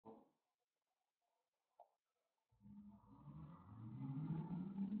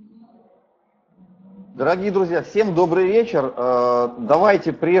Дорогие друзья, всем добрый вечер.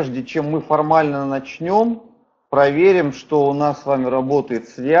 Давайте, прежде чем мы формально начнем, проверим, что у нас с вами работает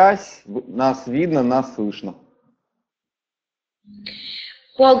связь, нас видно, нас слышно.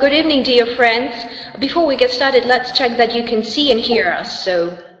 Well, good evening, dear friends. Before we get started, let's check that you can see and hear us.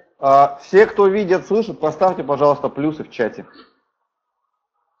 Все, кто видит, слышит, поставьте, пожалуйста, плюсы в чате.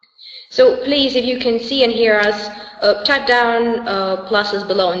 So please, if you can see and hear us, type down pluses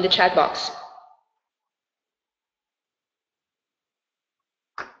below in the chat box.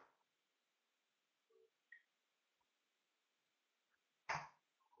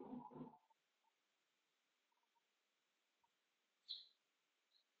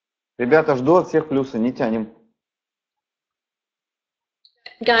 Ребята, жду от всех плюсы, не тянем.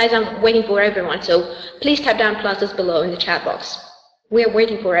 Guys, I'm waiting for everyone, so please type down pluses below in the chat box. We are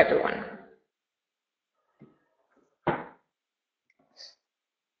waiting for everyone.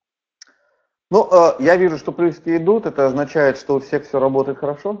 Ну, я вижу, что плюсики идут, это означает, что у всех все работает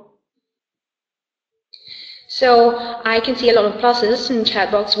хорошо. So I can see a lot of pluses in the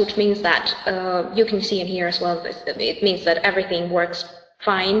chat box, which means that you can see and hear as well. It means that everything works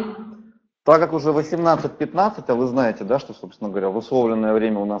fine. Так как уже 18:15, а вы знаете, да, что, собственно говоря, в условленное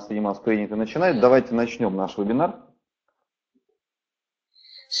время у нас EMAS принято начинать, давайте начнем наш вебинар.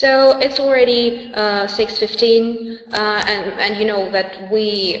 So it's already 6:15, and you know that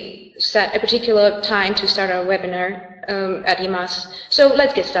we set a particular time to start our webinar at EMAS. So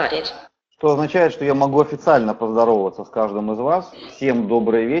let's get started. Что означает, что я могу официально поздороваться с каждым из вас. Всем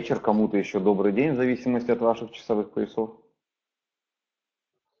добрый вечер, кому-то еще добрый день, в зависимости от ваших часовых поясов.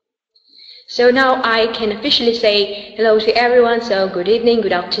 So now I can officially say hello to everyone. So good evening,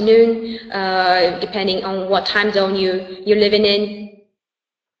 good afternoon, depending on what time zone you're living in.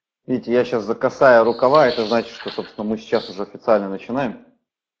 Видите, я сейчас закасаю рукава, это значит, что, собственно, мы сейчас уже официально начинаем.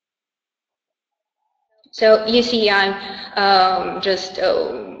 So you see, I'm just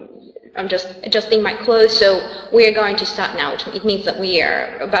adjusting my clothes. So we are going to start now. It means that we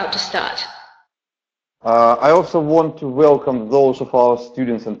are about to start. I also want to welcome those of our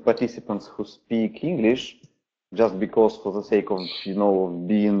students and participants who speak English, just because for the sake of, you know,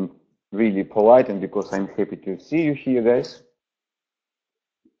 being really polite and because I'm happy to see you here, guys.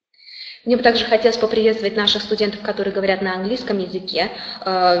 Мне бы также хотелось поприветствовать наших студентов, которые говорят на английском языке,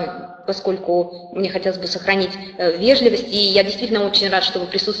 поскольку мне хотелось бы сохранить вежливость, и я действительно очень рад, что вы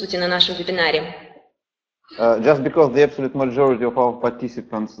присутствуете на нашем вебинаре. Just because the absolute majority of our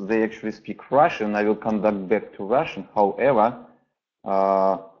participants, they actually speak Russian, I will conduct back to Russian. However,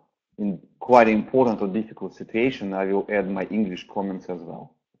 in quite important or difficult situation, I will add my English comments as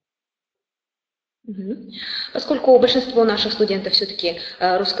well. Поскольку большинство наших студентов все-таки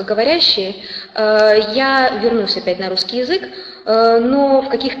русскоговорящие, я вернусь опять на русский язык, но в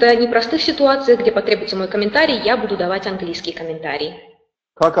каких-то непростых ситуациях, где потребуется мой комментарий, я буду давать английский комментарий.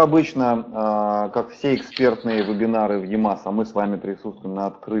 Как обычно, как все экспертные вебинары в EMAS, а мы с вами присутствуем на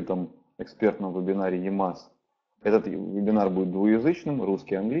открытом экспертном вебинаре EMAS, этот вебинар будет двуязычным,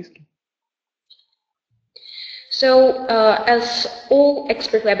 русский и английский. So, as all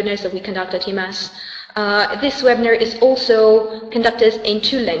expert webinars that we conduct at EMAS, this webinar is also conducted in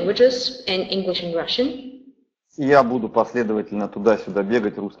two languages, in English and Russian. Я буду последовательно туда-сюда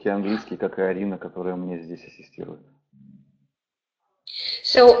бегать, русский и английский, как и Арина, которая мне здесь ассистирует.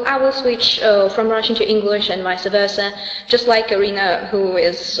 So I will switch from Russian to English and vice versa, just like Arina, who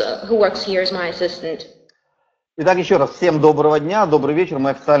works here as my assistant. Итак, еще раз, всем доброго дня, добрый вечер, мы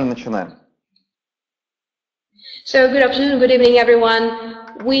официально начинаем. So good afternoon, good evening, everyone.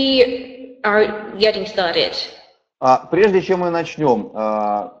 We are getting started. Прежде чем мы начнем,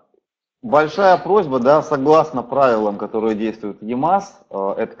 большая просьба, да, согласно правилам, которые действуют в EMAS,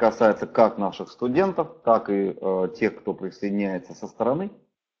 это касается как наших студентов, так и тех, кто присоединяется со стороны.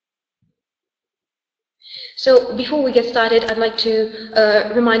 So before we get started, I'd like to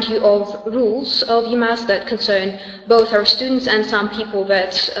remind you of rules of EMAS that concern both our students and some people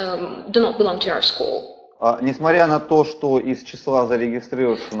that do not belong to our school. Несмотря на то, что из числа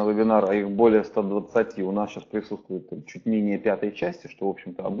зарегистрировавшихся на вебинар, а их более 120, у нас сейчас присутствует чуть менее пятой части, что, в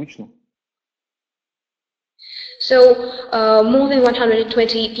общем-то, обычно. So more than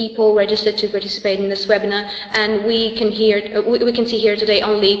 120 people registered to participate in this webinar, and we can see here today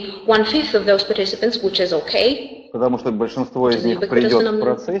only 1/5 of those participants, which is okay. Потому что большинство из них придет в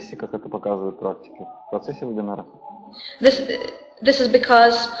процессе, как это показывает практика, в процессе вебинара. This is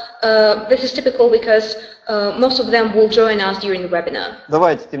typical because most of them will join us during the webinar.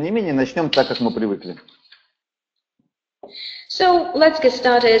 Давайте, тем не менее, начнем так, как мы привыкли. So let's get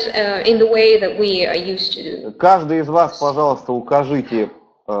started in the way that we are used to do. Каждый из вас, пожалуйста, укажите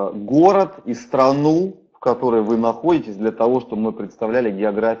город и страну, в которой вы находитесь, для того, чтобы мы представляли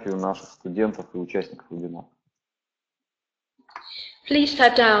географию наших студентов и участников вебинара. Please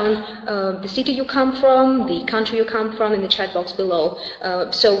type down the city you come from, the country you come from in the chat box below,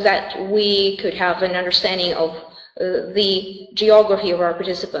 so that we could have an understanding of the geography of our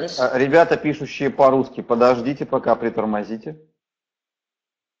participants. Ребята, пишущие по-русски, подождите, пока притормозите.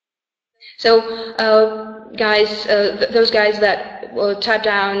 So, guys, those guys that type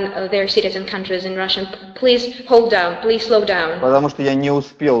down their cities and countries in Russian, please hold down, please slow down. Потому что я не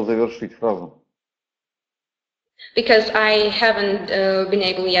успел завершить фразу. Because I haven't been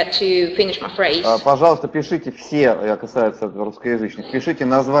able yet to finish my phrase. Пожалуйста, пишите все, касается русскоязычных, пишите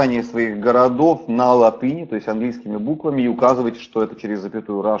названия своих городов на латыни, то есть английскими буквами, и указывайте, что это через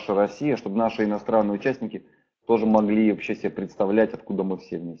запятую Раша, Россия, чтобы наши иностранные участники тоже могли вообще себе представлять, откуда мы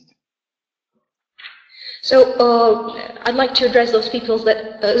все вместе. So I'd like to address those people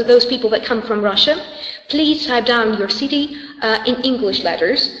that come from Russia. Please type down your city in English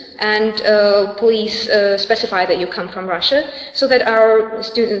letters, and please specify that you come from Russia, so that our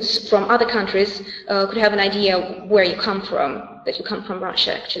students from other countries could have an idea where you come from, that you come from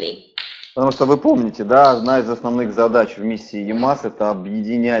Russia actually. Потому что вы помните, да, одна из основных задач в миссии EMAS — это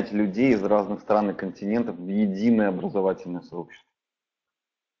объединять людей из разных стран и континентов в единое образовательное сообщество.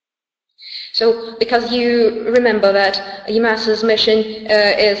 So, because you remember that EMAS's mission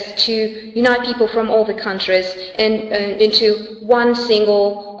is to unite people from all the countries into one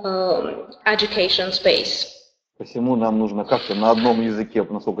single education space. Посему нам нужно как-то на одном языке,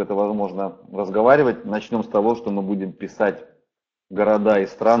 насколько это возможно, разговаривать. Начнем с того, что мы будем писать города и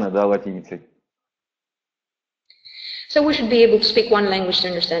страны, да, латиницей. So we should be able to speak one language to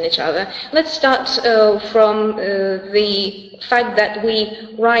understand each other. Let's start from the fact that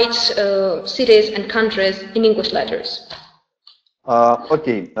we write cities and countries in English letters.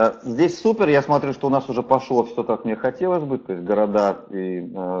 Окей, здесь супер, я смотрю, что у нас уже пошло все так, мне хотелось бы, то есть города и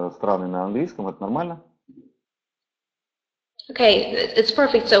страны на английском, это нормально? Okay, it's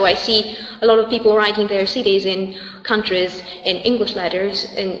perfect. So I see a lot of people writing their cities in countries in English letters,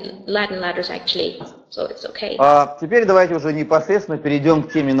 in Latin letters actually. So it's okay. Теперь давайте уже непосредственно перейдем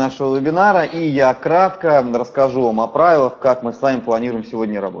к теме нашего вебинара, и я кратко расскажу вам о правилах, как мы с вами планируем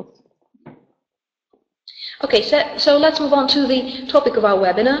сегодня работать. Okay, so let's move on to the topic of our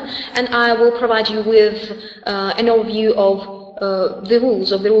webinar, and I will provide you with an overview of the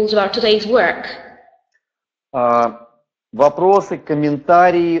rules of our today's work. Вопросы,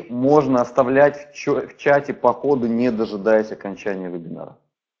 комментарии можно оставлять в чате по ходу, не дожидаясь окончания вебинара.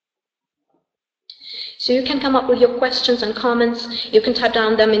 So you can come up with your questions and comments, you can type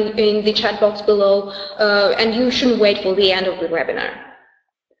down them in the chat box below, and you shouldn't wait for the end of the webinar.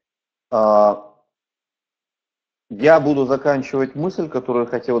 Я буду заканчивать мысль, которую я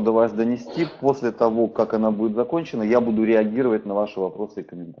хотел до вас донести. После того, как она будет закончена, я буду реагировать на ваши вопросы и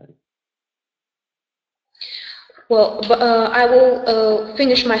комментарии. Well, I will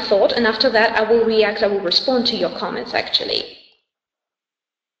finish my thought, and after that I will react, I will respond to your comments actually.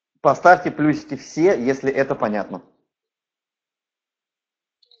 Поставьте плюсики все, если это понятно.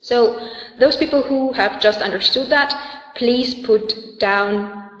 So, those people who have just understood that, please put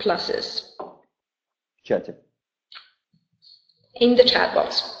down pluses. В чате. In the chat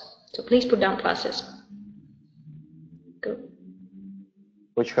box. So please put down pluses. Go.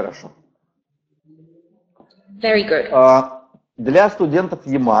 Очень хорошо. Very good. Для студентов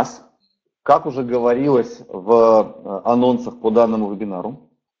EMAS, как уже говорилось в анонсах по данному вебинару,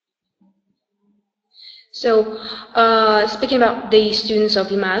 So, speaking about the students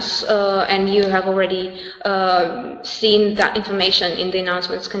of EMAS, and you have already seen that information in the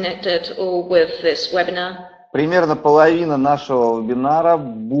announcements connected with this webinar. Примерно половина нашего вебинара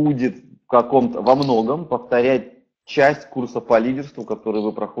будет во многом повторять часть курса по лидерству, который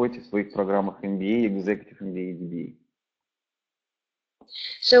вы проходите в своих программах MBA, Executive MBA и DBA.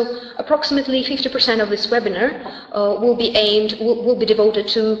 So approximately 50% of this webinar will be devoted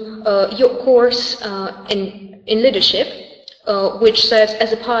to your course in leadership, which serves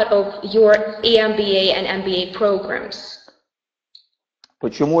as a part of your EMBA and MBA programs.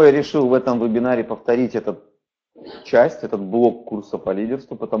 Почему я решил в этом вебинаре повторить этот блок курса по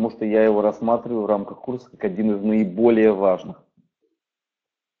лидерству? Потому что я его рассматриваю в рамках курса как один из наиболее важных.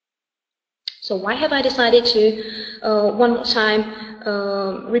 So why have I decided to one more time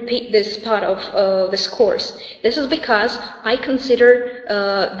repeat this part of this course? This is because I consider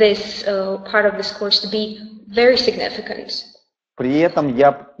this part of this course to be very significant. При этом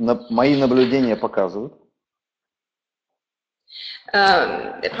мои наблюдения показывают,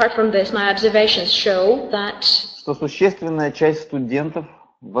 apart from this, my observations show that что существенная часть студентов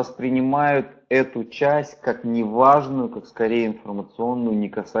воспринимают эту часть как неважную, как скорее информационную, не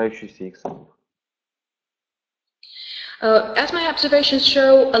касающуюся их самих. As my observations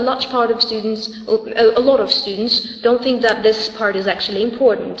show, a lot of students don't think that this part is actually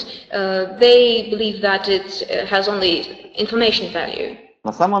important. They believe that it has only information value.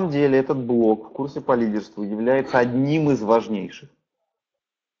 На самом деле этот блок в курсе по лидерству является одним из важнейших.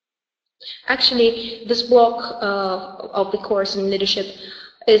 Actually, this block of the course in leadership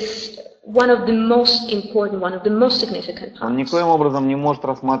is one of the most important, one of the most significant parts. Он никоим образом не может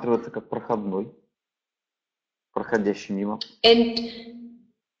рассматриваться как проходной, проходящий мимо. And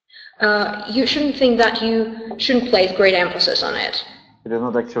you shouldn't think that you shouldn't place great emphasis on it. It is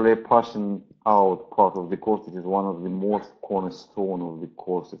not actually a passing out part of the course, it is one of the most cornerstone of the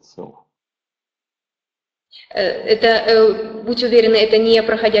course itself. Будьте уверены, это не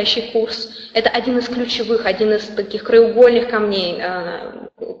проходящий курс, это один из ключевых, один из таких краеугольных камней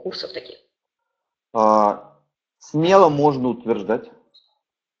курсов таких. Смело можно утверждать,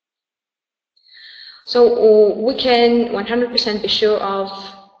 So we can 100% be sure of,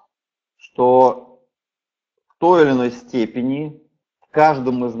 что в той или иной степени в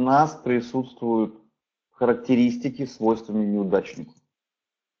каждом из нас присутствуют характеристики, свойственные неудачнику.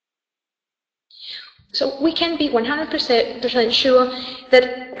 So we can be 100% sure that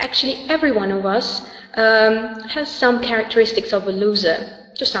actually every one of us has some characteristics of a loser,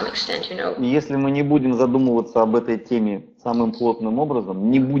 to some extent, you know. И если мы не будем задумываться об этой теме самым плотным образом,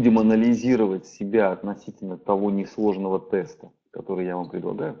 не будем анализировать себя относительно того несложного теста, который я вам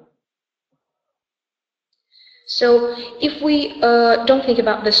предлагаю, so if we don't think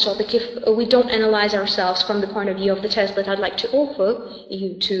about this topic, if we don't analyze ourselves from the point of view of the test that I'd like to offer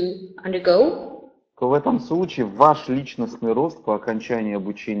you to undergo, то в этом случае ваш личностный рост по окончании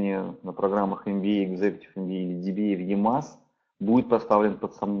обучения на программах MBA, Executive MBA или DBA в EMAS будет поставлен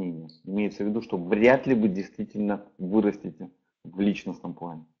под сомнение. Имеется в виду, что вряд ли вы действительно вырастете в личностном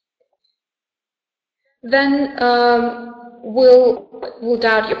плане. Then we'll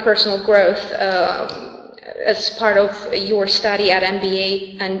doubt your personal growth as part of your study at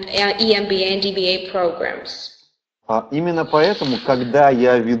MBA and EMBA and DBA programs. Именно поэтому, когда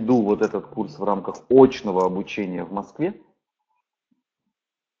я веду вот этот курс в рамках очного обучения в Москве,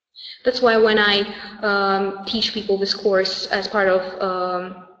 that's why when I teach people this course as part of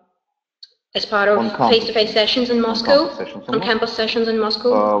face-to-face sessions in Moscow, on campus sessions in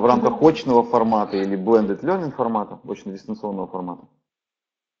Moscow, в рамках очного формата или blended learning формата, очно-дистанционного формата,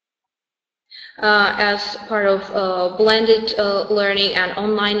 as part of blended learning and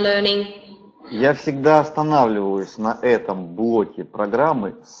online learning, я всегда останавливаюсь на этом блоке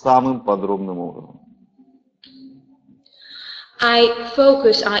программы самым подробным образом. I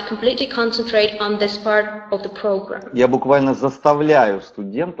completely concentrate on this part of the program. Я буквально заставляю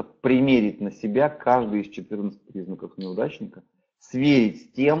студентов примерить на себя каждый из 14 признаков неудачника, сверить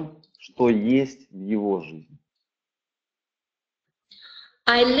с тем, что есть в его жизни.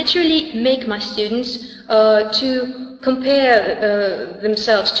 I literally make my students to compare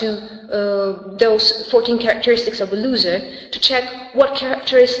themselves to those 14 characteristics of a loser, to check what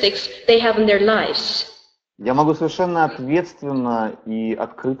characteristics they have in their lives. Я могу совершенно ответственно и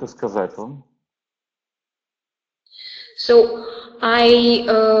открыто сказать вам, so I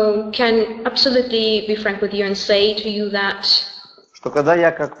can absolutely be frank with you and say to you that, что когда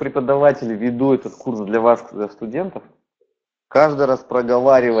я как преподаватель веду этот курс для вас, для студентов, каждый раз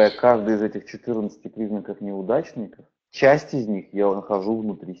проговаривая каждый из этих 14 признаков неудачников, часть из них я нахожу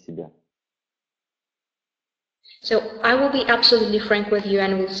внутри себя. So I will be absolutely frank with you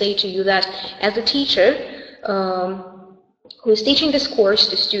and will say to you that as a teacher who is teaching this course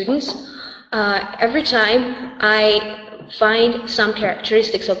to students, every time I find some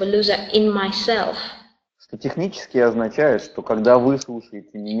characteristics of a loser in myself. Что технически означает, что когда вы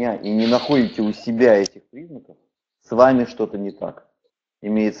слушаете меня и не находите у себя этих признаков, с вами что-то не так.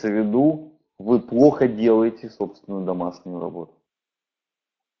 Имеется в виду, вы плохо делаете собственную домашнюю работу.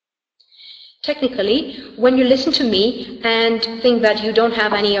 Technically, when you listen to me and think that you don't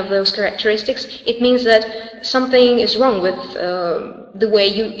have any of those characteristics, it means that something is wrong with the way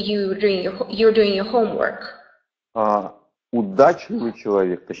you're doing your homework. Удачливый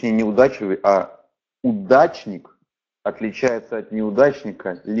человек, точнее не удачливый, а удачник отличается от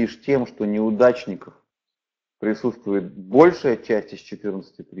неудачника лишь тем, что неудачников присутствует большая часть из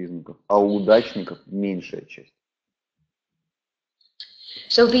 14 признаков, а у удачников меньшая часть.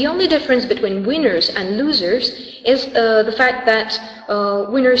 So the only difference between winners and losers is the fact that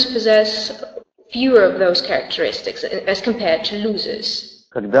winners possess fewer of those characteristics as compared to losers.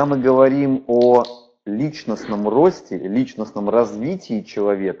 Когда мы говорим о личностном росте, личностном развитии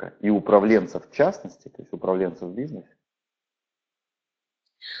человека и управленца в частности, то есть управленца в бизнесе,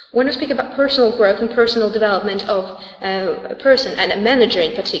 when we speak about personal growth and personal development of a person and a manager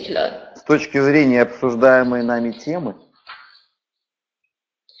in particular, с точки зрения обсуждаемой нами темы,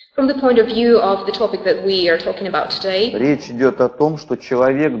 from the point of view of the topic that we are talking about today, речь идет о том, что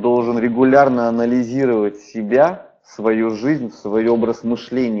человек должен регулярно анализировать себя, свою жизнь, свой образ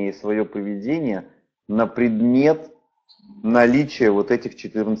мышления и свое поведение на предмет наличия вот этих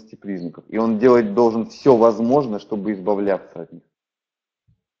 14 признаков. И он делать должен все возможное, чтобы избавляться от них.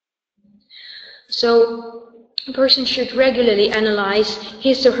 So a person should regularly analyze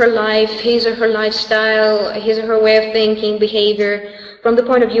his or her life, his or her lifestyle, his or her way of thinking, behavior, from the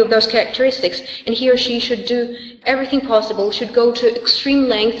point of view of those characteristics. And he or she should do everything possible, should go to extreme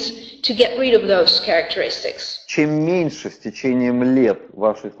lengths to get rid of those characteristics. Чем меньше с течением лет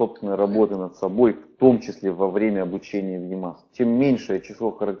вашей собственной работы над собой, в том числе во время обучения в EMAS, тем меньшее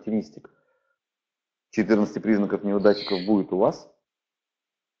число характеристик 14 признаков неудачников будет у вас,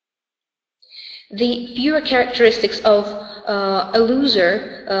 the fewer characteristics of a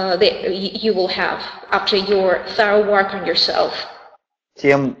loser that you will have after your thorough work on yourself,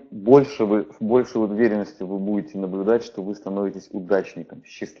 тем больше с большей уверенностью вы будете наблюдать, что вы становитесь удачником,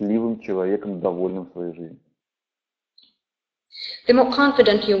 счастливым человеком, довольным своей жизнью. The more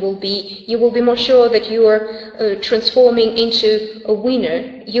confident you will be more sure that you are transforming into a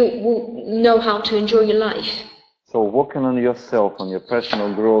winner. You will know how to enjoy your life. So working on yourself, on your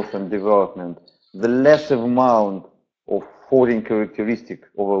personal growth and development, the less amount of foreign characteristic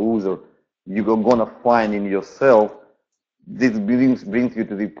of a loser you're gonna find in yourself, this brings you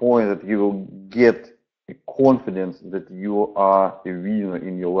to the point that you will get a confidence that you are a winner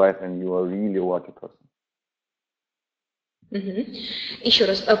in your life and you are really a lucky person. Еще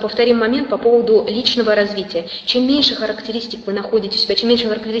раз повторим момент по поводу личного развития. Чем меньше характеристик вы находите в себе, чем меньше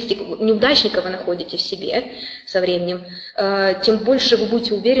характеристик неудачника вы находите в себе со временем, тем больше вы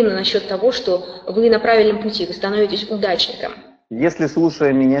будете уверены насчет того, что вы на правильном пути, вы становитесь удачником. Если,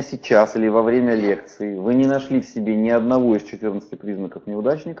 слушая меня сейчас или во время лекции, вы не нашли в себе ни одного из 14 признаков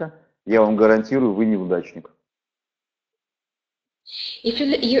неудачника, я вам гарантирую, вы неудачник. If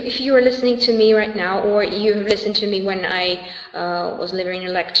you are listening to me right now, or you have listened to me when I was delivering a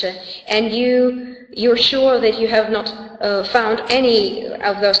lecture, and you're sure that you have not found any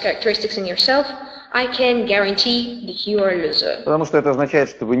of those characteristics in yourself, I can guarantee that you are a loser. Потому что это означает,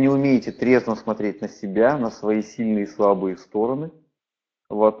 что вы не умеете трезво смотреть на себя, на свои сильные и слабые стороны.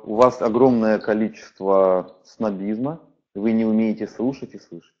 Вот. У вас огромное количество снобизма, вы не умеете слушать и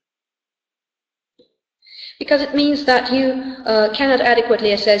слышать. Because it means that you cannot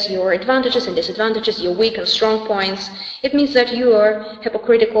adequately assess your advantages and disadvantages, your weak and strong points. It means that you are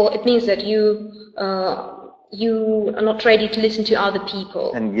hypocritical. It means that you are not ready to listen to other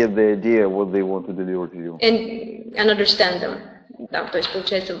people. And get the idea what they want to deliver to you. And understand them. Да, то есть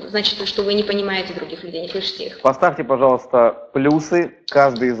получается, значит, что вы не понимаете других людей, не слышите их. Поставьте, пожалуйста, плюсы,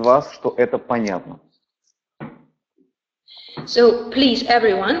 каждый из вас, что это понятно. So please,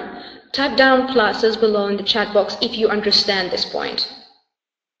 everyone, type down pluses below in the chat box if you understand this point.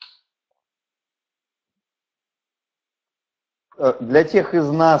 Для тех из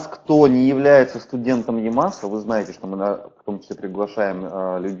нас, кто не является студентом EMAS, вы знаете, что мы в том числе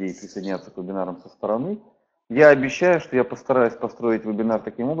приглашаем людей присоединяться к вебинарам со стороны, я обещаю, что я постараюсь построить вебинар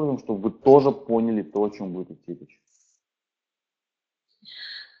таким образом, чтобы вы тоже поняли то, о чем будет идти речь.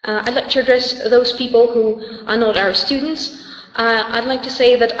 I'd like to address those people who are not our students. I'd like to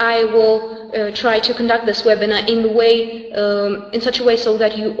say that I will try to conduct this webinar in such a way so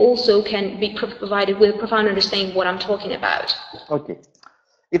that you also can be provided with a profound understanding of what I'm talking about. Окей.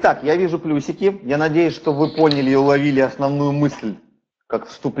 Итак, я вижу плюсики. Я надеюсь, что вы поняли и уловили основную мысль как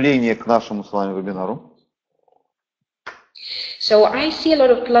вступление к нашему с вами вебинару. So I see a lot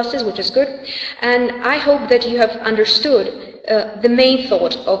of pluses, which is good, and I hope that you have understood the main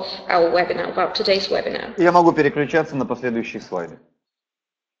thought of our webinar, of our today's webinar. Я могу переключаться на последующие слайды.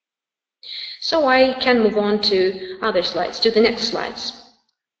 So I can move on to other slides, to the next slides.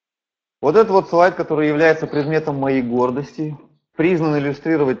 Вот этот вот слайд, который является предметом моей гордости, призван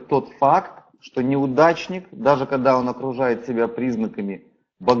иллюстрировать тот факт, что неудачник, даже когда он окружает себя признаками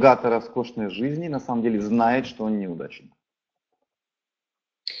богатой, роскошной жизни, на самом деле знает, что он неудачник.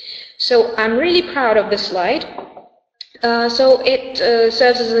 So I'm really proud of this slide. So it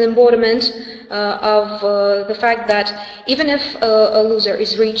serves as an embodiment of the fact that even if a loser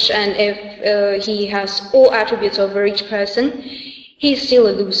is rich and if he has all attributes of a rich person, he is still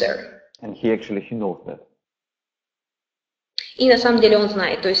a loser. And he knows that. и на самом деле он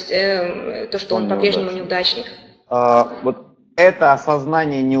знает, то есть то, что он по-прежнему неудачник. Вот это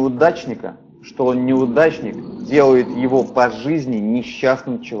осознание неудачника, что он неудачник, делает его по жизни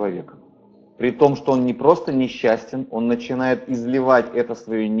несчастным человеком. При том, что он не просто несчастен, он начинает изливать это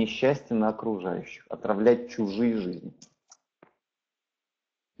свое несчастье на окружающих, отравлять чужие жизни.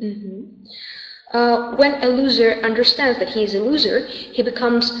 When a loser understands that he is a loser, he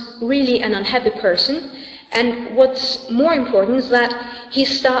becomes really an unhappy person. And what's more important is that he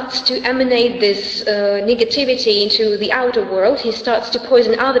starts to emanate this negativity into the outer world. He starts to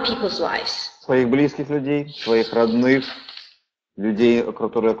poison other people's lives. Своих близких людей, своих родных, людей,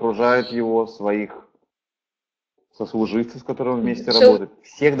 которые окружают его, своих сослуживцев, с которыми он вместе работает,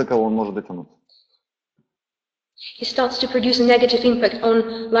 всех, до кого он может дотянуться. He starts to produce a negative impact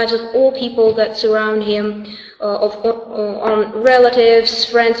on lives of all people that surround him, on relatives,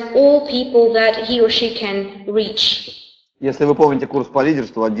 friends, all people that he or she can reach. Если вы помните курс по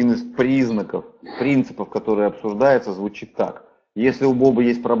лидерству, один из признаков, принципов, которые обсуждаются, звучит так. Если у Боба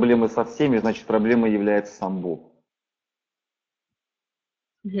есть проблемы со всеми, значит проблемой является сам Боб.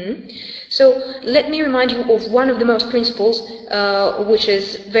 So let me remind you of one of the most principles, which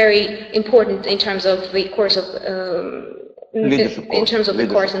is very important in terms of the course of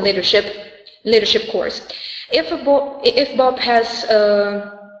course and leadership course. If Bob has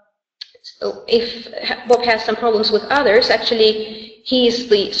some problems with others, actually he is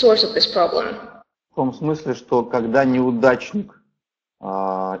the source of this problem. В том смысле, что когда неудачник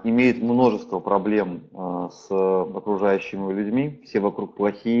имеет множество проблем с окружающими людьми, все вокруг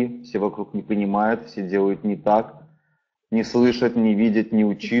плохие, все вокруг не понимают, все делают не так, не слышат, не видят, не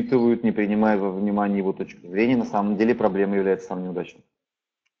учитывают, не принимают во внимание его точку зрения, на самом деле проблемой является сам неудачник.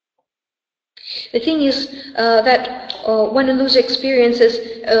 The thing is that when a loser experiences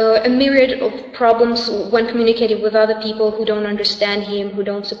a myriad of problems when communicating with other people who don't understand him, who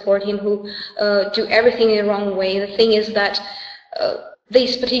don't support him, who do everything in the wrong way, the thing is that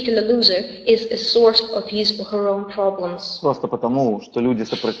this particular loser is a source of his or her own problems. Просто потому, что люди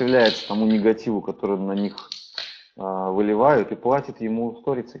сопротивляются тому негативу, который на них выливают, и платят ему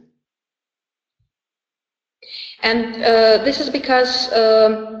сторицей. And this is because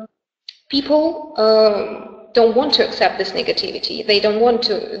people don't want to accept this negativity. They don't want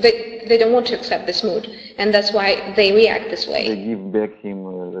to. They don't want to accept this mood, and that's why they react this way. They give back him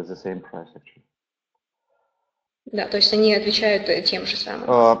the same price, actually. Да, то есть они отвечают тем же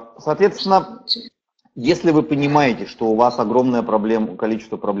самым. Соответственно, если вы понимаете, что у вас огромное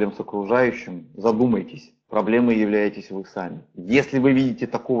количество проблем с окружающим, задумайтесь, проблемой являетесь вы сами. Если вы видите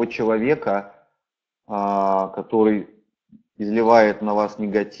такого человека, который изливает на вас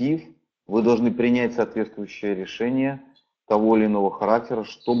негатив, вы должны принять соответствующее решение того или иного характера,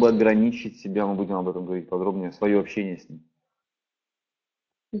 чтобы ограничить себя, мы будем об этом говорить подробнее, свое общение с ним.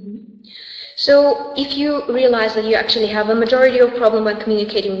 So, if you realize that you actually have a majority of problem when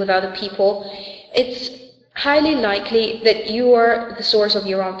communicating with other people, it's highly likely that you are the source of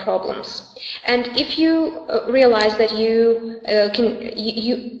your own problems. And if you realize that you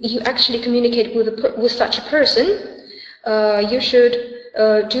actually communicate with such a person, you should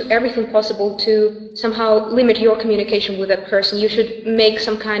do everything possible to somehow limit your communication with that person. You should make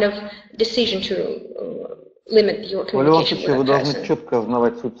some kind of decision to limit your communication with that person. В любом случае, вы должны четко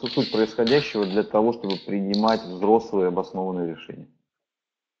знать суть происходящего для того, чтобы принимать взрослые обоснованные решения.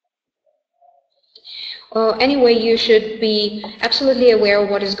 Anyway, you should be absolutely aware of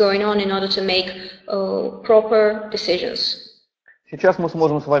what is going on in order to make proper decisions. Сейчас мы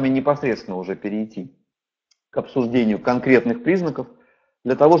сможем с вами непосредственно уже перейти к обсуждению конкретных признаков,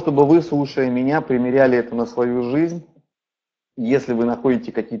 для того, чтобы вы, слушая меня, примеряли это на свою жизнь. Если вы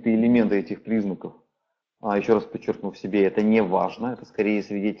находите какие-то элементы этих признаков, еще раз подчеркну в себе, это не важно, это скорее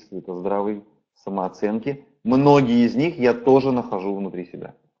свидетельствует о здравой самооценке. Многие из них я тоже нахожу внутри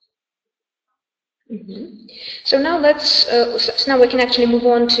себя. So now now we can actually move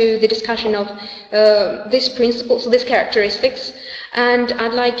on to the discussion of these principles, these characteristics, and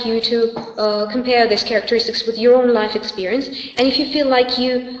I'd like you to compare these characteristics with your own life experience. And if you feel like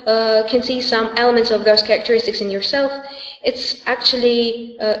you can see some elements of those characteristics in yourself, it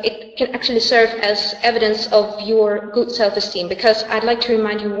can actually serve as evidence of your good self-esteem. Because I'd like to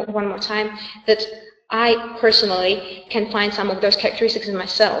remind you one more time that I personally can find some of those characteristics in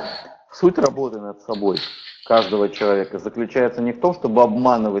myself. Суть работы над собой каждого человека заключается не в том, чтобы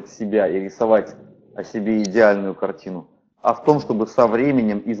обманывать себя и рисовать о себе идеальную картину, а в том, чтобы со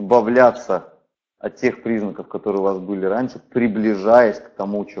временем избавляться от тех признаков, которые у вас были раньше, приближаясь к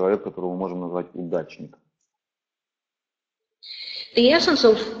тому человеку, которого мы можем назвать удачником. The essence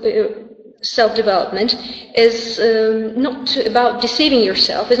of self-development is not about deceiving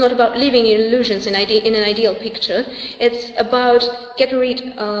yourself, it's not about living in illusions in an ideal picture, it's about getting rid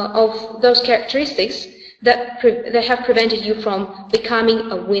of those characteristics that have prevented you from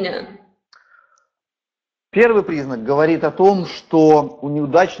becoming a winner. Первый признак говорит о том, что у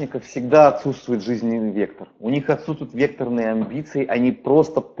неудачников всегда отсутствует жизненный вектор. У них отсутствуют векторные амбиции, они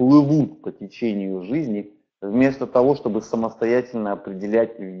просто плывут по течению жизни, вместо того, чтобы самостоятельно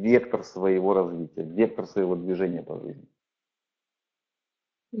определять вектор своего развития, вектор своего движения по жизни.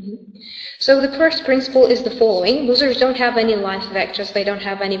 So the first principle is the following. Losers don't have any life vectors, they don't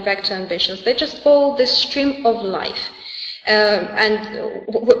have any vector ambitions, they just follow the stream of life.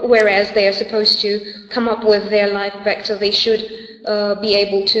 Whereas they are supposed to come up with their life vector, they should be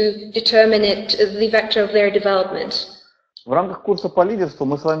able to determine it, the vector of their development. В рамках курса по лидерству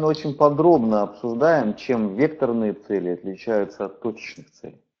мы с вами очень подробно обсуждаем, чем векторные цели отличаются от точечных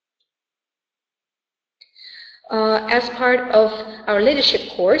целей. As part of our leadership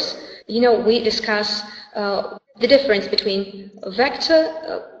course, we discuss the difference between vector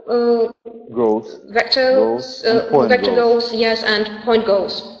goals, yes, and point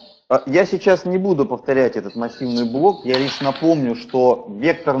goals. Я сейчас не буду повторять этот массивный блок, я лишь напомню, что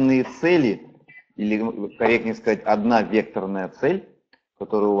векторные цели, или, корректнее сказать, одна векторная цель,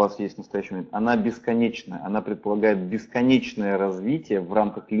 которая у вас есть в настоящий момент, она бесконечная, она предполагает бесконечное развитие в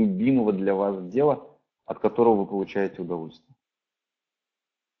рамках любимого для вас дела, от которого вы получаете удовольствие.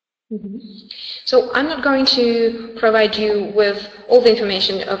 So I'm not going to provide you with all the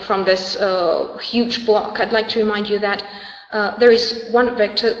information from this huge block. I'd like to remind you that there is one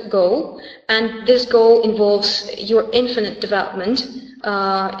vector goal, and this goal involves your infinite development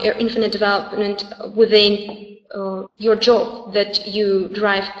within your job that you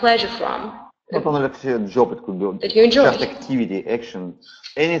derive pleasure from. Not only a job, it could be that you enjoy. Just activity, action,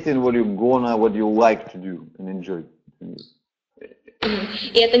 anything what you like to do and enjoy.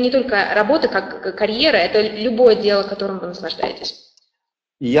 И это не только работа, как карьера, это любое дело, которым вы наслаждаетесь.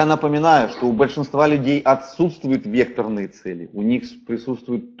 И я напоминаю, что у большинства людей отсутствуют векторные цели, у них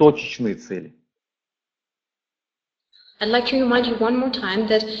присутствуют точечные цели. I'd like to remind you one more time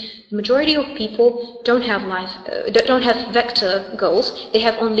that the majority of people don't have vector goals, they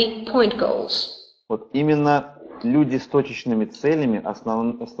have only point goals. Вот именно люди с точечными целями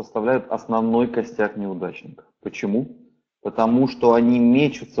составляют основной костяк неудачников. Почему? Потому что они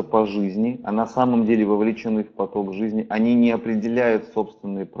мечутся по жизни, а на самом деле вовлечены в поток жизни, они не определяют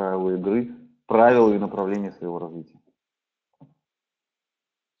собственные правила игры, правила и направления своего развития.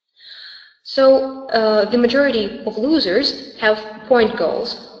 So the majority of losers have point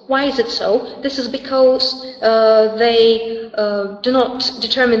goals. Why is it so? This is because they do not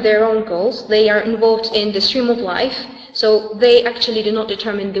determine their own goals. They are involved in the stream of life, so they actually do not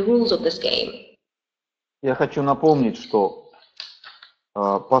determine the rules of this game. Я хочу напомнить, что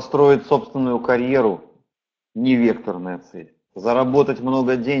построить собственную карьеру – не векторная цель. Заработать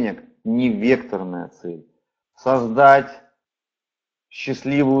много денег – не векторная цель. Создать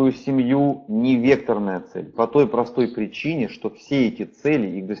счастливую семью – не векторная цель. По той простой причине, что все эти цели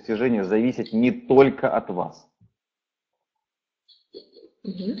и их достижения зависят не только от вас.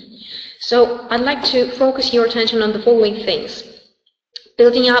 So I'd like to focus your attention on the following things.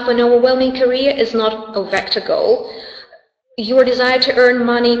 Building up an overwhelming career is not a vector goal. Your desire to earn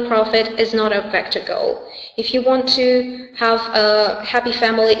money, profit is not a vector goal. If you want to have a happy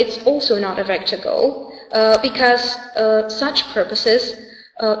family, it's also not a vector goal, because such purposes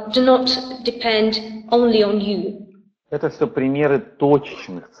do not depend only on you. Это все примеры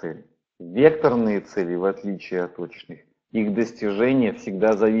точечных целей. Векторные цели, в отличие от точечных, их достижение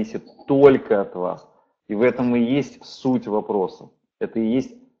всегда зависит только от вас. И в этом и есть суть вопроса. Это и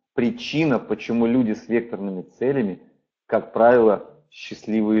есть причина, почему люди с векторными целями, как правило,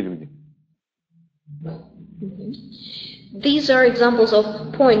 счастливые люди. These are examples of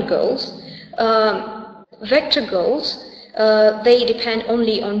point goals. Vector goals, they depend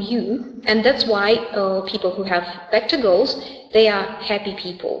only on you, and that's why people who have vector goals, they are happy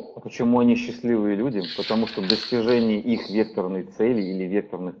people. Почему они счастливые люди? Потому что достижение их векторной цели или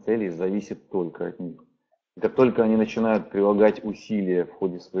векторных целей зависит только от них. Как только они начинают прилагать усилия в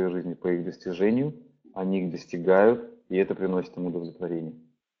ходе своей жизни по их достижению, они их достигают, и это приносит им удовлетворение.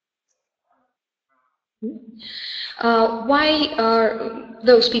 Why are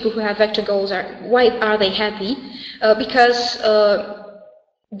those people who have vector goals, why are they happy? Because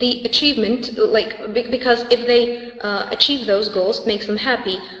the achievement, because if they achieve those goals, it makes them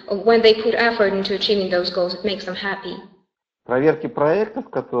happy. When they put effort into achieving those goals, it makes them happy. Проверки проектов,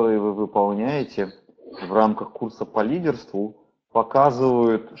 которые вы выполняете в рамках курса по лидерству,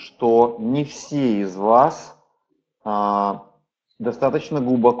 показывают, что не все из вас достаточно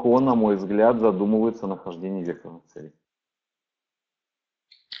глубоко, на мой взгляд, задумываются о нахождении векторных целей.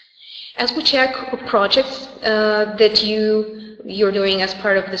 As we check projects that you're doing as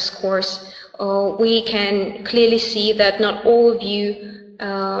part of this course, we can clearly see that not all of you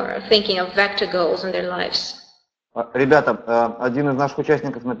are thinking of vector goals in their lives. Ребята, один из наших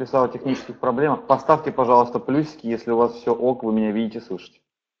участников написал о технических проблемах. Поставьте, пожалуйста, плюсики, если у вас все ок, вы меня видите, слышите.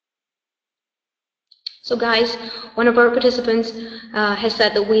 So guys, one of our participants has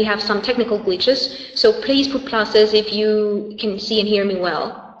said that we have some technical glitches, so please put pluses if you can see and hear me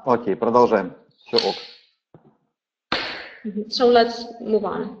well. Окей, продолжаем. Все ок. So let's move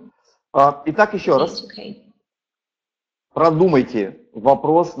on. Итак, еще раз. Okay. Продумайте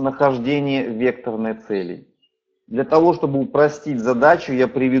вопрос нахождения векторной цели. Для того, чтобы упростить задачу, я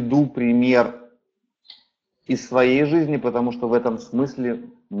приведу пример из своей жизни, потому что в этом смысле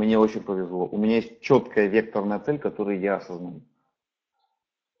мне очень повезло. У меня есть четкая векторная цель, которую я осознаю.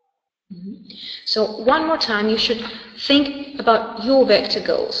 So one more time, you should think about your vector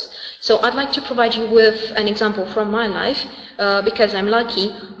goals. So I'd like to provide you with an example from my life, because I'm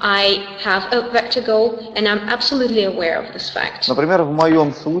lucky, I have a vector goal, and I'm absolutely aware of this fact. Например, в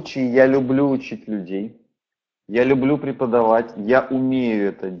моем случае я люблю учить людей, я люблю преподавать, я умею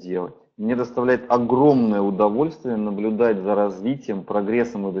это делать. Мне доставляет огромное удовольствие наблюдать за развитием,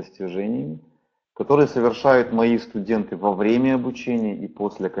 прогрессом и достижениями, которые совершают мои студенты во время обучения и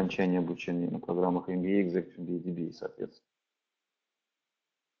после окончания обучения на программах MBA, Executive MBA, DBA, соответственно.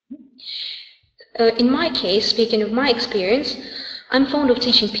 In my case, speaking of my experience, I'm fond of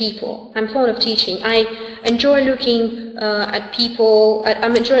teaching people. I'm fond of teaching. I enjoy looking at people. I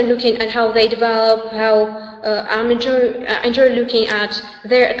enjoy looking at how they develop, I enjoy looking at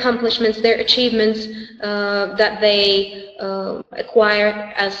their accomplishments, their achievements that they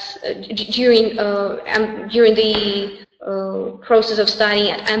acquire as during the process of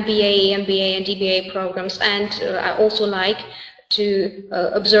studying at MBA, MBA, and DBA programs. And I also like to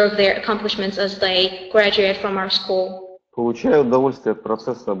observe their accomplishments as they graduate from our school. Получаю удовольствие от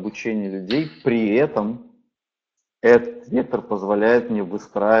процесса обучения людей, при этом этот вектор позволяет мне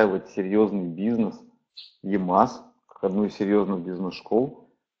выстраивать серьезный бизнес, EMAS, как одну из серьезных бизнес-школ,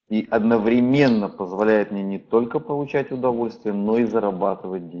 и одновременно позволяет мне не только получать удовольствие, но и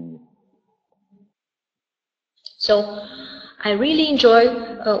зарабатывать деньги. So I really enjoy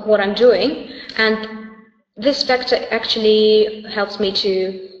what I'm doing, and this vector actually helps me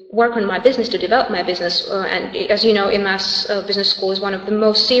to work on my business, to develop my business. And as you know, EMAS Business School is one of the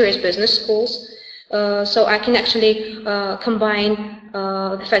most serious business schools. So I can actually combine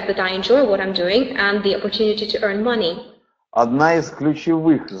the fact that I enjoy what I'm doing and the opportunity to earn money. Одна из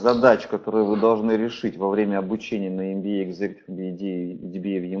ключевых задач, которые вы должны решить во время обучения на MBA, Executive MBA и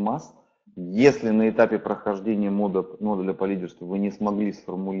DBA в EMAS, если на этапе прохождения модуля по лидерству вы не смогли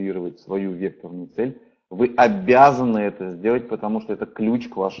сформулировать свою векторную цель, вы обязаны это сделать, потому что это ключ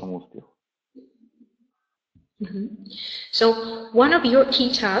к вашему успеху. So one of your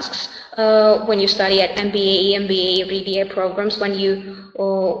key tasks when you study at MBA, EMBA, or DBA programs, when you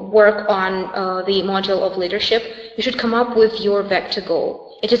work on the module of leadership, you should come up with your vector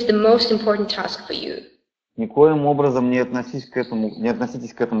goal. It is the most important task for you. Никоим образом не относитесь к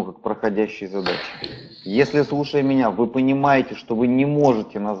этому как к проходящей задаче. Если, слушая меня, вы понимаете, что вы не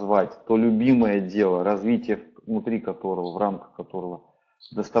можете назвать то любимое дело, развитие внутри которого, в рамках которого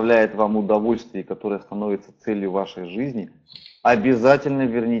доставляет вам удовольствие, которое становится целью вашей жизни, обязательно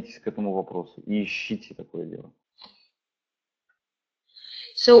вернитесь к этому вопросу и ищите такое дело.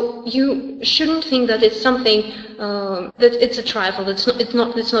 So you shouldn't think that it's something that it's a trifle. It's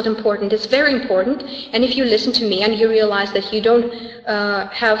not important. It's very important. And if you listen to me and you realize that you don't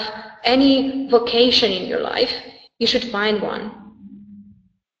have any vocation in your life, you should find one.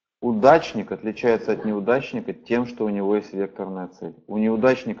 Удачник отличается от неудачника тем, что у него есть векторная цель. У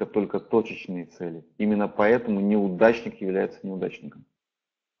неудачника только точечные цели. Именно поэтому неудачник является неудачником.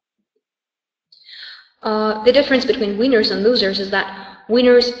 The difference between winners and losers is that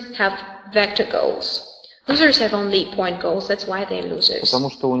winners have vector goals. Losers have only point goals. That's why they're losers.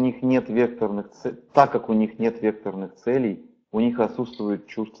 Потому что у них нет векторных целей, так как у них нет векторных целей, у них отсутствует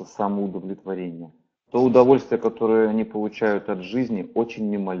чувство самоудовлетворения. То удовольствие, которое они получают от жизни, очень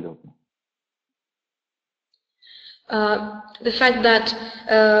мимолетно. The fact that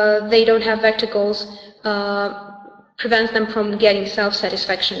they don't have vector goals prevents them from getting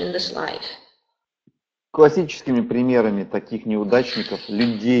self-satisfaction in this life. Классическими примерами таких неудачников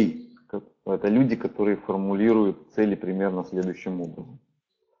людей, это люди, которые формулируют цели примерно следующим образом.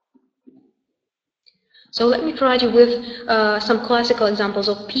 So let me provide you with some classical examples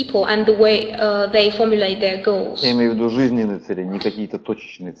of people and the way they formulate their goals. Я имею в виду жизненные цели, не какие-то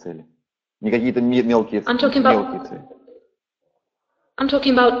точечные цели, не какие-то мелкие цели. I'm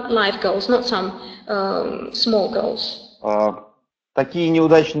talking about life goals, not some small goals. Такие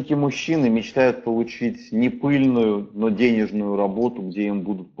неудачники мужчины мечтают получить не пыльную, но денежную работу, где им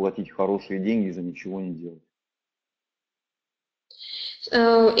будут платить хорошие деньги за ничего не делать.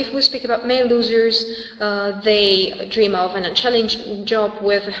 If we speak about male losers, they dream of an unchallenging job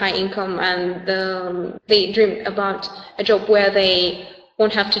with a high income, and they dream about a job where they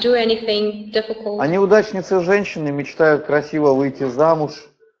won't have to do anything difficult. А неудачницы женщины мечтают красиво выйти замуж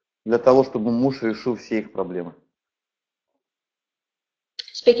для того, чтобы муж решил все их проблемы.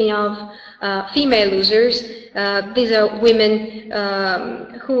 Speaking of female losers, these are women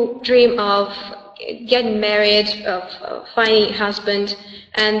who dream of getting married, of finding a husband,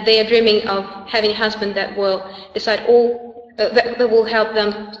 and they are dreaming of having a husband that will decide that will help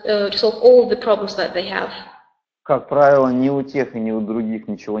them to solve all the problems that they have. Как правило, ни у тех и ни у других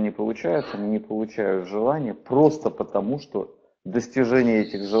ничего не получается, они не получают желания, просто потому что достижение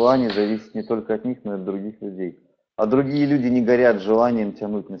этих желаний зависит не только от них, но и от других людей. А другие люди не горят желанием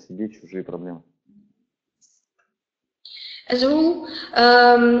тянуть на себе чужие проблемы. As a rule,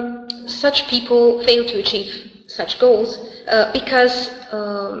 such people fail to achieve such goals because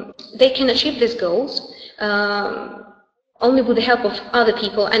they can achieve these goals only with the help of other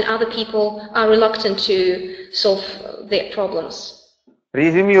people, and other people are reluctant to solve their problems.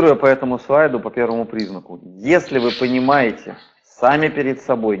 Резюмируя по этому слайду, по первому признаку, если вы понимаете сами перед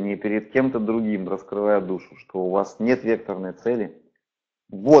собой, не перед кем-то другим, раскрывая душу, что у вас нет векторной цели,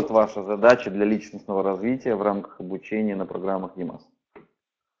 вот ваша задача для личностного развития в рамках обучения на программах EMAS.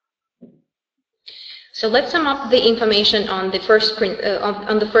 So let's sum up the information on the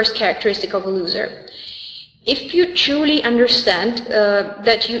first characteristic of a loser. If you truly understand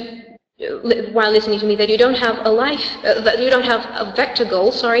that you, while listening to me, that you don't have a life, that you don't have a vector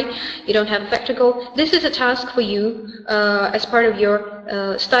goal, you don't have a vector goal, this is a task for you as part of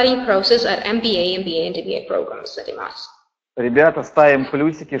your studying process at MBA and MBA programs at EMAS. Ребята, ставим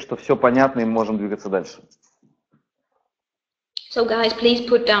плюсики, что все понятно и можем двигаться дальше. So guys, please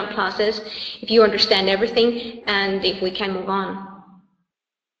put down pluses if you understand everything and if we can move on.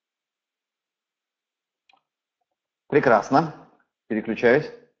 Прекрасно. Переключаюсь.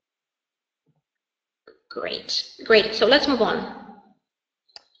 Great. So let's move on.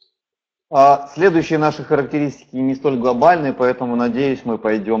 Следующие наши характеристики не столь глобальные, поэтому, надеюсь, мы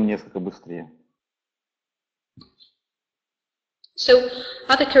пойдем несколько быстрее. So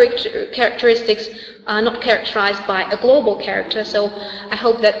other characteristics are not characterized by a global character, so I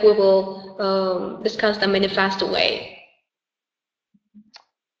hope that we will discuss them in a faster way.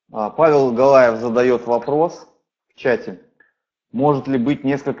 Павел Галаев задает вопрос в чате. Может ли быть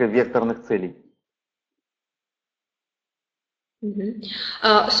несколько векторных целей?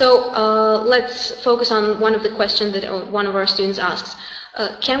 Let's focus on one of the questions that one of our students asks.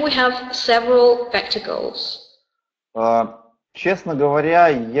 Can we have several vector goals? Честно говоря,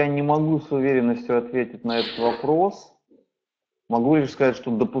 я не могу с уверенностью ответить на этот вопрос. Могу лишь сказать,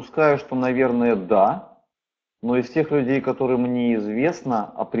 что допускаю, что, наверное, да. Но из тех людей, которым мне известно,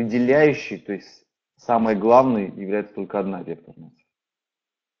 определяющей, то есть самой главной, является только одна векторная.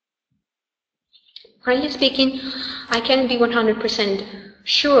 Frankly speaking, I can't be 100%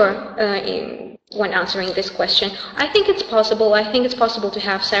 sure when answering this question. I think it's possible to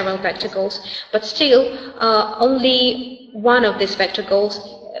have several vector goals, but still only one of these vector goals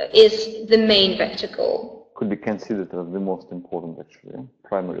is the main vector goal. Could be considered as the most important, actually,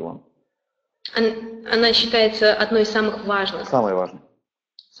 primary one. Она считается одной из самых важных. Самой важной.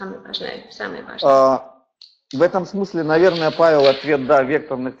 Самой важной. В этом смысле, наверное, Павел, ответ да,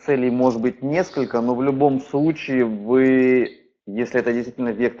 векторных целей может быть несколько, но в любом случае вы, если это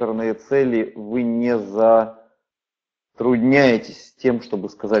действительно векторные цели, вы не затрудняетесь тем, чтобы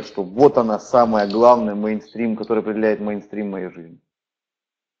сказать, что вот она самая главная мейнстрим, который определяет мейнстрим моей жизни.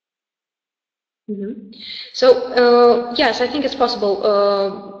 So yes, I think it's possible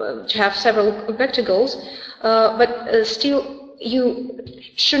to have several vector goals, but still you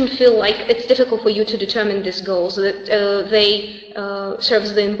shouldn't feel like it's difficult for you to determine these goals, that they serve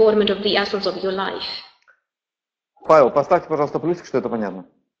as the embodiment of the essence of your life. Павел, поставьте, пожалуйста, плюсик, что это понятно.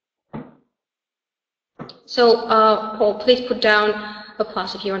 So, Paul, please put down a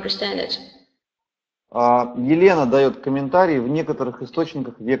plus if you understand it. Елена дает комментарий, в некоторых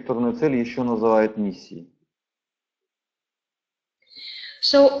источниках векторную цель еще называют миссией.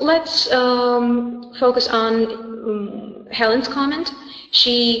 So let's focus on Helen's comment.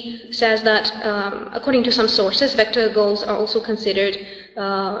 She says that according to some sources, vector goals are also considered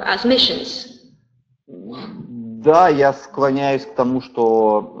as missions. Да, я склоняюсь к тому,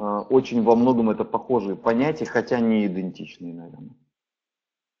 что очень во многом это похожие понятия, хотя не идентичные, наверное.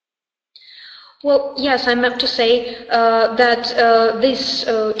 Well, yes, I meant to say that these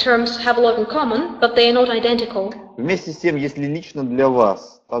terms have a lot in common, but they are not identical. Вместе с тем, если лично для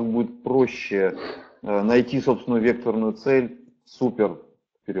вас так будет проще найти собственную векторную цель, супер,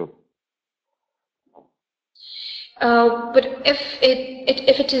 вперед. But if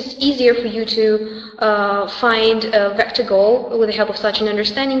it is easier for you to find a vector goal with the help of such an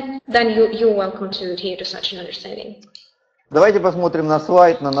understanding, then you're welcome to adhere to such an understanding. Давайте посмотрим на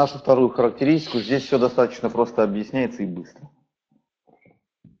слайд, на нашу вторую характеристику. Здесь все достаточно просто объясняется и быстро.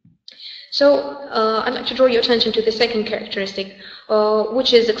 So, I'd like to draw your attention to the second characteristic,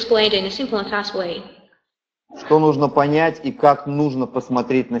 which is explained in a simple and fast way. Что нужно понять и как нужно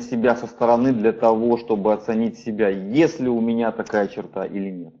посмотреть на себя со стороны для того, чтобы оценить себя, есть ли у меня такая черта или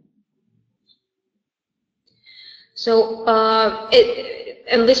нет. So,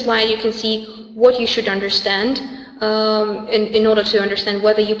 in this slide you can see what you should understand in order to understand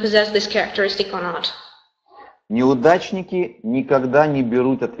whether you possess this characteristic or not. Неудачники никогда не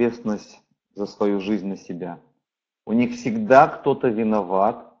берут ответственность за свою жизнь на себя. У них всегда кто-то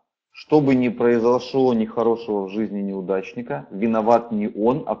виноват. Что бы ни произошло нехорошего в жизни неудачника, виноват не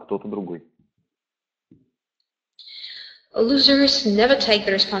он, а кто-то другой. Losers never take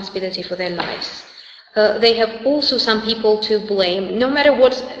the responsibility for their lives. They have also some people to blame. No matter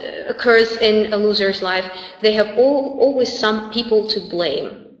what occurs in a loser's life, they have always some people to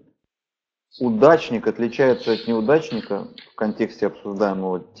blame. Удачник отличается от неудачника в контексте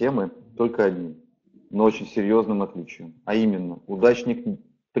обсуждаемого темы только одним, но очень серьезным отличием. А именно, удачник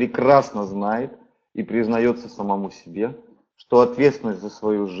прекрасно знает и признается самому себе, что ответственность за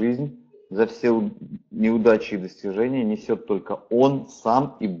свою жизнь, за все неудачи и достижения несет только он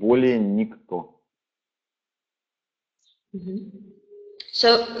сам и более никто.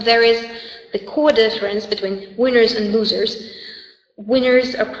 So there is the core difference between winners and losers.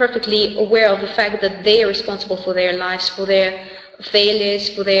 Winners are perfectly aware of the fact that they are responsible for their lives, for their failures,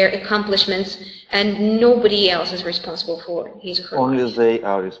 for their accomplishments, and nobody else is responsible for his or her life. Only they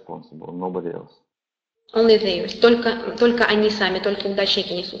are responsible, nobody else. Only they. Только они сами, только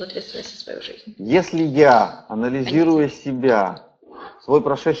удачники несут ответственность за свою жизнь. Если я, анализируя себя, свой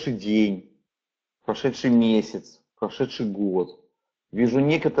прошедший день, прошедший месяц, прошедший год, вижу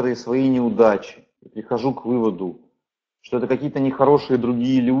некоторые свои неудачи и прихожу к выводу, что это какие-то нехорошие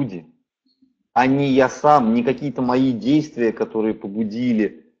другие люди, а не я сам, не какие-то мои действия, которые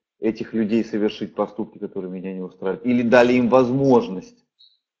побудили этих людей совершить поступки, которые меня не устраивают, или дали им возможность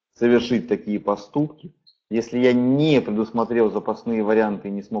совершить такие поступки, если я не предусмотрел запасные варианты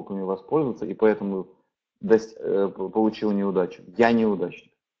и не смог ими воспользоваться, и поэтому получил неудачу, я неудачник.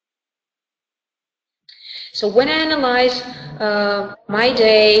 So when I analyze my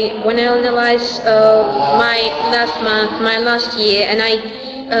day, when I analyze my last month, my last year, and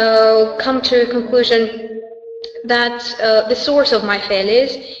I come to a conclusion that the source of my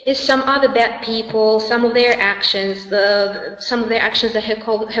failures is some other bad people, some of their actions, some of their actions that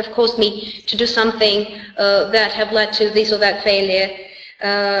have caused me to do something that have led to this or that failure,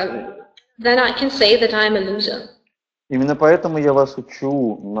 then I can say that I'm a loser. Именно поэтому я вас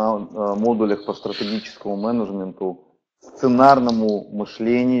учу на модулях по стратегическому менеджменту, сценарному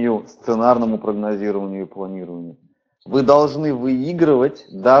мышлению, сценарному прогнозированию и планированию. Вы должны выигрывать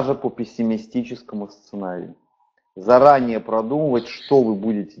даже по пессимистическому сценарию. Заранее продумывать, что вы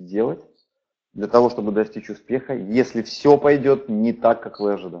будете делать для того, чтобы достичь успеха, если все пойдет не так, как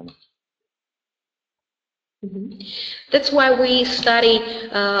вы ожидали. That's why we study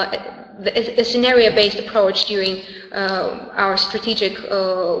a scenario-based approach during our strategic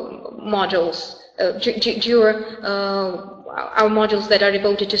modules, during our modules that are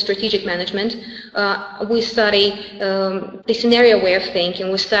devoted to strategic management. We study the scenario way of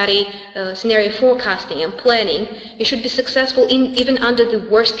thinking, we study scenario forecasting and planning. You should be successful even under the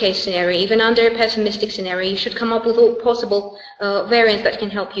worst case scenario, even under a pessimistic scenario. You should come up with all possible variants that can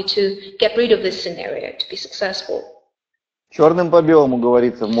help you to get rid of this scenario, to be successful. Черным по белому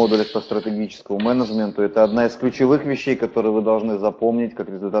говорится в модулях по стратегическому менеджменту. Это одна из ключевых вещей, которые вы должны запомнить как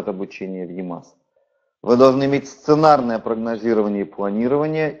результат обучения в EMAS. Вы должны иметь сценарное прогнозирование и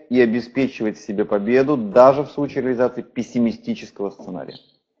планирование и обеспечивать себе победу даже в случае реализации пессимистического сценария.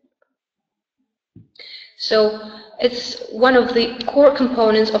 So it's one of the core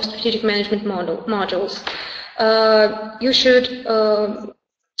components of strategic management modules. You should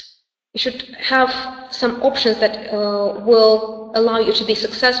You should have some options that will allow you to be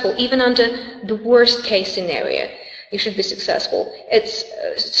successful, even under the worst case scenario. You should be successful. It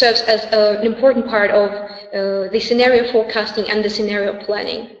serves as an important part of the scenario forecasting and the scenario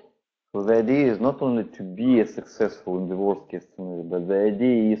planning. So the idea is not only to be successful in the worst case scenario, but the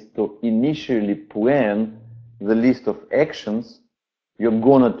idea is to initially plan the list of actions you're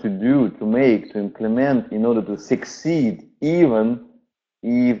gonna to do, to make, to implement in order to succeed even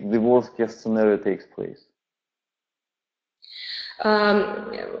if the worst case scenario takes place.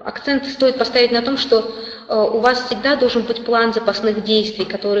 Акцент стоит поставить на том, что у вас всегда должен быть план запасных действий,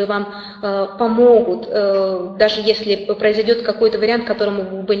 которые вам помогут, даже если произойдет какой-то вариант, к которому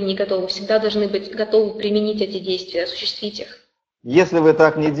вы были не готовы. Всегда должны быть готовы применить эти действия, осуществить их. Если вы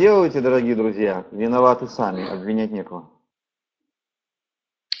так не делаете, дорогие друзья, виноваты сами, обвинять некого.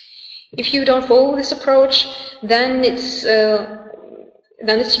 If you don't follow this approach, then it's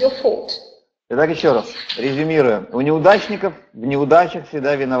your fault. Итак, еще раз, резюмируя. У неудачников в неудачах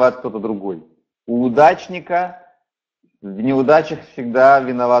всегда виноват кто-то другой. У удачника в неудачах всегда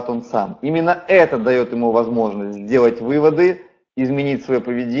виноват он сам. Именно это дает ему возможность сделать выводы, изменить свое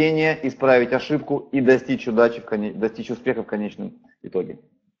поведение, исправить ошибку и достичь удачи, достичь успеха в конечном итоге.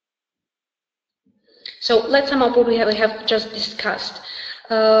 So let's sum up what we have just discussed.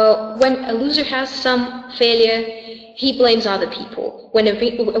 When a loser has some failure, he blames other people. When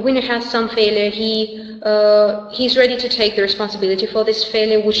a winner has some failure, he's ready to take the responsibility for this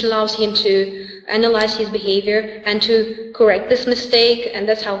failure, which allows him to analyze his behavior and to correct this mistake, and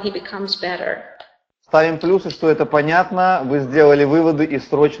that's how he becomes better. Ставим плюсы, что это понятно, вы сделали выводы и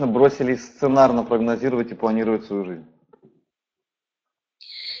срочно бросились сценарно прогнозировать и планировать свою жизнь.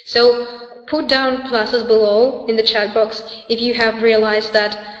 So put down pluses below in the chat box if you have realized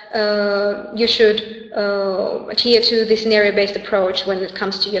that you should adhere to the scenario-based approach when it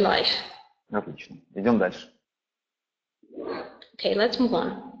comes to your life. Отлично. Идем дальше. Okay, let's move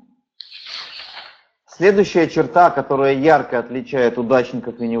on. Следующая черта, которая ярко отличает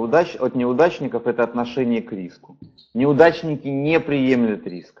удачников и от неудачников, это отношение к риску. Неудачники не приемлют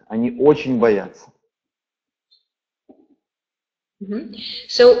риск, они очень боятся.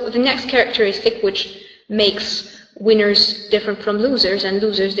 So the next characteristic which makes winners different from losers and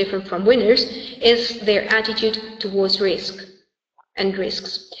losers different from winners is their attitude towards risk and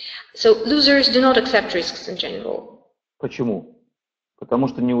risks. So losers do not accept risks in general. Почему? Потому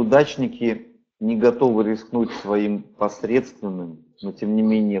что неудачники не готовы рискнуть своим посредственным, но тем не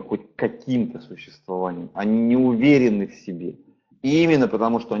менее хоть каким-то существованием. Они не уверены в себе. И именно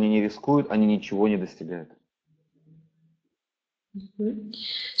потому, что они не рискуют, они ничего не достигают.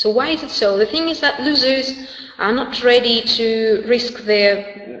 So why is it so? The thing is that losers are not ready to risk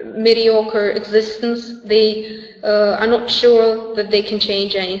their mediocre existence. They are not sure that they can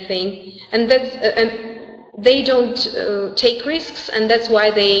change anything, and they don't take risks, and that's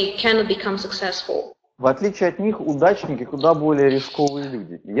why they cannot become successful. В отличие от них, удачники куда более рисковые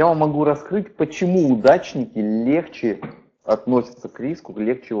люди. Я вам могу раскрыть, почему удачники легче относятся к риску,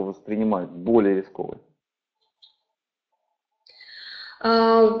 легче его воспринимают, более рисковые.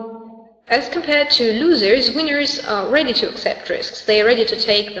 As compared to losers, winners are ready to accept risks. They are ready to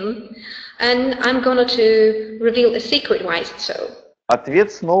take them. And I'm going to reveal a secret why is it so.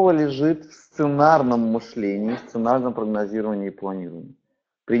 Ответ снова лежит в сценарном мышлении, в сценарном прогнозировании и планировании.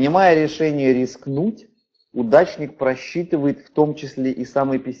 Принимая решение рискнуть, удачник просчитывает в том числе и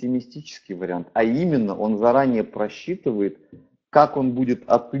самый пессимистический вариант, а именно он заранее просчитывает, как он будет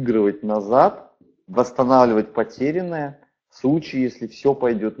отыгрывать назад, восстанавливать потерянное, в случае, если все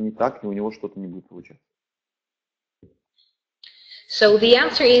пойдет не так и у него что-то не будет получаться. So the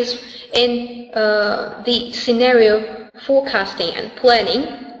answer is in the scenario forecasting and planning.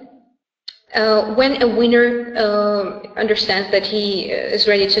 When a winner understands that he is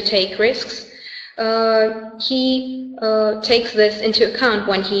ready to take risks, he takes this into account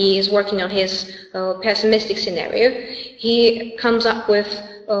when he is working on his pessimistic scenario. He comes up with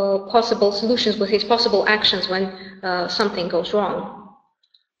possible solutions, with his possible actions when something goes wrong.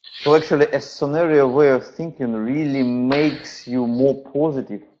 So actually a scenario way of thinking really makes you more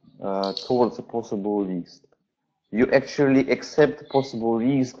positive towards a possible risk. You actually accept possible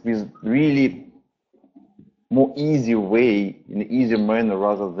risk with really more easy way, in an easier manner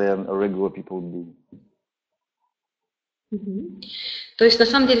rather than a regular people do. То есть на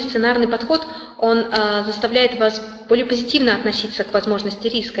самом деле сценарный подход, он заставляет вас более позитивно относиться к возможности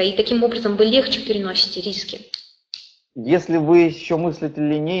риска, и таким образом вы легче переносите риски. Если вы еще мыслите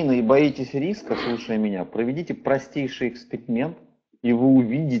линейно и боитесь риска, слушая меня, проведите простейший эксперимент, и вы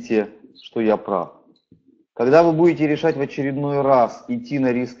увидите, что я прав. Когда вы будете решать в очередной раз, идти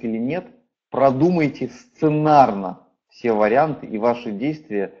на риск или нет, продумайте сценарно все варианты и ваши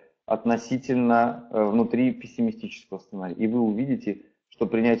действия относительно внутри пессимистического сценария. И вы увидите, что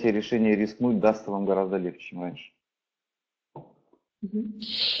принятие решения рискнуть дастся вам гораздо легче, чем раньше.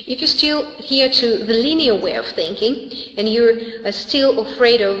 If you still adhere to the linear way of thinking and you're still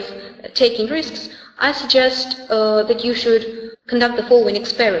afraid of taking risks, I suggest that you should conduct the following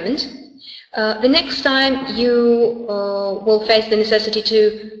experiment. The next time you will face the necessity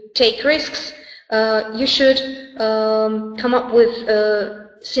to take risks, you should come up with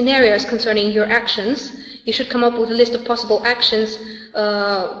scenarios concerning your actions. You should come up with a list of possible actions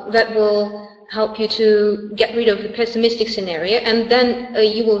that will help you to get rid of the pessimistic scenario, and then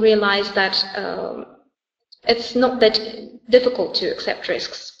you will realize that it's not that difficult to accept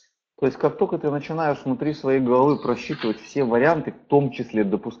risks. То есть, как только ты начинаешь внутри своей головы просчитывать все варианты, в том числе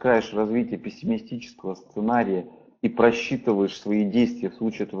допускаешь развитие пессимистического сценария и просчитываешь свои действия в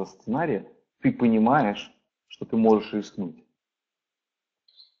случае этого сценария, ты понимаешь, что ты можешь рискнуть.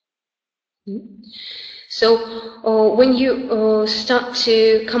 So when you start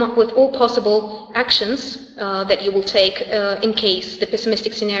to come up with all possible actions that you will take in case the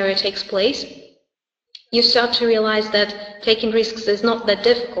pessimistic scenario takes place, you start to realize that taking risks is not that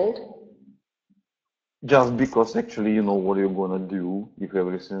difficult. Just because actually you know what you're gonna do if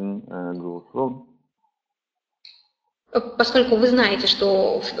everything goes wrong. Поскольку вы знаете,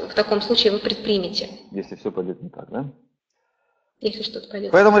 что в таком случае вы предпримете. Если все пойдет не так, да? Если что-то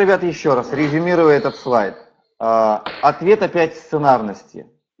пойдет. Поэтому, ребята, еще раз, резюмируя этот слайд. Ответ опять в сценарности.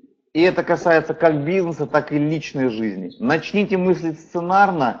 И это касается как бизнеса, так и личной жизни. Начните мыслить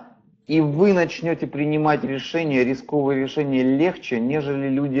сценарно, и вы начнете принимать решения, рисковые решения легче, нежели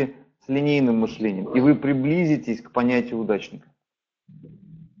люди с линейным мышлением. И вы приблизитесь к понятию удачника.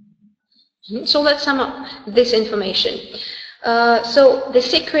 So let's sum up this information. So the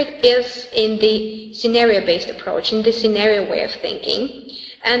secret is in the scenario-based approach, in the scenario way of thinking,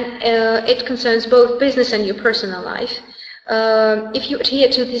 and it concerns both business and your personal life. If you adhere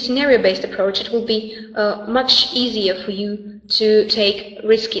to the scenario-based approach, it will be much easier for you to take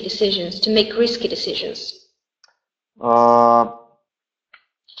risky decisions, to make risky decisions.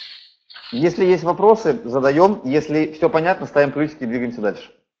 Если есть вопросы, задаем. Если все понятно, ставим плюсики и двигаемся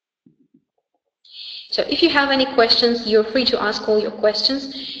дальше. So if you have any questions, you're free to ask all your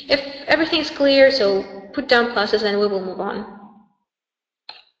questions. If everything is clear, so put down pluses and we will move on.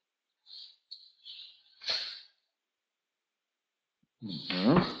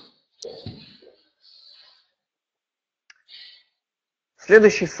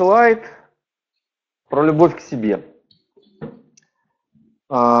 Следующий слайд про любовь к себе.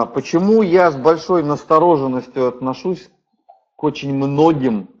 Почему я с большой настороженностью отношусь к очень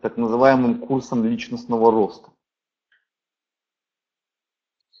многим так называемым курсам личностного роста?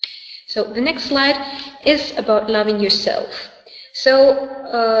 So the next slide is about loving yourself. So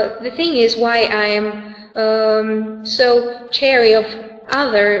the thing is why I am so chary of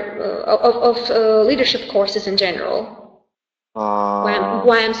other leadership courses in general.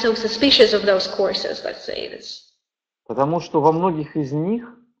 Why I'm so suspicious of those courses, let's say this. Потому что во многих из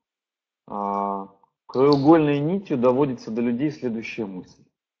них краеугольной нитью доводится до людей следующая мысль.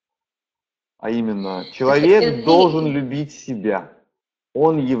 А именно, человек должен любить себя.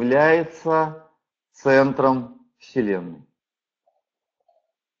 Он является центром Вселенной.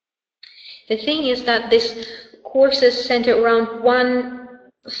 The thing is that this course is centered around one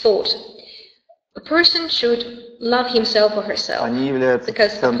thought. A person should love himself or herself. Они являются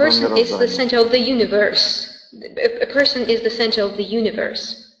because a person is the center of the universe. A person is the center of the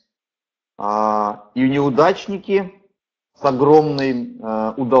universe. И неудачники с огромным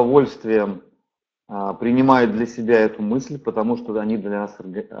удовольствием принимают для себя эту мысль, потому что они для нас,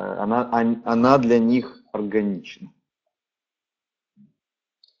 она для них органична.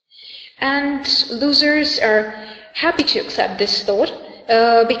 And losers are happy to accept this thought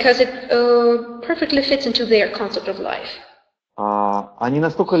because it perfectly fits into their concept of life. Они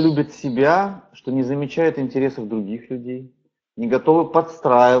настолько любят себя, что не замечают интересов других людей, не готовы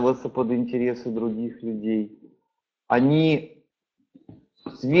подстраиваться под интересы других людей. Они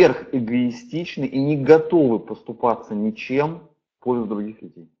сверхэгоистичны и не готовы поступаться ничем в пользу других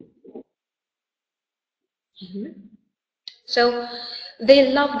людей. So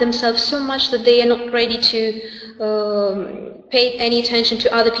they love themselves so much that they are not ready to pay any attention to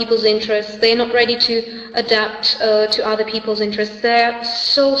other people's interests. They are not ready to adapt to other people's interests. They are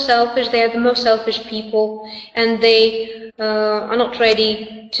so selfish. They are the most selfish people, and they are not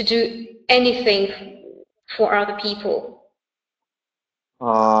ready to do anything for other people.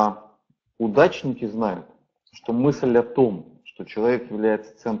 Удачники знают, что мысль о том, что человек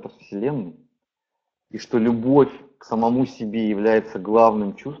является центром Вселенной, и что любовь к самому себе является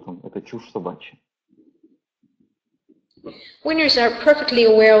главным чувством, это чушь собачья. Winners are perfectly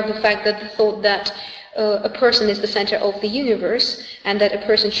aware of the fact that the thought that a person is the center of the universe and that a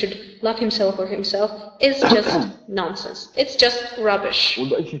person should love himself or himself is just nonsense. It's just rubbish.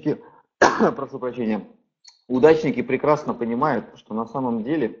 Удачники, прошу прощения, удачники прекрасно понимают, что на самом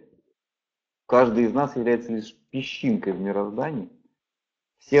деле каждый из нас является лишь песчинкой в мироздании.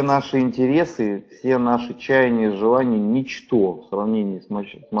 Все наши интересы, все наши чаяния, желания – ничто в сравнении с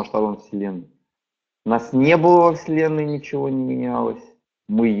масштабом Вселенной. Нас не было во Вселенной, ничего не менялось.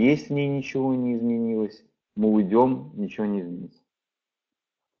 Мы есть в ней, ничего не изменилось. Мы уйдем, ничего не изменится.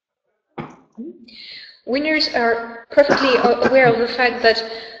 Winners are perfectly aware of the fact that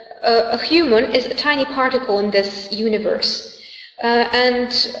a human is a tiny particle in this universe.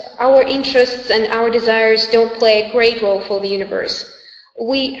 And our interests and our desires don't play a great role for the universe.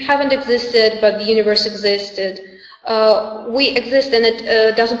 We haven't existed, but the universe existed. We exist and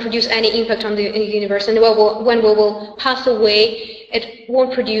it doesn't produce any impact on the universe. And when we will pass away, it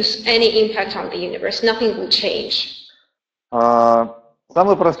won't produce any impact on the universe. Nothing will change.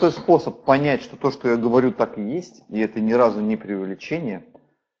 Самый простой способ понять, что то, что я говорю, так и есть, и это ни разу не преувеличение,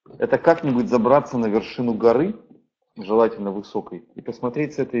 это как-нибудь забраться на вершину горы, желательно высокой, и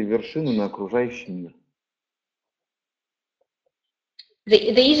посмотреть с этой вершины на окружающий мир.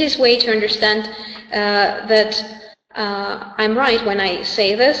 The easiest way to understand that I'm right when I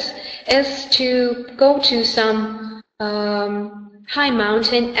say this is to go to some high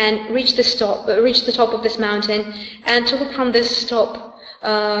mountain and reach the top of this mountain and to look from this top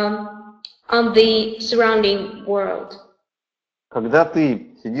on the surrounding world. Когда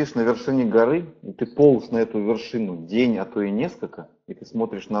ты сидишь на вершине горы, и ты полз на эту вершину день, а то и несколько, и ты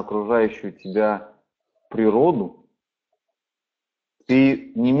смотришь на окружающую тебя природу,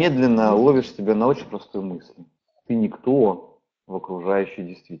 ты немедленно ловишь себя на очень простой мысли. Ты никто в окружающей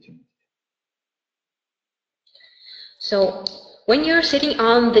действительности. So, when you're sitting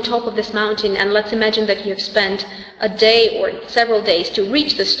on the top of this mountain, and let's imagine that you have spent a day or several days to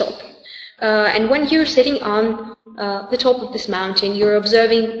reach the top, and when you're sitting on the top of this mountain, you're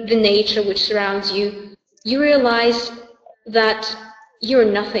observing the nature which surrounds you, you realize that you're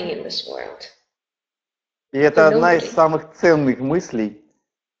nothing in this world. И это одна из самых ценных мыслей,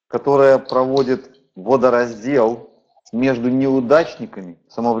 которая проводит водораздел между неудачниками,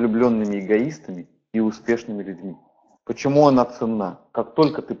 самовлюбленными эгоистами и успешными людьми. Почему она ценна? Как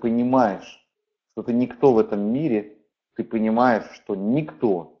только ты понимаешь, что ты никто в этом мире, ты понимаешь, что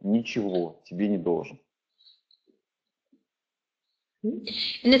никто ничего тебе не должен.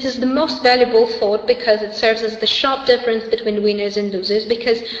 And it is the most valuable thought because it serves as the sharp difference between winners and losers,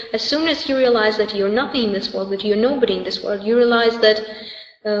 because as soon as you realize that you're nothing in this world, that you're nobody in this world, you realize that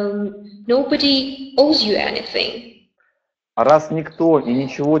nobody owes you anything. А раз никто и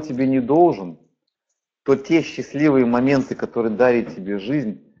ничего тебе не должен, то те счастливые моменты, которые дарит тебе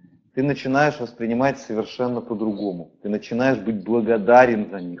жизнь, ты начинаешь воспринимать совершенно по-другому. Ты начинаешь быть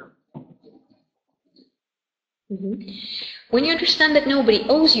благодарен за них. When you understand that nobody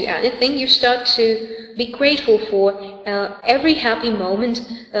owes you anything, you start to be grateful for every happy moment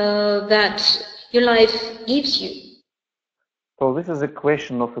that your life gives you. So this is a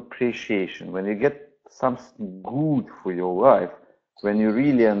question of appreciation. When you get something good for your life, when you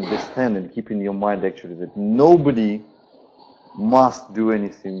really understand and keep in your mind actually that nobody must do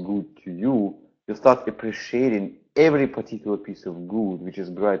anything good to you, you start appreciating every particular piece of good which is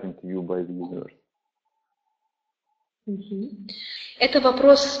granted to you by the universe. Это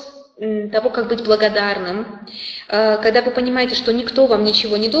вопрос того, как быть благодарным. Когда вы понимаете, что никто вам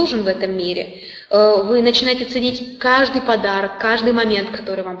ничего не должен в этом мире, вы начинаете ценить каждый подарок, каждый момент,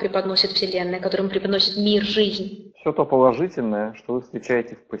 который вам преподносит Вселенная, который вам преподносит мир, жизнь. Все то положительное, что вы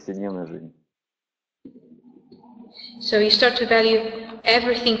встречаете в повседневной жизни. So you start to value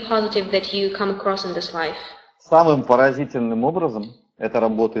everything positive that you come across in this life. Самым поразительным образом это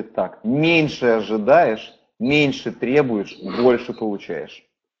работает так. Меньше ожидаешь, меньше требуешь, больше получаешь.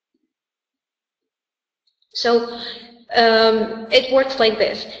 So it works like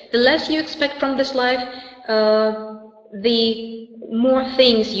this. The less you expect from this life, the more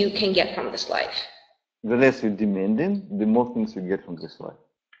things you can get from this life. The less you demanding, the more things you get from this life.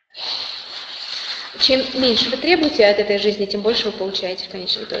 Чем меньше вы требуете от этой жизни, тем больше вы получаете в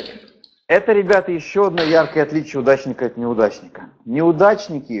конечном итоге. Это, ребята, еще одно яркое отличие удачника от неудачника.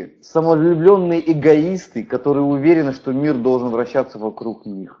 Неудачники – самовлюбленные эгоисты, которые уверены, что мир должен вращаться вокруг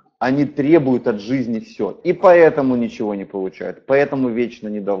них. Они требуют от жизни все, и поэтому ничего не получают, поэтому вечно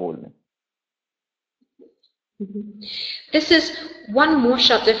недовольны. This is one more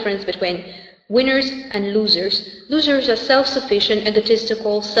sharp difference between winners and losers. Losers are self-sufficient,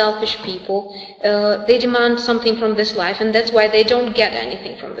 egotistical, selfish people. They demand something from this life, and that's why they don't get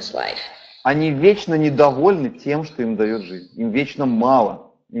anything from this life. Они вечно недовольны тем, что им дает жизнь. Им вечно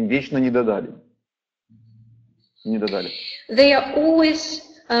мало, им вечно не додали. They are always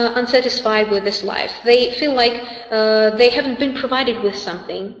unsatisfied with this life. They feel like they haven't been provided with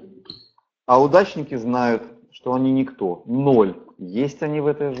something. А удачники знают, что они никто, ноль. Есть они в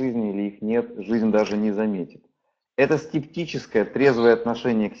этой жизни или их нет, жизнь даже не заметит. Это скептическое, трезвое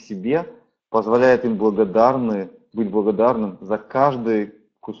отношение к себе позволяет им быть благодарным за каждый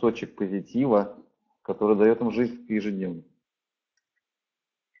кусочек позитива, который дает им жизнь ежедневно.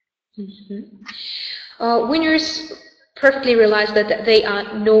 Winners perfectly realize that they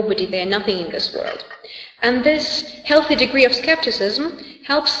are nobody, they are nothing in this world. And this healthy degree of skepticism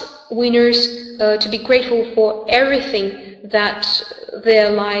helps winners to be grateful for everything that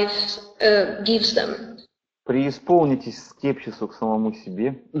their lives gives them. Преисполнитесь скепсису к самому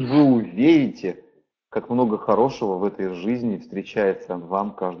себе, и вы увидите, как много хорошего в этой жизни встречается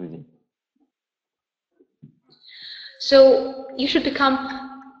вам каждый день. So you should become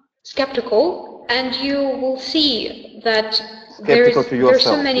skeptical, and you will see that there are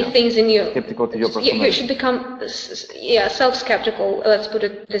so many things in you. Skeptical to your personality. You should become self-skeptical, let's put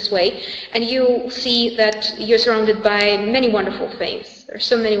it this way, and you will see that you're surrounded by many wonderful things. There are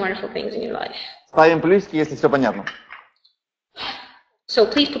so many wonderful things in your life. Ставим плюсики, если все понятно. So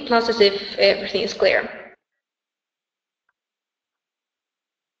please put pluses if everything is clear.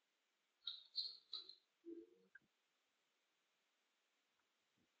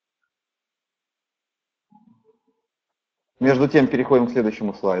 Между тем переходим к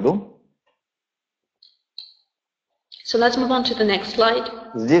следующему слайду. So let's move on to the next slide.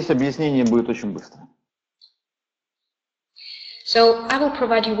 Здесь объяснение будет очень быстро. So I will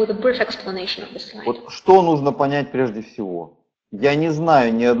provide you with a brief explanation of this slide. Вот что нужно понять прежде всего? Я не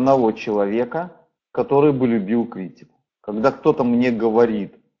знаю ни одного человека, который бы любил критику. Когда кто-то мне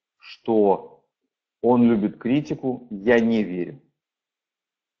говорит, что он любит критику, я не верю.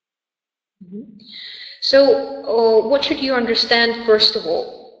 So what should you understand first of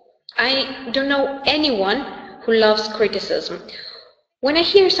all? I don't know anyone who loves criticism. When I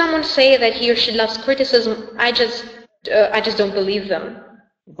hear someone say that he or she loves criticism, I just don't believe them.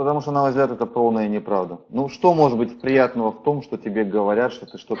 Потому что, на мой взгляд, это полная неправда. Ну, что может быть приятного в том, что тебе говорят, что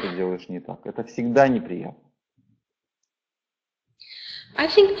ты что-то делаешь не так? Это всегда неприятно. I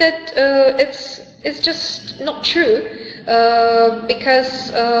think that it's just not true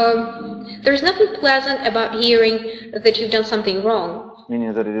because there's nothing pleasant about hearing that you've done something wrong.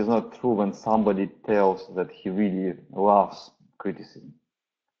 Meaning that it is not true when somebody tells that he really loves criticism.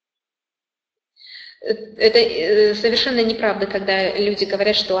 Это совершенно неправда, когда люди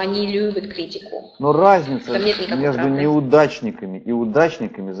говорят, что они любят критику. Но разница между неудачниками и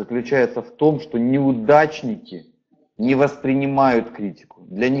удачниками заключается в том, что неудачники не воспринимают критику.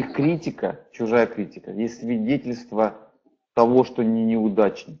 Для них критика, чужая критика, есть свидетельство того, что они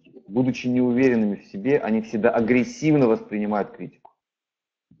неудачники. Будучи неуверенными в себе, они всегда агрессивно воспринимают критику.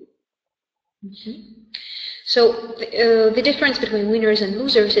 So the difference between winners and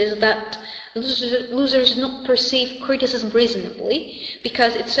losers is that losers do not perceive criticism reasonably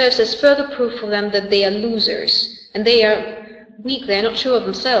because it serves as further proof for them that they are losers and they are weak, they are not sure of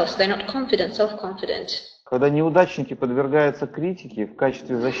themselves, they are not confident, self-confident. Когда неудачники подвергаются критике в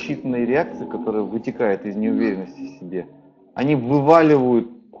качестве защитной реакции, которая вытекает из неуверенности в себе, они вываливают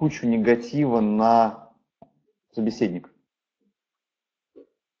кучу негатива на собеседника.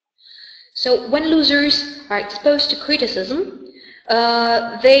 So when losers are exposed to criticism,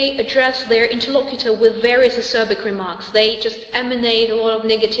 they address their interlocutor with various acerbic remarks. They just emanate a lot of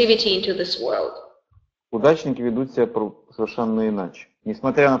negativity into this world. Удачники ведут себя совершенно иначе.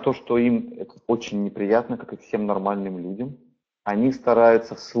 Несмотря на то, что им это очень неприятно, как и всем нормальным людям, они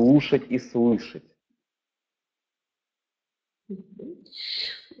стараются слушать и слышать.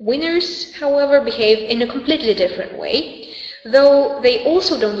 Winners, however, behave in a completely different way. Though they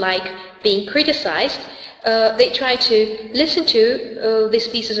also don't like being criticized, they try to listen to these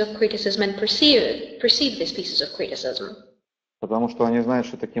pieces of criticism and perceive these pieces of criticism. Потому что они знают,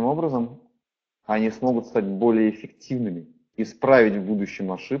 что таким образом они смогут стать более эффективными, исправить в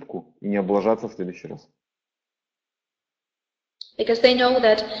будущем ошибку и не облажаться в следующий раз. Because they know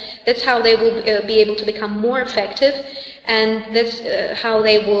that that's how they will be able to become more effective, and that's how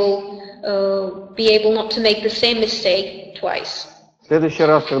they will be able not to make the same mistake twice. В следующий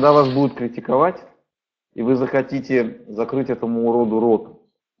раз, когда вас будут критиковать, и вы захотите закрыть этому уроду рот,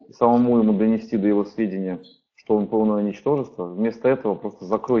 и самому ему донести до его сведения, что он полное ничтожество. Вместо этого просто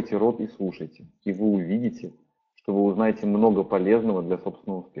закройте рот и слушайте. И вы увидите, что вы узнаете много полезного для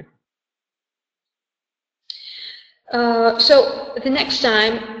собственного успеха. So the next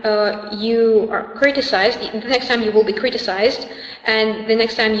time you are criticized, the next time you will be criticized, and the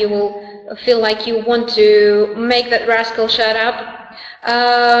next time you will feel like you want to make that rascal shut up,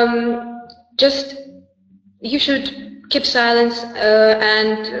 just you should keep silence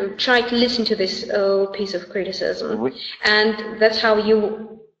and try to listen to this piece of criticism, and that's how you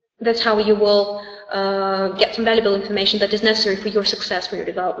will get some valuable information that is necessary for your success, for your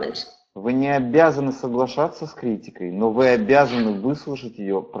development. Вы не обязаны соглашаться с критикой, но вы обязаны выслушать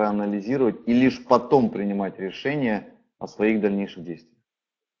ее, проанализировать и лишь потом принимать решение о своих дальнейших действиях.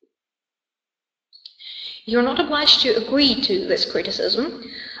 You're not obliged to agree to this criticism.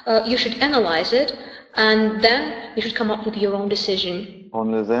 You should analyze it, and then you should come up with your own decision.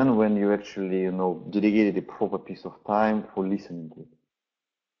 Only then, when you actually, dedicated a proper piece of time for listening to it.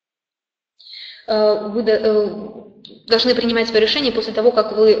 Вы должны принимать свое решение после того,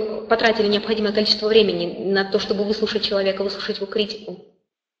 как вы потратили необходимое количество времени на то, чтобы выслушать человека, выслушать его критику.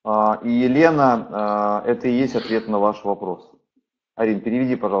 И Елена, это и есть ответ на ваш вопрос. Арин,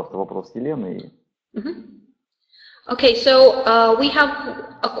 переведи, пожалуйста, вопрос Елены. Okay, so we have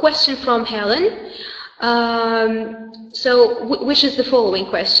a question from Helen. Which is the following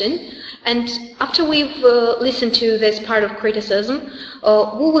question. And after we've listened to this part of criticism,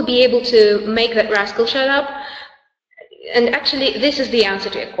 we will be able to make that rascal shut up. And actually, this is the answer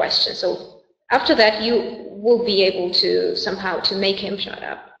to your question. So after that, you will be able to somehow to make him shut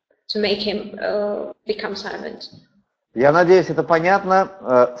up, to make him become silent. Я надеюсь, это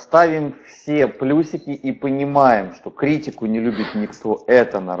понятно. Ставим все плюсики и понимаем, что критику не любит никто.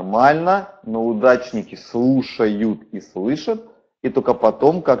 Это нормально, но удачники слушают и слышат, и только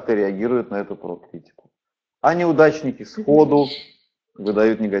потом как-то реагируют на эту критику. А неудачники сходу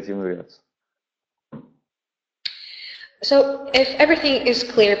выдают негативную реакцию. So, if everything is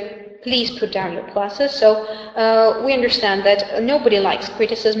clear, please put down your pluses. So, we understand that nobody likes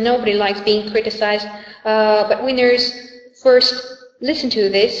criticism, nobody likes being criticized, but winners first listen to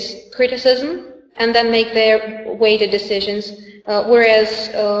this criticism and then make their weighted decisions, whereas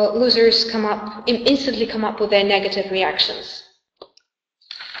losers instantly come up with their negative reactions.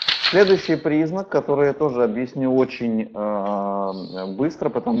 Следующий признак, который я тоже объясню очень быстро,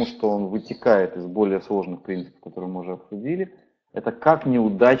 потому что он вытекает из более сложных принципов, которые мы уже обсудили, это как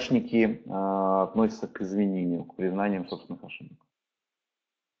неудачники относятся к извинению, к признаниям собственных ошибок.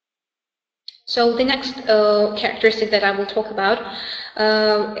 So the next characteristic that I will talk about,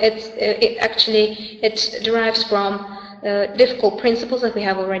 it derives from difficult principles that we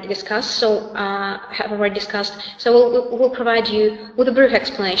have already discussed. So we'll provide you with a brief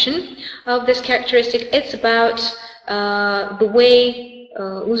explanation of this characteristic. It's about the way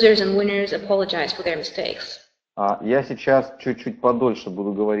losers and winners apologize for their mistakes. Я сейчас чуть-чуть подольше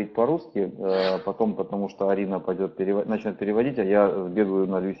буду говорить по-русски, потом, потому что Арина начнет переводить, а я сбегаю,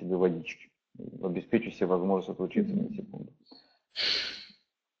 налью себе водички. Обеспечу себе возможность отучиться на секунду.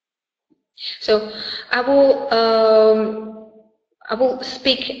 So I will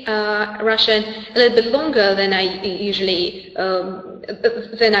speak Russian a little bit longer than I usually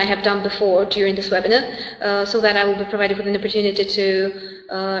than I have done before during this webinar, so that I will be provided with an opportunity to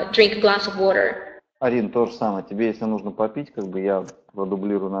drink a glass of water. Арин, то же самое. Тебе, если нужно попить, я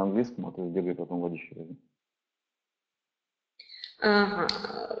продублирую на английском, а ты сбегай потом водички возьми.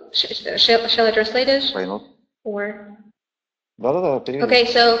 Shall I translate it? Why not? Or... Да, переведи. Okay,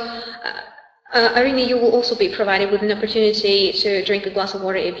 so Arina, you will also be provided with an opportunity to drink a glass of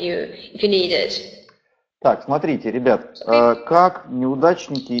water if you need it. Так, смотрите, ребят, как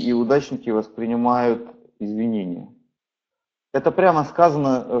неудачники и удачники воспринимают извинения. Это прямо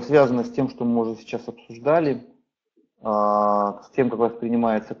связано с тем, что мы уже сейчас обсуждали, с тем, как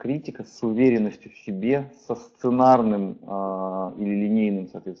воспринимается критика, с уверенностью в себе, со сценарным или линейным,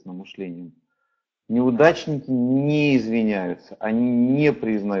 соответственно, мышлением. Неудачники не извиняются, они не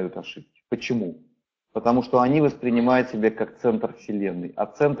признают ошибки. Почему? Потому что они воспринимают себя как центр Вселенной, а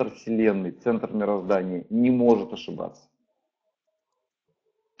центр Вселенной, центр мироздания не может ошибаться.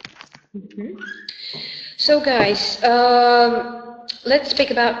 So guys, let's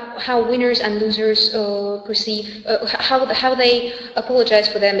speak about how winners and losers perceive, how they apologize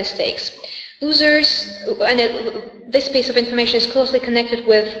for their mistakes. Losers, and this piece of information is closely connected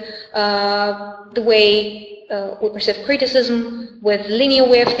with the way we perceive criticism, with linear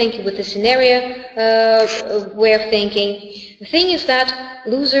way of thinking, with the scenario way of thinking. The thing is that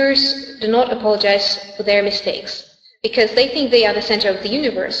losers do not apologize for their mistakes. Because they think they are the center of the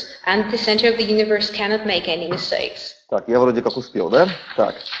universe, and the center of the universe cannot make any mistakes. Так, я вроде как успел, да?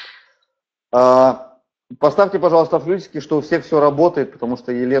 Так. Поставьте, пожалуйста, плюсики, что у всех все работает, потому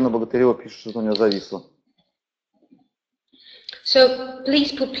что Елена Богатырева пишет, что у меня зависло. So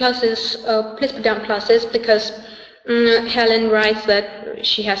please put pluses, please put down pluses, because Helen writes that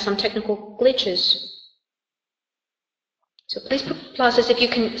she has some technical glitches. So please put pluses if you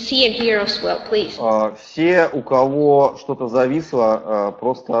can see and hear us well, please. Все, у кого что-то зависло,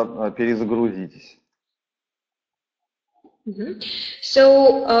 просто перезагрузитесь.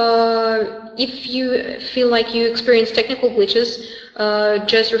 So if you feel like you experience technical glitches,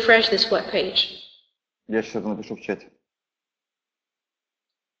 just refresh this web page. Я сейчас напишу в чате.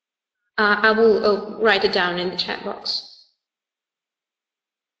 I will write it down in the chat box.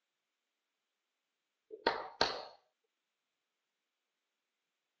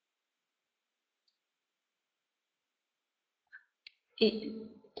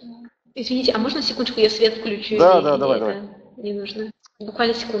 Извините, а можно секундочку я свет включу? Да, да, давай. Не нужно.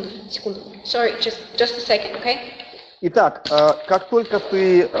 Буквально секунду. Sorry, just a second, okay? Итак, как только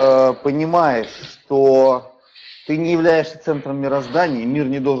ты понимаешь, что ты не являешься центром мироздания, мир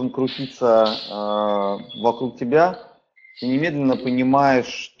не должен крутиться вокруг тебя, ты немедленно понимаешь,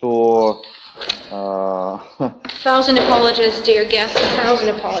 что Thousand apologies, dear guest, thousand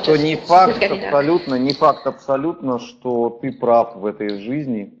apologies. Что не факт абсолютно, что ты прав в этой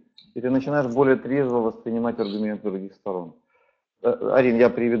жизни, и ты начинаешь более трезво воспринимать аргументы других сторон. Арин, я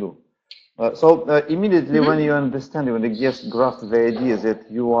приведу. So immediately when you understand, when the guest grasps the idea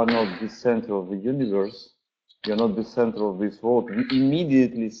that you are not the center of the universe, you're not the center of this world, you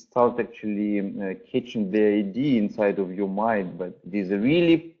immediately start actually catching the idea inside of your mind, but it is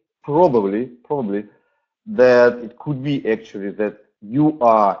really probably that it could be actually that you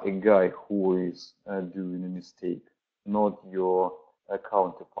are a guy who is doing a mistake, not your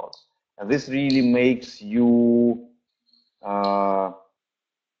counterpart. And this really makes you,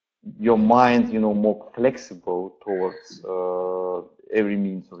 your mind, more flexible towards every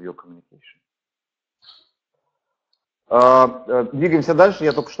means of your communication. Двигаемся дальше.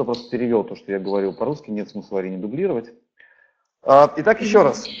 Я только что просто перевел то, что я говорил по-русски, нет смысла Арине дублировать. Итак, еще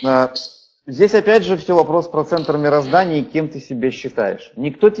раз. Здесь опять же все вопрос про центр мироздания и кем ты себя считаешь.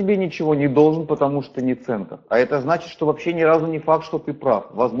 Никто тебе ничего не должен, потому что не центр. А это значит, что вообще ни разу не факт, что ты прав.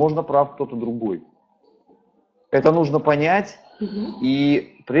 Возможно, прав кто-то другой. Это нужно понять.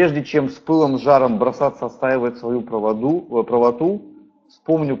 И прежде чем с пылом, с жаром бросаться отстаивать свою правоту,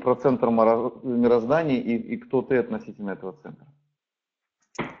 вспомню про центр мироздания и кто ты относительно этого центра.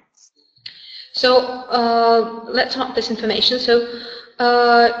 So let's talk this information. So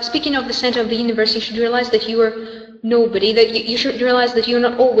speaking of the center of the universe, you should realize that you are nobody, that you should realize that you're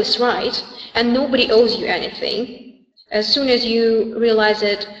not always right, and nobody owes you anything. As soon as you realize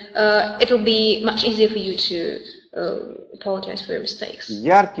it, it will be much easier for you to apologize for your mistakes.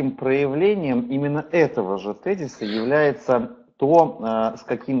 Ярким проявлением именно этого же тезиса является то, с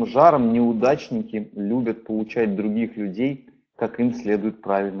каким жаром неудачники любят поучать других людей, как им следует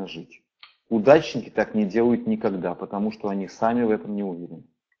правильно жить. Удачники так не делают никогда, потому что они сами в этом не уверены.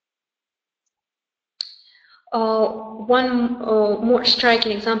 One more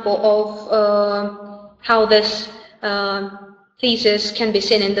striking example of how this thesis can be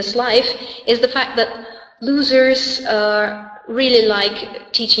seen in this life is the fact that losers really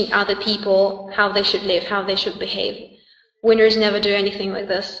like teaching other people how they should live, how they should behave. Winners never do anything like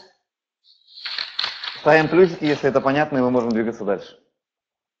this. Ставим плюсики, если это понятно, и мы можем двигаться дальше.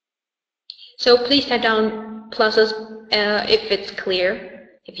 So please type down pluses if it's clear,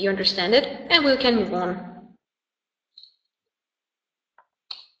 if you understand it, and we can move on.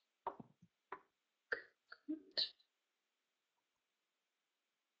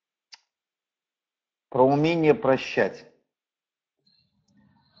 Про умение прощать.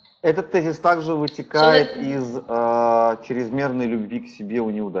 Этот тезис также вытекает из чрезмерной любви к себе у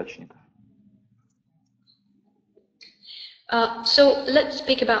неудачников. So let's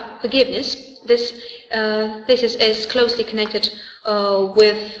speak about forgiveness. This is closely connected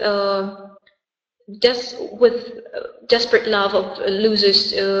with desperate love of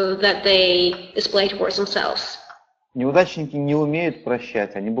losers that they display towards themselves. Неудачники не умеют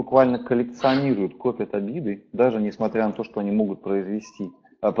прощать, они буквально коллекционируют, копят обиды, даже несмотря на то, что они могут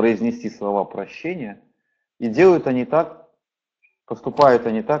произнести слова прощения, и делают они так, поступают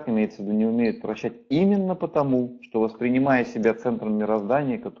они так, имеется в виду, не умеют прощать именно потому, что, воспринимая себя центром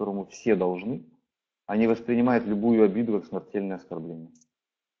мироздания, которому все должны, они воспринимают любую обиду как смертельное оскорбление.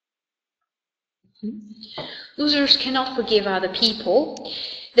 Losers cannot forgive other people.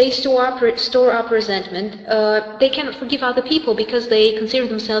 They store up resentment. They cannot forgive other people because they consider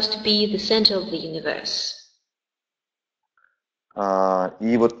themselves to be the center of the universe.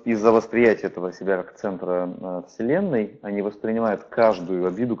 И вот из-за восприятия этого себя как центра Вселенной, они воспринимают каждую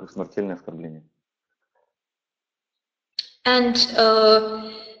обиду как смертельное оскорбление. And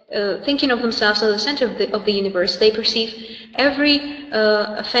thinking of themselves as the center of the universe, they perceive every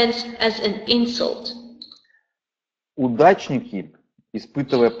offense as an insult. Удачники,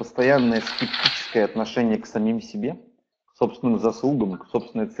 испытывая постоянное скептическое отношение к самим себе, к собственным заслугам, к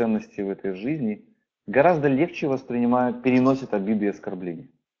собственной ценности в этой жизни, гораздо легче воспринимают, переносят обиды и оскорбления.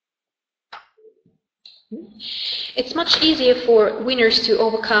 It's much easier for winners to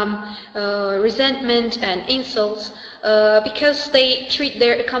overcome resentment and insults because they treat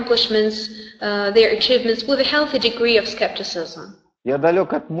their accomplishments, their achievements with a healthy degree of skepticism. Я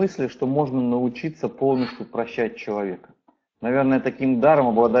далек от мысли, что можно научиться полностью прощать человека. Наверное, таким даром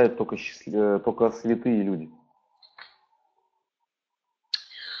обладают только святые люди.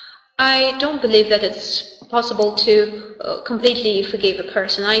 I don't believe that it's possible to completely forgive a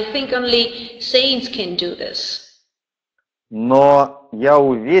person. I think only saints can do this. Но я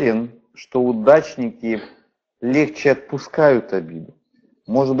уверен, что удачники легче отпускают обиду.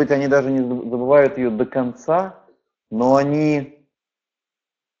 Может быть, они даже не забывают ее до конца, но они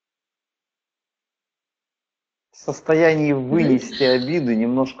в состоянии вынести обиды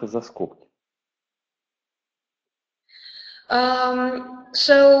немножко за скобки.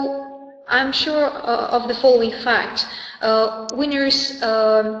 So I'm sure of the following fact: winners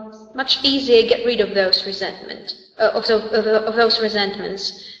much easier get rid of those resentment of those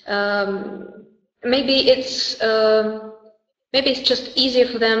resentments. Maybe it's just easier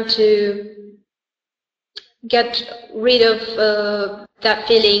for them to get rid of that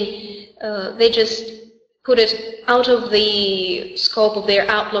feeling. They just put it out of the scope of their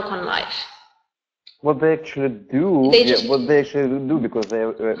outlook on life. What they actually do, because they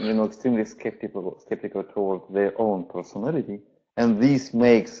are, extremely skeptical towards their own personality, and this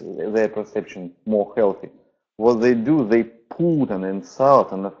makes their perception more healthy. What they do, they put an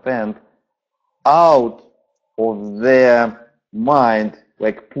insult and offend out of their mind,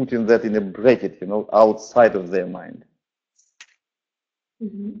 like putting that in a bracket, outside of their mind.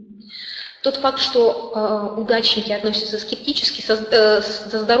 Тот факт, что удачники относятся скептически, со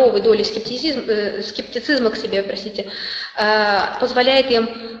здоровой долей скептицизма к себе, позволяет им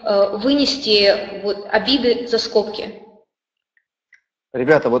вынести обиды за скобки.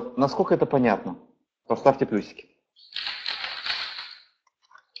 Ребята, вот насколько это понятно? Поставьте плюсики.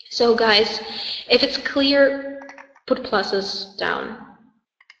 So guys, if it's clear, put pluses down.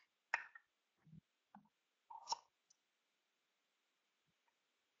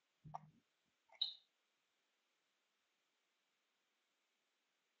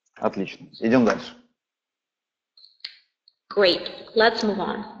 Отлично. Идем дальше. Great. Let's move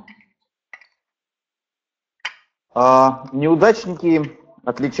on. Неудачники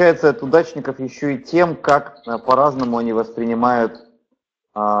отличаются от удачников еще и тем, как по-разному они воспринимают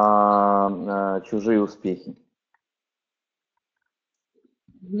чужие успехи.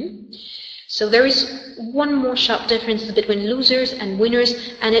 So there is one more sharp difference between losers and winners,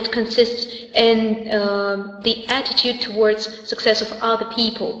 and it consists in the attitude towards success of other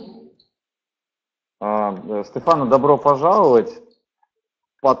people. Стефана, добро пожаловать.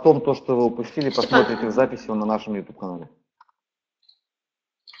 Потом то, что вы упустили, посмотрите в записи на нашем YouTube-канале.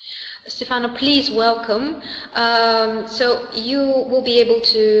 Stefano, please welcome. So you will be able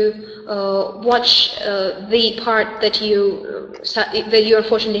to watch the part that you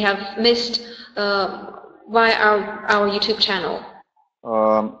unfortunately have missed via our YouTube channel.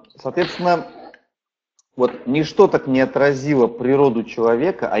 Соответственно, вот ничто так не отразило природу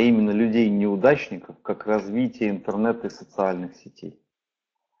человека, а именно людей-неудачников, как развитие интернета и социальных сетей.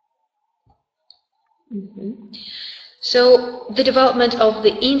 So the development of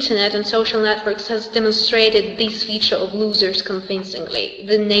the internet and social networks has demonstrated this feature of losers convincingly,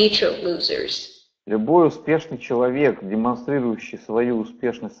 the nature of losers. Любой успешный человек, демонстрирующий свою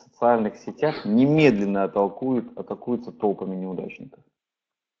успешность в социальных сетях, немедленно атакуется толпами неудачников.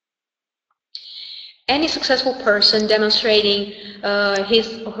 Any successful person demonstrating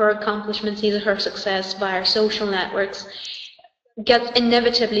his or her accomplishments, his or her success via social networks, gets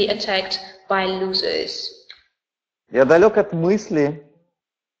inevitably attacked by losers. Я далек от мысли,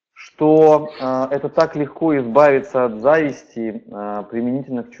 что это так легко избавиться от зависти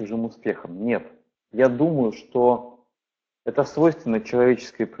применительно к чужим успехам. Нет. Я думаю, что это свойственно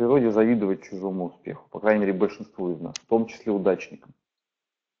человеческой природе завидовать чужому успеху, по крайней мере, большинству из нас, в том числе удачникам.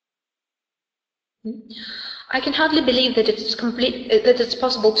 I can hardly believe that it's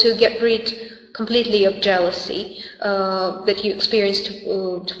possible to get rid completely of jealousy that you experience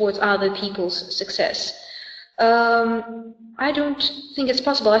towards other people's success. I don't think it's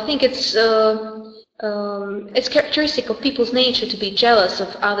possible. I think it's characteristic of people's nature to be jealous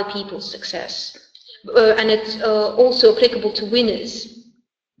of other people's success, and it's also applicable to winners.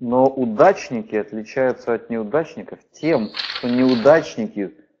 Но удачники отличаются от неудачников тем, что неудачники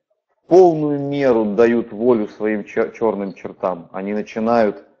в полную меру дают волю своим черным чертам. Они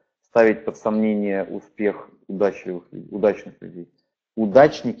начинают ставить под сомнение успех удачных людей.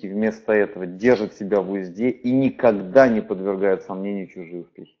 Удачники вместо этого держат себя в узде и никогда не подвергают сомнению чужие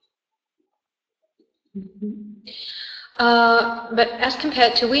успехи. But as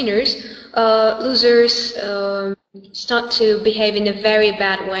compared to winners, losers start to behave in a very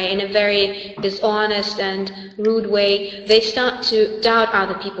bad way, in a very dishonest and rude way. They start to doubt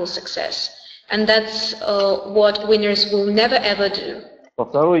other people's success. And that's what winners will never ever do. Во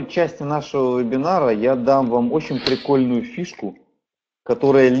второй части нашего вебинара я дам вам очень прикольную фишку,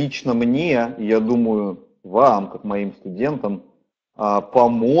 которая лично мне, я думаю, вам, как моим студентам,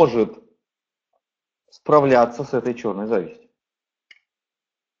 поможет справляться с этой черной завистью.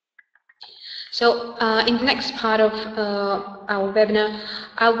 So in the next part of our webinar,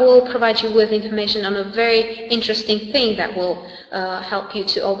 I will provide you with information on a very interesting thing that will help you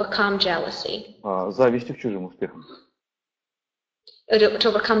to overcome jealousy. Завистью к чужим успехам. To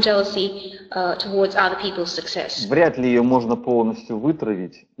overcome jealousy towards other people's success. Вряд ли ее можно полностью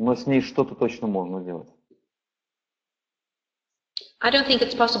вытравить, но с ней что-то точно можно сделать. I don't think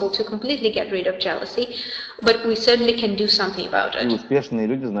it's possible to completely get rid of jealousy, but we certainly can do something about И it. успешные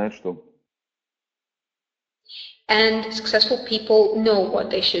люди знают что. And successful people know what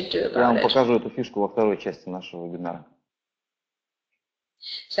they should do Я вам about it. покажу эту фишку во второй части нашего вебинара.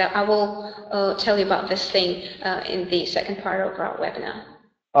 So I will tell you about this thing in the second part of our webinar.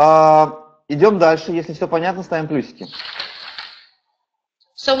 Идем дальше. Если все понятно, ставим плюсики.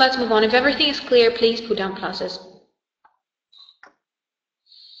 So let's move on. If everything is clear, please put down pluses.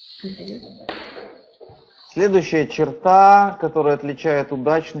 Следующая черта, которая отличает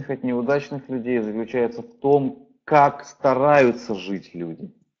удачных от неудачных людей, заключается в том, как стараются жить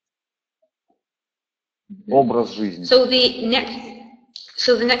люди. Образ жизни.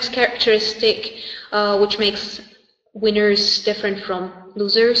 So the next characteristic which makes winners different from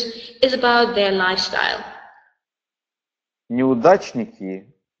losers is about their lifestyle.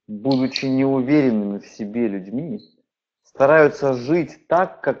 Неудачники, будучи неуверенными в себе людьми, стараются жить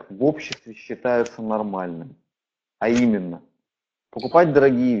так, как в обществе считается нормальным. А именно, покупать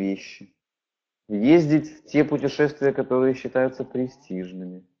дорогие вещи, ездить в те путешествия, которые считаются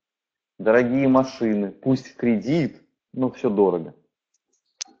престижными, дорогие машины, пусть в кредит, но все дорого.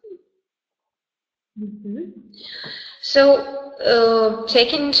 So,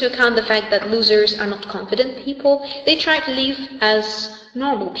 taking into account the fact that losers are not confident people, they try to live as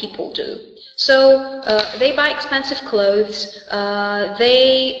normal people do. So, they buy expensive clothes,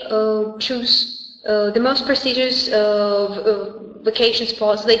 they choose the most prestigious vacation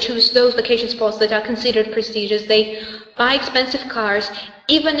spots, they choose those vacation spots that are considered prestigious, they buy expensive cars,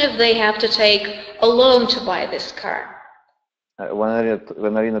 even if they have to take a loan to buy this car.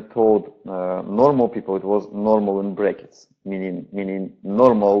 When Arina told normal people, it was normal in brackets, meaning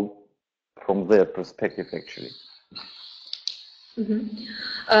normal from their perspective actually.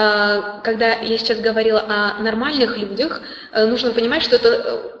 Когда я сейчас говорила о нормальных людях, нужно понимать, что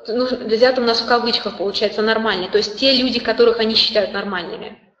это взято у нас в кавычках, получается, нормальные, то есть те люди, которых они считают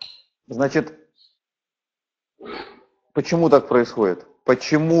нормальными. Значит, почему так происходит?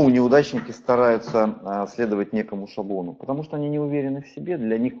 Почему неудачники стараются следовать некому шаблону? Потому что они не уверены в себе,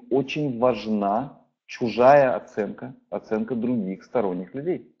 для них очень важна чужая оценка других сторонних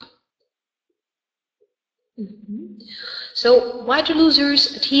людей. So why do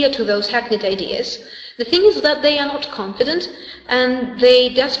losers adhere to those hackneyed ideas? The thing is that they are not confident and they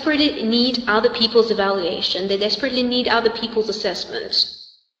desperately need other people's evaluation. They desperately need other people's assessment.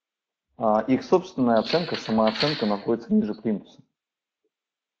 Их собственная оценка, самооценка находится ниже плинтуса.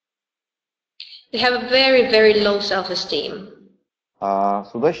 They have a very, very low self-esteem. А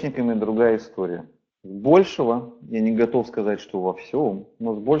с удачниками другая история. С большего, я не готов сказать, что во всем,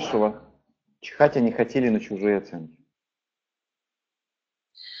 но с большего чихать они хотели на чужие оценки.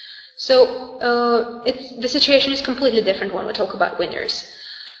 So the situation is completely different when we talk about winners.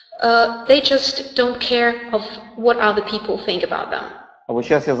 They just don't care of what other people think about them. А вот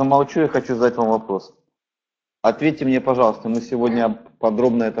сейчас я замолчу и хочу задать вам вопрос. Ответьте мне, пожалуйста, мы сегодня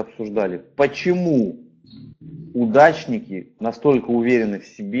подробно это обсуждали. Почему удачники настолько уверены в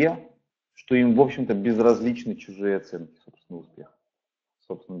себе, что что им, в общем-то, безразличны чужие оценки собственного успеха,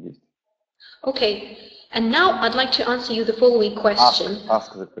 собственных действий. Okay, and now I'd like to answer you the following question.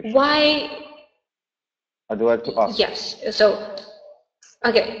 Ask the question. Why? I'd like to ask. Yes, so,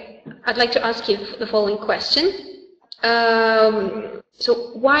 okay, I'd like to ask you the following question.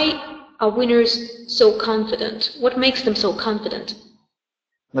 So why are winners so confident? What makes them so confident?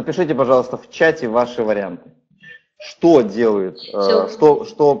 Напишите, пожалуйста, в чате ваши варианты. Что делает,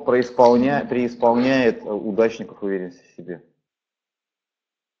 что преисполняет удачников уверенности в себе?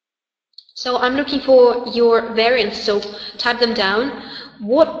 So I'm looking for your variants, so type them down.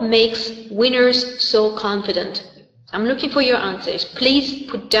 What makes winners so confident? I'm looking for your answers. Please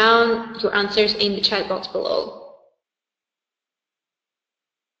put down your answers in the chat box below.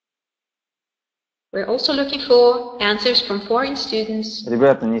 We're also looking for answers from foreign students.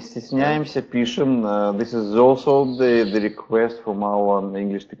 Ребята, не стесняемся, пишем. This is also the request from our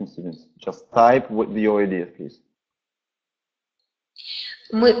English-speaking students. Just type your ideas, please.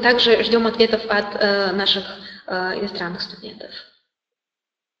 Мы также ждем ответов от наших иностранных студентов.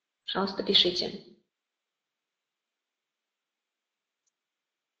 Пожалуйста, пишите.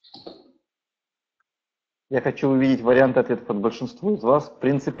 Я хочу увидеть варианты ответов от большинства из вас.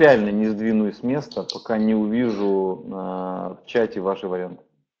 Принципиально не сдвинусь с места, пока не увижу в чате ваши варианты.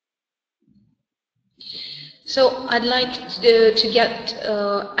 So I'd like to get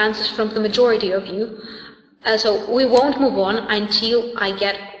answers from the majority of you. So we won't move on until I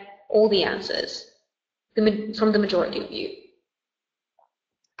get all the answers from the majority of you.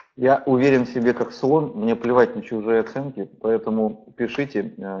 Я уверен в себе как слон, мне плевать на чужие оценки, поэтому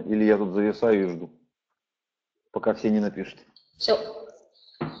пишите, или я тут зависаю и жду, пока все не напишут. So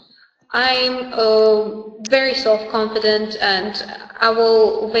I'm very self-confident and I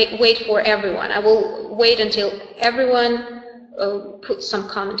will wait for everyone. I will wait until everyone puts some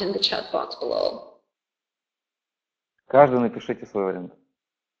comment in the chat box below. Каждый напишите свой вариант.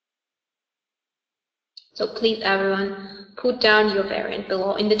 So please, everyone, put down your variant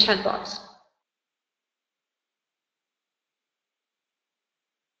below in the chat box.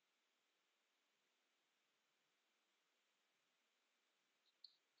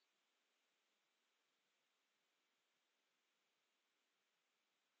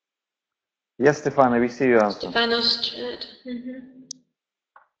 Yes, Stefano, we see your answer. Stefano's chat.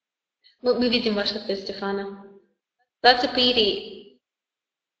 Мы видим ваш ответ, Стефано. That's a pity.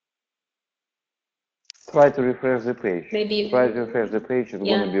 Try to refresh the page. Maybe. Try to refresh the page, it's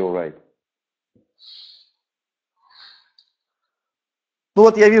gonna be alright. Ну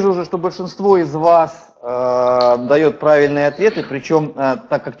вот я вижу уже, что большинство из вас дает правильные ответы, причем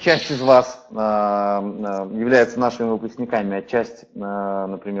так как часть из вас является нашими выпускниками, а часть,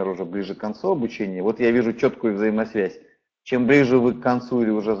 например, уже ближе к концу обучения, вот я вижу четкую взаимосвязь. Чем ближе вы к концу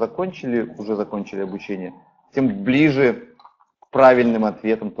или уже закончили обучение, тем ближе к правильным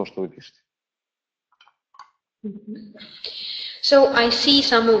ответам то, что вы пишете. So I see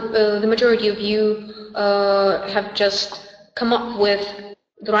some of the majority of you have just come up with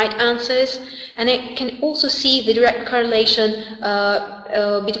the right answers, and I can also see the direct correlation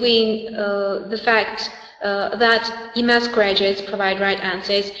between the fact that EMAS graduates provide right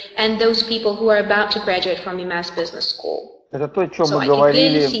answers and those people who are about to graduate from EMAS Business School. Это то, о чем So мы I can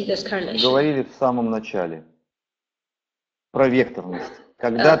clearly see говорили this correlation. в самом начале. Про векторность.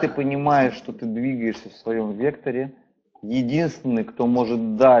 Когда ты понимаешь, что ты двигаешься в своем векторе, единственный, кто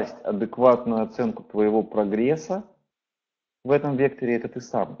может дать адекватную оценку твоего прогресса в этом векторе, это ты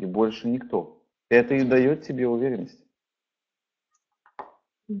сам, и больше никто. Это и дает тебе уверенность.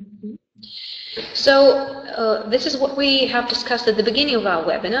 So this is what we have discussed at the beginning of our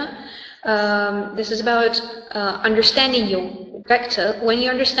webinar. This is about understanding your vector. When you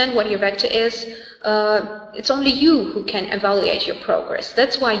understand what your vector is, it's only you who can evaluate your progress.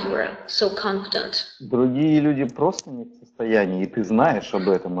 That's why you are so confident. Другие люди просто не в состоянии, и ты знаешь об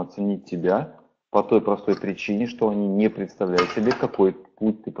этом, оценить тебя по той простой причине, что они не представляют себе, какой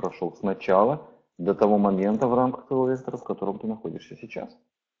путь ты прошел с начала до того момента в рамках твоего вектора, в котором ты находишься сейчас.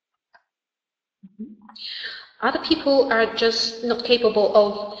 Other people are just not capable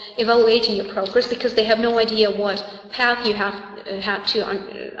of evaluating your progress because they have no idea what path you have had to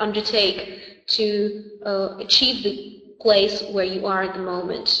undertake to achieve the place where you are at the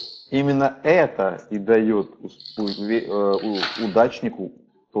moment. Именно это и дает удачнику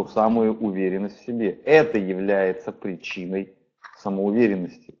ту самую уверенность в себе. Это является причиной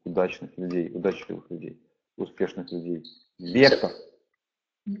самоуверенности удачных людей, удачливых людей, успешных людей. Вектор.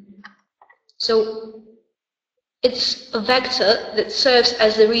 So it's a vector that serves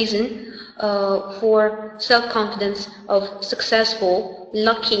as the reason for self-confidence of successful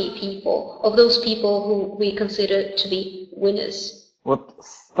lucky people, of those people who we consider to be winners. Вот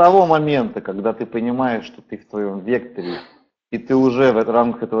с того момента, когда ты понимаешь, что ты в твоем векторе, и ты уже в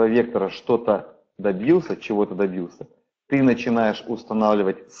рамках этого вектора что-то добился, чего-то добился, ты начинаешь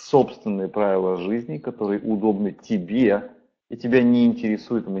устанавливать собственные правила жизни, которые удобны тебе, и тебя не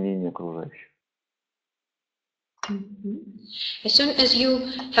интересует мнение окружающих. As soon as you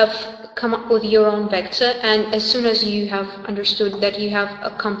have come up with your own vector, and as soon as you have understood that you have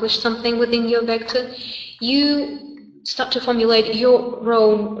accomplished something within your vector, you start to formulate your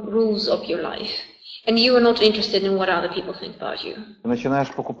own rules of your life. And you are not interested in what other people think about you. Ты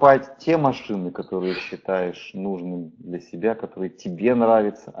начинаешь покупать те машины, которые считаешь нужным для себя, которые тебе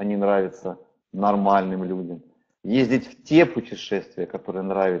нравятся, а не нравятся нормальным людям. Ездить в те путешествия, которые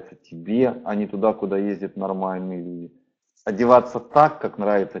нравятся тебе, а не туда, куда ездят нормальные люди. Одеваться так, как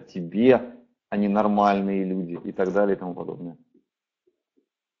нравится тебе, а не нормальные люди, и так далее и тому подобное.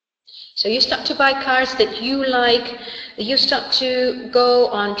 So you start to buy cars that you like, you start to go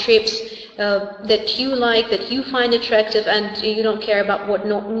on trips that you like, that you find attractive, and you don't care about what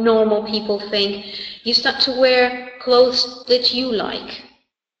normal people think. You start to wear clothes that you like.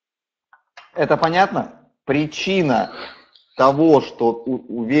 Это понятно? Причина того, что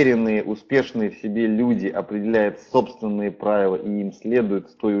уверенные, успешные в себе люди определяют собственные правила и им следуют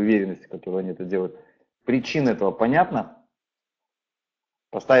с той уверенностью, которой они это делают. Причина этого понятна?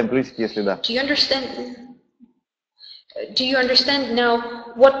 Поставим плюсики, если да. Do you understand now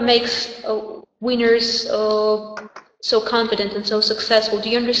what makes winners so confident and so successful? Do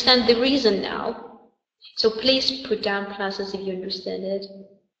you understand the reason now? So please put down pluses if you understand it.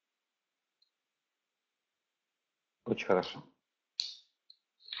 Очень хорошо.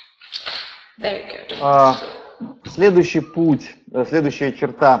 Very good. Следующий путь, следующая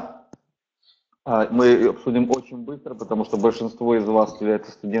черта мы обсудим очень быстро, потому что большинство из вас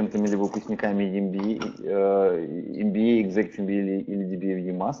являются студентами или выпускниками MBA, Executive MBA или DBA в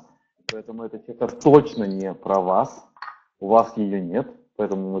EMAS. Поэтому эта черта точно не про вас. У вас ее нет,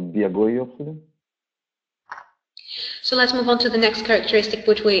 поэтому мы бегло ее обсудим. So let's move on to the next characteristic,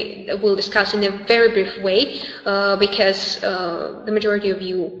 which we will discuss in a very brief way, because the majority of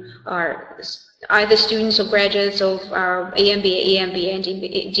you are either students or graduates of our EMBA, and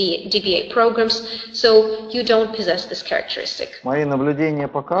DBA programs, so you don't possess this characteristic. Мои наблюдения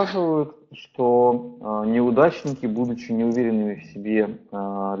показывают, что неудачники, будучи неуверенными в себе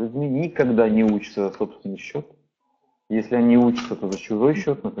людьми, никогда не учатся за собственный счет. Если они учатся, то за чужой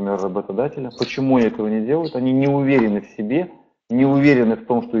счет, например, работодателя. Почему они этого не делают? Они не уверены в себе, не уверены в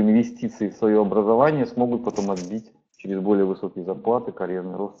том, что инвестиции в свое образование смогут потом отбить через более высокие зарплаты,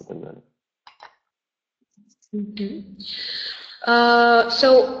 карьерный рост и так далее.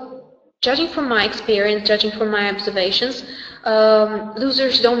 So, judging from my experience, judging from my observations,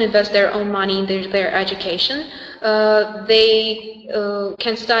 losers don't invest their own money in their education. They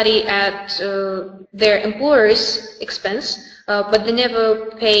can study at their employer's expense, but they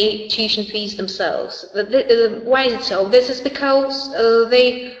never pay tuition fees themselves. Why is it so? This is because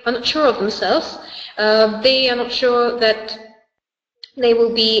they are not sure of themselves. They are not sure that they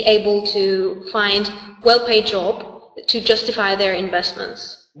will be able to find well-paid job to justify their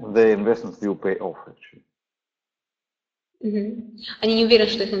investments. The investments will pay off, actually. Они не уверены,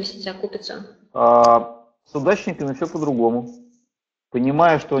 что их инвестиция окупится. С удачниками все по-другому.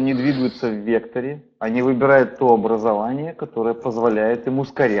 Понимая, что они двигаются в векторе, они выбирают то образование, которое позволяет им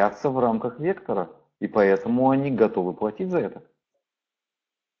ускоряться в рамках вектора, и поэтому они готовы платить за это.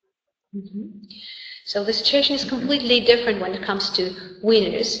 So the situation is completely different when it comes to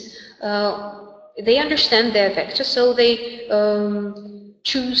winners. They understand their vector, so they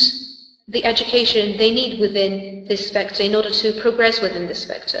choose the education they need within this vector in order to progress within this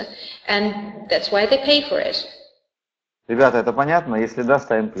vector. And that's why they pay for it. Ребята, это понятно? Если да,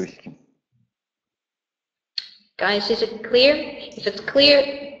 ставим плюсики. Guys, is it clear? If it's clear,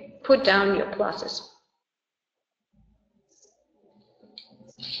 put down your pluses.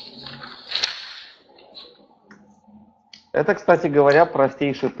 Это, кстати говоря,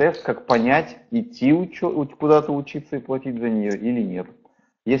 простейший тест, как понять, идти куда-то учиться и платить за нее или нет.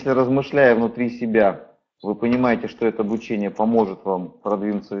 Если, размышляя внутри себя, вы понимаете, что это обучение поможет вам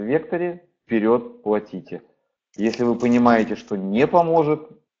продвинуться в векторе, вперед, платите. Если вы понимаете, что не поможет,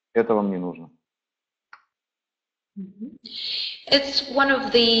 это вам не нужно. It's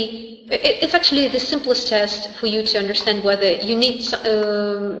actually the simplest test for you to understand whether you need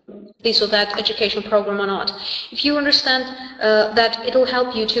this or that education program or not. If you understand that it will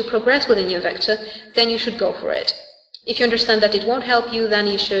help you to progress within your vector, then you should go for it. If you understand that it won't help you, then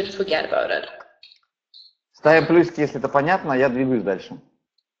you should forget about it. Ставим плюсики, если это понятно, я двигаюсь дальше.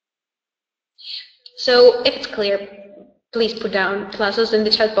 So if it's clear, please put down pluses in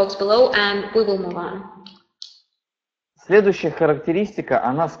the chat box below and we will move on. Следующая характеристика,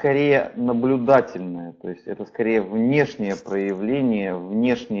 она скорее наблюдательная, то есть это скорее внешнее проявление,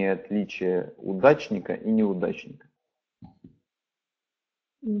 внешнее отличие удачника и неудачника.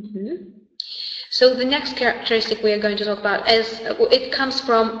 So the next characteristic we are going to talk about is, it comes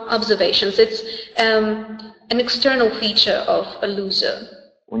from observations. It's an external feature of a loser.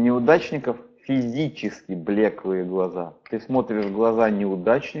 У неудачников физически блеклые глаза. Ты смотришь в глаза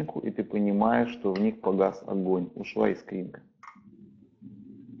неудачнику, и ты понимаешь, что в них погас огонь, ушла искринка.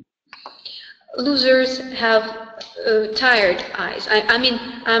 Losers have tired eyes. I mean,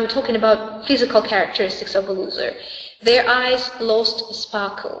 I'm talking about physical characteristics of a loser. Their eyes lost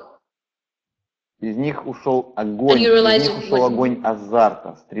sparkle. Из них ушел огонь, из них ушел огонь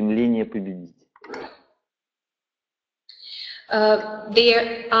азарта, стремление победить.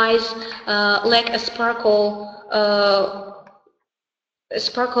 Their eyes lack a sparkle,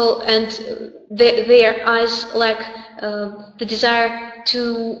 and their eyes lack the desire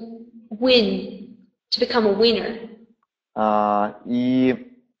to win, to become a winner.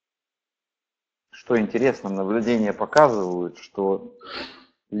 И что интересно, наблюдения показывают, что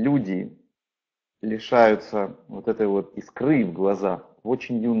люди лишаются вот этой вот искры в глазах в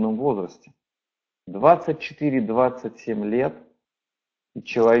очень юном возрасте. 24-27 лет, и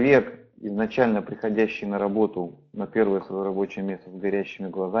человек, изначально приходящий на работу, на первое свое рабочее место с горящими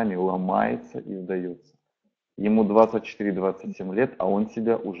глазами, ломается и сдается. Ему 24-27 лет, а он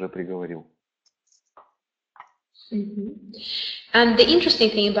себя уже приговорил. And the interesting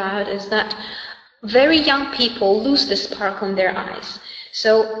thing about it is that very young people lose the sparkle in their eyes.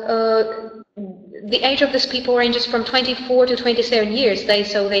 So the age of these people ranges from 24 to 27 years.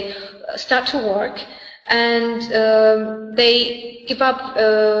 So they start to work and they give up,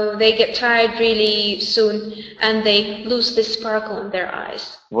 they get tired really soon and they lose this sparkle in their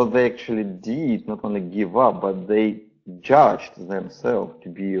eyes. What they actually did, not only give up, but they judged themselves to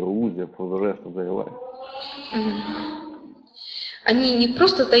be a loser for the rest of their life. Они не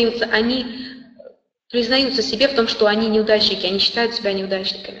просто сдаются, они признаются себе в том, что они неудачники, они считают себя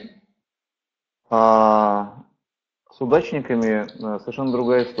неудачниками. С удачниками совершенно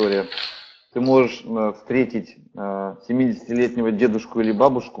другая история. Ты можешь встретить 70-летнего дедушку или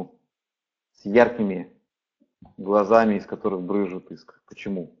бабушку с яркими глазами, из которых брызжет искра.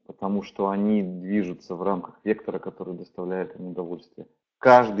 Почему? Потому что они движутся в рамках вектора, который доставляет им удовольствие.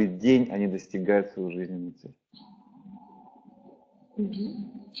 Каждый день они достигают свою жизненную цель.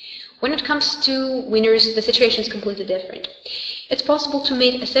 When it comes to winners, the situation is completely different. It's possible to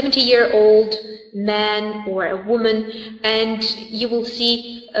meet a 70-year-old man or a woman and you will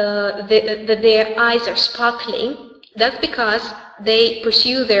see that their eyes are sparkling. That's because they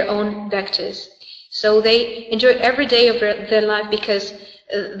pursue their own vectors. So they enjoy every day of their life because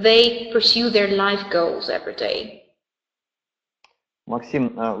they pursue their life goals every day.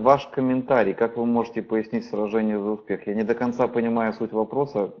 Максим, ваш комментарий, как вы можете пояснить сражение за успех? Я не до конца понимаю суть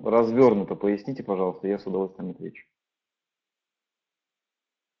вопроса. Развернуто поясните, пожалуйста, я с удовольствием отвечу.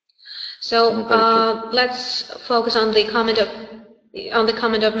 So let's focus on the comment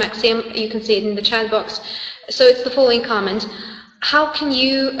of Maxim. You can see it in the chat box. So it's the following comment: how can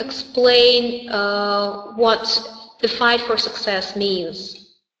you explain what the fight for success means?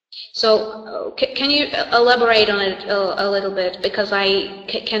 So can you elaborate on it a little bit, because I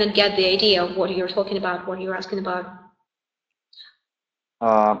cannot get the idea of what you're talking about, what you're asking about.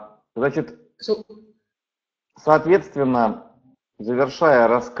 Значит, соответственно, завершая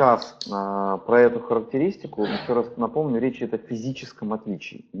рассказ про эту характеристику, еще раз напомню, речь идет о физическом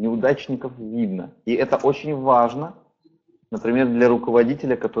отличии. Неудачников видно. И это очень важно, например, для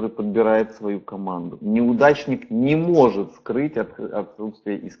руководителя, который подбирает свою команду. Неудачник не может скрыть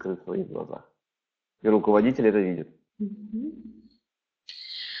отсутствие искры в своих глазах. И руководитель это видит.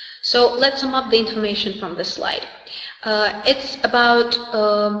 So let's sum up the information from this slide. It's about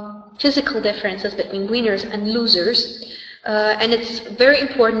physical differences between winners and losers. And it's very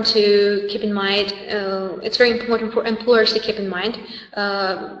important to keep in mind, it's very important for employers to keep in mind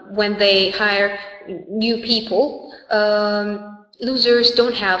when they hire new people. Losers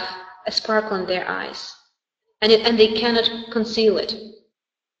don't have a sparkle in their eyes, and they cannot conceal it.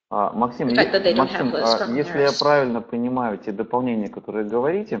 Максим, если я правильно понимаю те дополнения, которые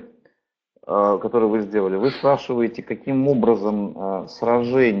говорите, которые вы сделали, вы спрашиваете, каким образом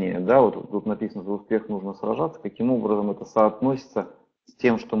сражение, да, вот тут написано, за успех нужно сражаться, каким образом это соотносится с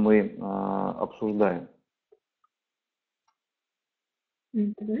тем, что мы обсуждаем.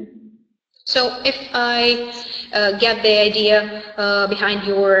 So if I get the idea behind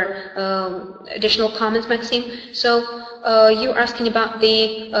your additional comments, Maxime, so you're asking about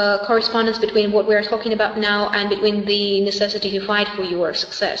the correspondence between what we're talking about now and between the necessity to fight for your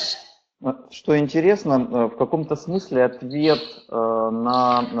success. Что интересно, в каком-то смысле ответ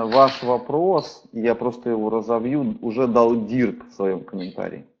на ваш вопрос, я просто его разовью, уже дал Дирк в своем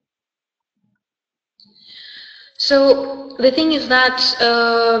комментарии. So the thing is that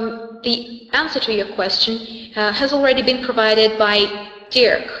the answer to your question has already been provided by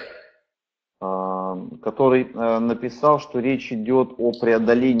Dirk, который написал, что речь идет о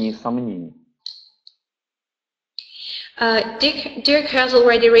преодолении сомнений. Dirk has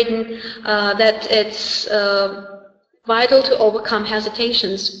already written that it's vital to overcome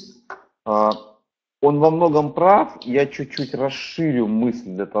hesitations. Он во многом прав, я чуть-чуть расширю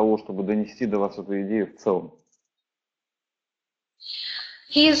мысль для того, чтобы донести до вас эту идею в целом.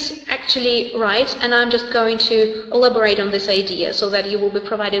 He is actually right, and I'm just going to elaborate on this idea so that you will be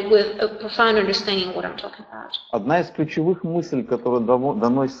provided with a profound understanding of what I'm talking about. Одна из ключевых мыслей, которая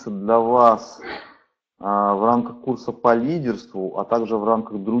доносится для вас в рамках курса по лидерству, а также в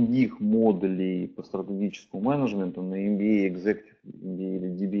рамках других модулей по стратегическому менеджменту на MBA, Executive MBA или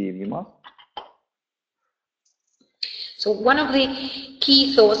DBA в EMAS. So one of the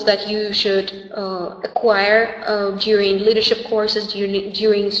key thoughts that you should acquire during leadership courses,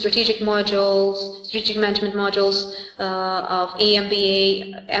 during strategic modules, strategic management modules of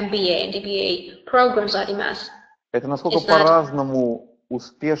MBA, and DBA programs at EMAS. Это насколько по-разному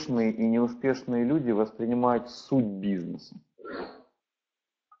успешные и неуспешные люди воспринимают суть бизнеса.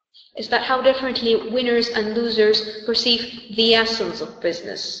 Is that how differently winners and losers perceive the essence of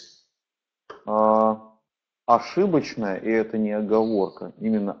business? Ошибочное, и это не оговорка,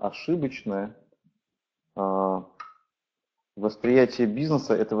 именно ошибочное восприятие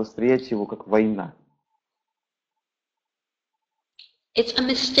бизнеса – это восприятие его как война. It's a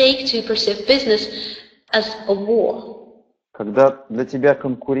mistake to perceive business as a war. Когда для тебя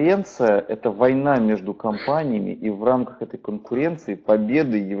конкуренция – это война между компаниями, и в рамках этой конкуренции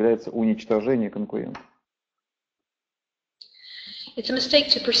победой является уничтожение конкурентов. It's a mistake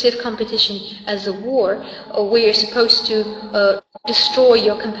to perceive competition as a war, where you're supposed to destroy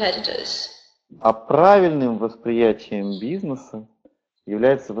your competitors. А правильным восприятием бизнеса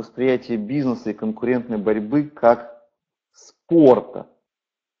является восприятие бизнеса и конкурентной борьбы как спорта,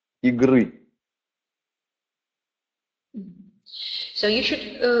 игры. So you should,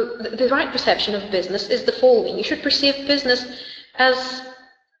 the right perception of business is the following. You should perceive business as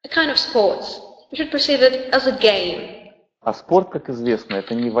a kind of sports. You should perceive it as a game. А спорт, как известно,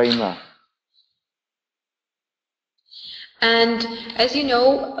 это не война. And as you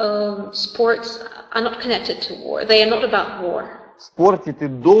know, sports are not connected to war. They are not about war. В спорте ты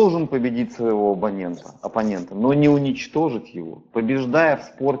должен победить своего оппонента, но не уничтожить его. Побеждая в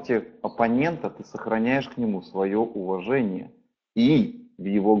спорте оппонента, ты сохраняешь к нему свое уважение и в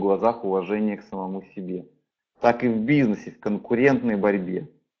его глазах уважение к самому себе. Так и в бизнесе, в конкурентной борьбе.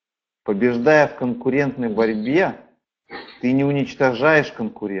 Побеждая в конкурентной борьбе, ты не уничтожаешь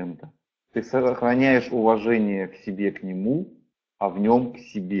конкурента, ты сохраняешь уважение к себе, к нему, а в нем к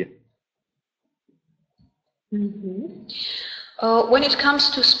себе. When it comes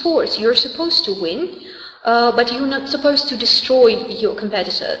to sports, you're supposed to win, but you're not supposed to destroy your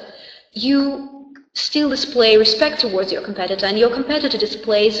competitor. You still display respect towards your competitor, and your competitor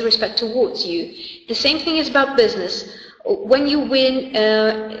displays respect towards you. The same thing is about business. When you win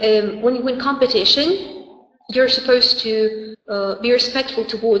competition, you're supposed to be respectful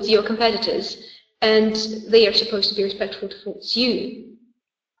towards your competitors, and they are supposed to be respectful towards you.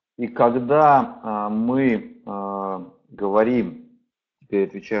 И когда мы говорим, теперь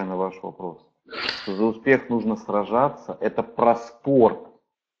отвечаю на ваш вопрос, что за успех нужно сражаться, это про спорт,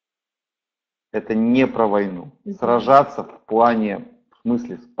 это не про войну. Сражаться в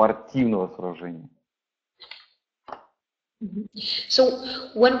смысле спортивного сражения. So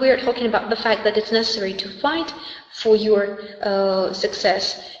when we are talking about the fact that it's necessary to fight for your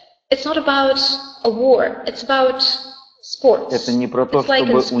success, it's not about a war, it's about sports. Это не про то,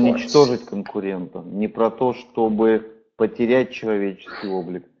 чтобы уничтожить конкурента, не про то, чтобы потерять человеческий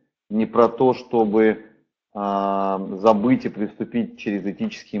облик, не про то, чтобы забыть и приступить через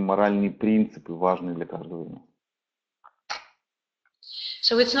этические и моральные принципы, важные для каждого из нас.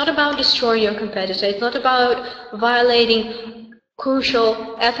 So it's not about destroying your competitor, it's not about violating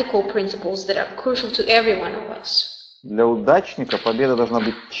crucial ethical principles that are crucial to every one of us. Для удачника победа должна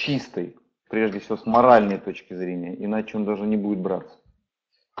быть чистой, прежде всего с моральной точки зрения, иначе он даже не будет браться.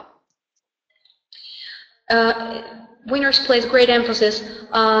 Winners place great emphasis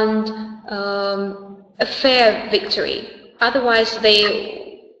on a fair victory. Otherwise, they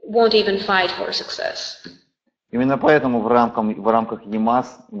won't even fight for success. Именно поэтому в рамках EMAS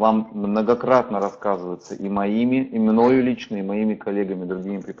вам многократно рассказывается и мною лично, и моими коллегами,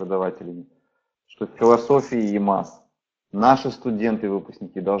 другими преподавателями, что в философии EMAS наши студенты и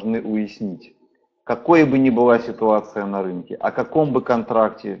выпускники должны уяснить, какой бы ни была ситуация на рынке, о каком бы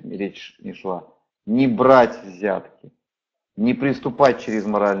контракте речь ни шла, не брать взятки, не приступать через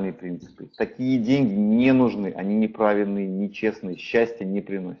моральные принципы. Такие деньги не нужны, они неправильные, нечестные, счастья не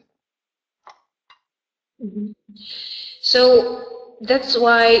приносят. So that's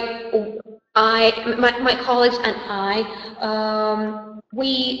why my colleagues and I,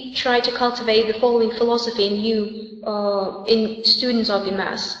 we try to cultivate the following philosophy in you, in students of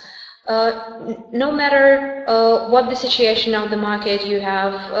EMAS. No matter what the situation of the market you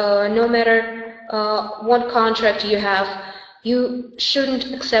have, no matter what contract you have, you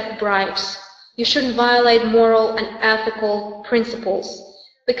shouldn't accept bribes. You shouldn't violate moral and ethical principles,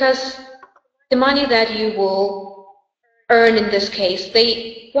 because the money that you will earn in this case,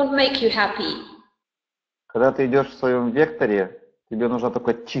 they won't make you happy. Когда ты идешь в своем векторе, тебе нужна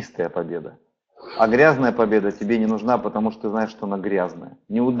только чистая победа. А грязная победа тебе не нужна, потому что ты знаешь, что она грязная.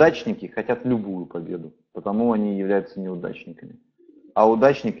 Неудачники хотят любую победу, потому они являются неудачниками. А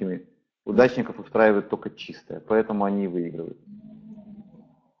удачников устраивает только чистая, поэтому они и выигрывают.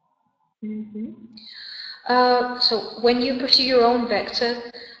 So when you pursue your own vector,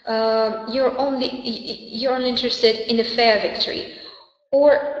 you're only interested in a fair victory.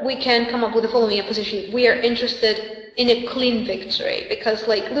 Or we can come up with the following opposition: we are interested in a clean victory, because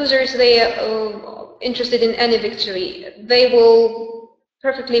like losers, they are interested in any victory. They will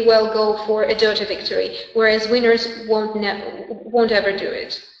perfectly well go for a dirty victory, whereas winners won't ever do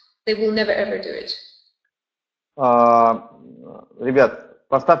it. They will never ever do it. Ребят,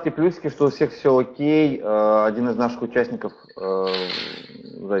 поставьте плюсики, что у всех все окей. Один из наших участников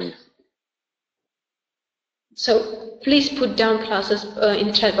завис. So please put down pluses in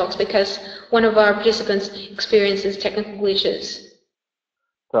the chat box, because one of our participants experiences technical glitches.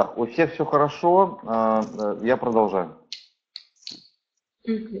 Так, у всех все хорошо. Я продолжаю.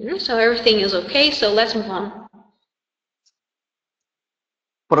 So everything is okay. So let's move on.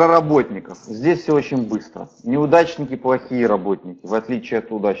 Про работников. Здесь все очень быстро. Неудачники плохие работники, в отличие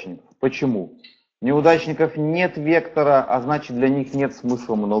от удачников. Почему? У неудачников нет вектора, а значит для них нет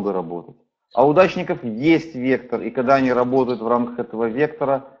смысла много работать. А у удачников есть вектор, и когда они работают в рамках этого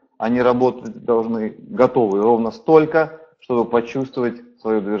вектора, они работать должны готовы ровно столько, чтобы почувствовать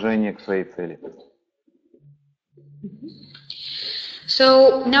свое движение к своей цели.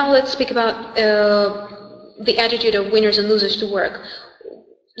 So now let's speak about the attitude of winners and losers to work.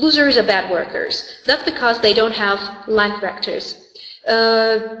 Losers are bad workers. That's because they don't have life vectors.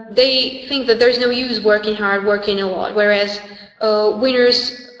 They think that there's no use working hard, working a lot, whereas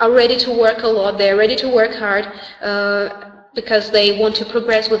winners are ready to work a lot. They're ready to work hard because they want to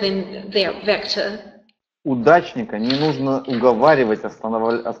progress within their vector. Удачника не нужно уговаривать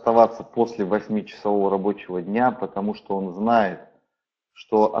оставаться после 8-часового рабочего дня, потому что он знает,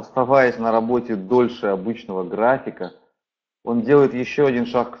 что оставаясь на работе дольше обычного графика, он делает еще один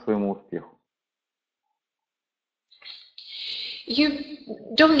шаг к своему успеху. You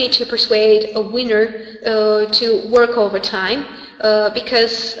don't need to persuade a winner to work overtime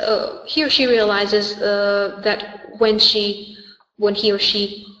because he or she realizes that when he or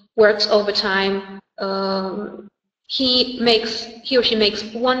she works overtime, he or she makes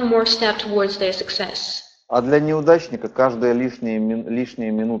one more step towards their success. А для неудачника каждая лишняя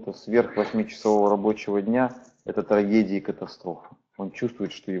минута сверх 8-часового рабочего дня – это трагедия и катастрофа. Он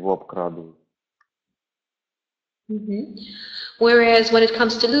чувствует, что его обкрадывают. Whereas when it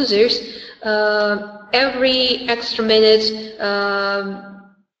comes to losers, every extra minute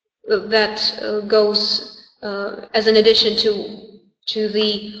that goes as an addition to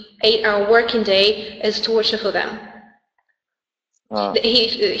the 8-hour working day is torture for them.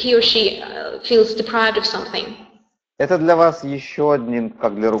 He or she feels deprived of something. Это для вас еще один,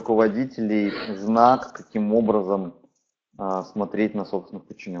 как для руководителей, знак, каким образом смотреть на собственных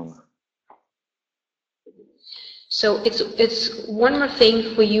подчиненных. So it's one more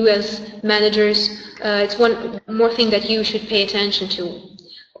thing for you as managers. It's one more thing that you should pay attention to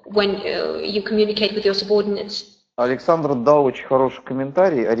when you communicate with your subordinates. Александр дал очень хороший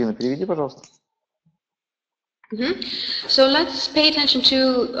комментарий. Арина, переведи, пожалуйста. So let's pay attention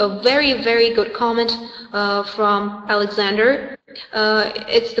to a very, very good comment from Alexander.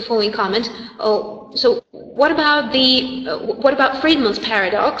 It's the following comment. So what about Friedman's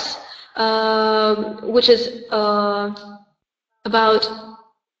paradox, which is about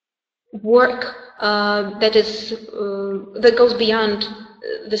work that goes beyond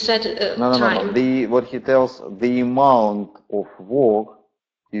the set time. No. What he tells, the amount of work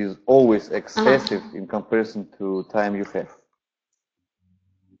is always excessive in comparison to time you have.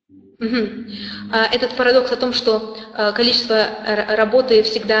 Этот парадокс о том, что количество работы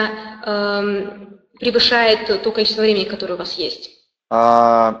всегда превышает то количество времени, которое у вас есть.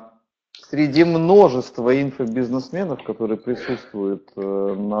 Среди множества инфобизнесменов, которые присутствуют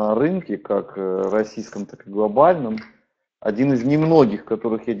на рынке, как российском, так и глобальном, один из немногих,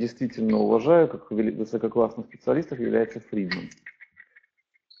 которых я действительно уважаю, как высококлассных специалистов, является Фридман.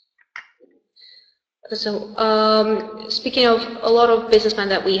 So, speaking of a lot of businessmen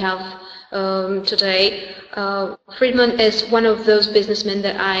that we have today, Friedman is one of those businessmen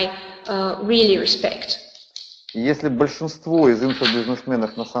that I really respect. Если большинство из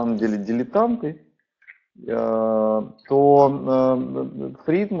инфобизнесменов на самом деле дилетанты, то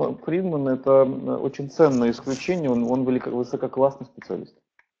Фридман это очень ценное исключение, он высококлассный специалист.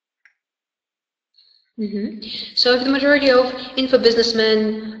 So if the majority of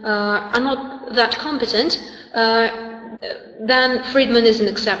infobusinessmen are not that competent, then Friedman is an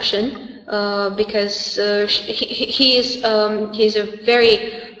exception because he's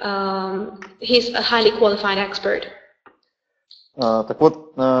a highly qualified expert. Так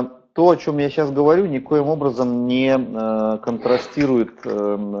вот, то, о чем я сейчас говорю, никоим образом не контрастирует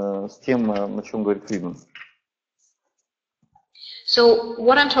с тем, о чем говорит Фридман. So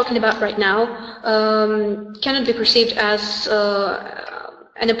what I'm talking about right now cannot be perceived as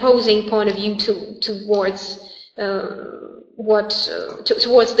an opposing point of view towards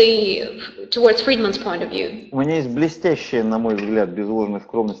Friedman's point of view. У меня есть блестящее, на мой взгляд, без ложной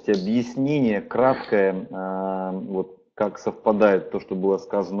скромности, объяснение, краткое, вот как совпадает то, что было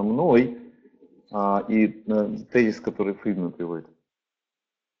сказано мной, и тезис, который Фридман приводит.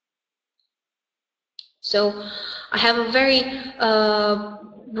 So I have a very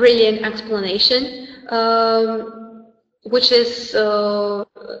brilliant explanation, which has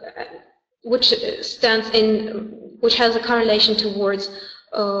a correlation towards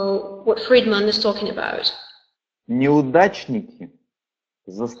what Friedman is talking about. Неудачники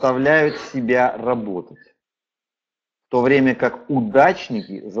заставляют себя работать, в то время как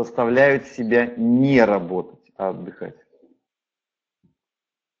удачники заставляют себя не работать, а отдыхать.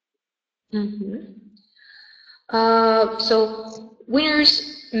 So winners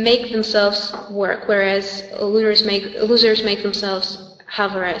make themselves work, whereas losers make themselves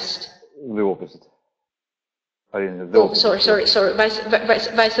have a rest. The opposite. Sorry.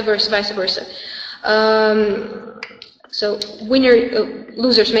 Vice versa. So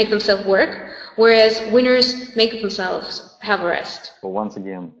losers make themselves work, whereas winners make themselves have a rest. So once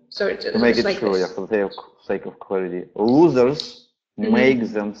again, sorry, to make it sure, for the sake of clarity, losers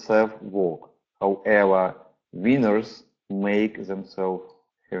make themselves work. However, winners make themselves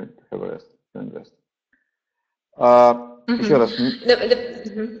have a rest, invest. Еще раз.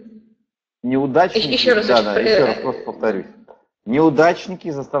 Неудачники, еще раз просто повторюсь.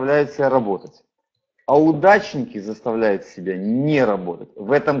 Неудачники заставляют себя работать, а удачники заставляют себя не работать.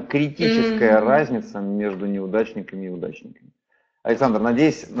 В этом критическая разница между неудачниками и удачниками. Александр,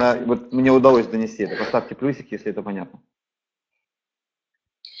 надеюсь, вот мне удалось донести это. Поставьте плюсик, если это понятно.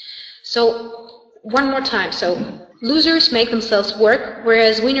 So, one more time. So, losers make themselves work,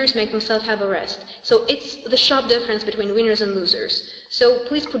 whereas winners make themselves have a rest. So, it's the sharp difference between winners and losers. So,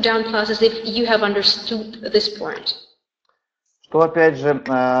 please put down pluses if you have understood this point. Что, опять же,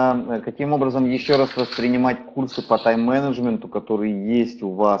 каким образом еще раз воспринимать курсы по тайм-менеджменту, которые есть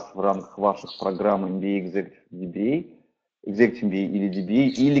у вас в рамках ваших программ MBA, Executive MBA или DBA,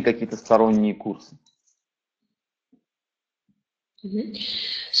 или какие-то сторонние курсы?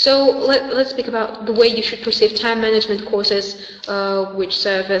 So let's speak about the way you should perceive time management courses, which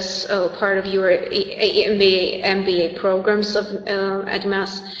serve as part of your MBA programs of at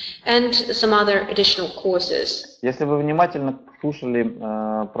EMAS, and some other additional courses. Если вы внимательно слушали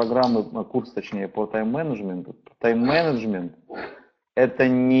программы, курс, точнее, по тайм-менеджменту, тайм-менеджмент – это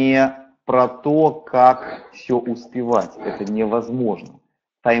не про то, как все успевать, это невозможно.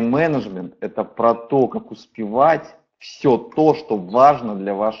 Тайм-менеджмент – это про то, как успевать все то, что важно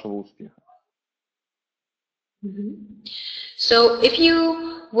для вашего успеха. So, if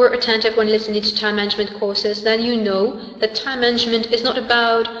you were attentive when listening to time management courses, then you know that time management is not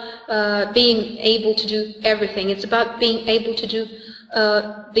about being able to do everything. It's about being able to do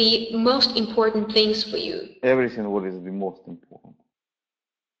the most important things for you. Everything what is the most important.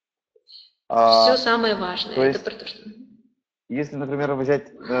 Все самое важное. То есть, если, например,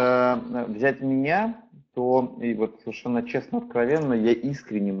 взять меня, то, и вот совершенно честно, откровенно, я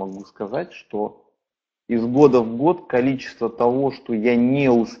искренне могу сказать, что из года в год количество того, что я не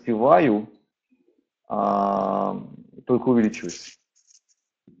успеваю, только увеличивается.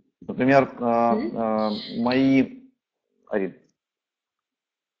 Например, мои... Арин.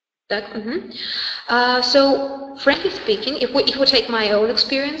 Так, so, frankly speaking, if we take my own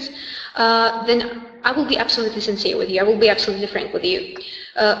experience, then I will be absolutely sincere with you. I will be absolutely frank with you.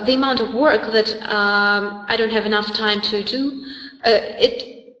 The amount of work that I don't have enough time to do,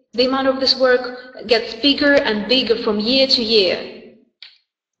 the amount of this work gets bigger and bigger from year to year.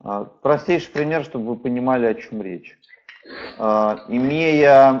 Простейший пример, чтобы вы понимали, о чем речь.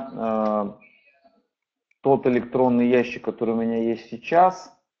 Имея тот электронный ящик, который у меня есть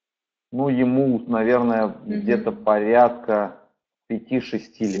сейчас, ну, ему, наверное, где-то порядка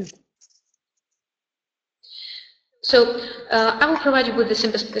 5-6 лет. So, I will provide you with the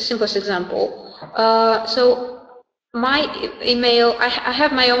simplest example. So, my email, I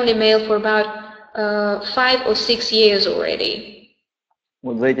have my own email for about 5 or 6 years already.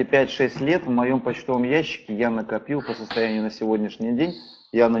 Вот за эти 5-6 лет в моем почтовом ящике я накопил по состоянию на сегодняшний день,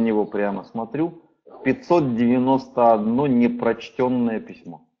 я на него прямо смотрю, 591 непрочтенное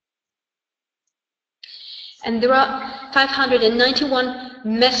письмо. And there are 591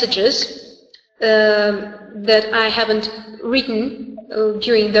 messages that I haven't written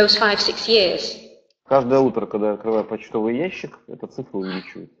during those 5-6 years. Каждое утро, когда я открываю почтовый ящик, эта цифра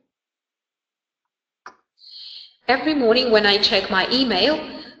увеличивается. Every morning when I check my email,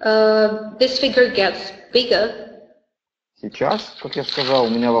 this figure gets bigger. Сейчас, как я сказал, у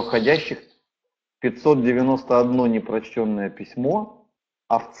меня во входящих 591 непрочтенное письмо,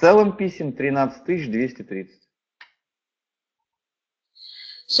 а в целом писем 13 230.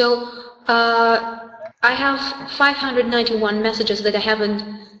 So, I have 591 messages that I haven't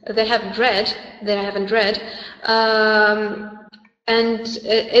read, and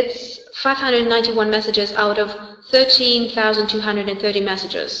it's 591 messages out of 13,230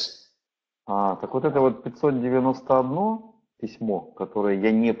 messages. Так вот это вот 591 письмо, которое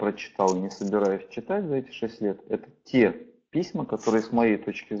я не прочитал, не собираюсь читать за эти 6 лет, это те письма, которые с моей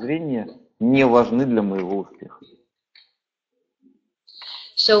точки зрения не важны для моего успеха.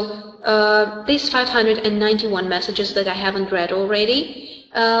 So, these 591 messages that I haven't read already,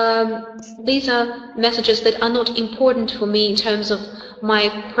 these are messages that are not important for me in terms of my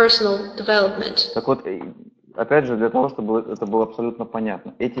personal development. Так вот, опять же, для того, чтобы это было абсолютно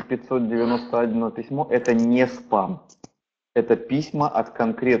понятно, эти 591 письмо – это не спам. Это письма от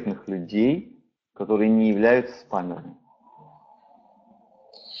конкретных людей, которые не являются спамерами.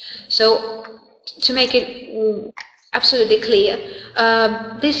 So, to make it absolutely clear,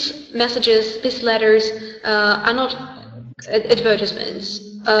 these messages, these letters are not advertisements.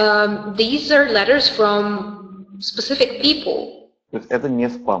 These are letters from specific people. То есть это не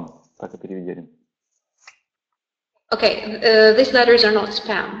спам, так и переведем. Okay, these letters are not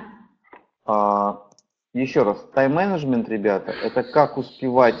spam. Еще раз, тайм-менеджмент, ребята, это как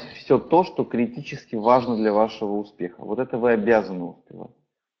успевать все то, что критически важно для вашего успеха. Вот это вы обязаны успевать.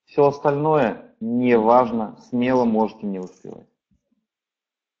 Все остальное не важно, смело можете не успевать.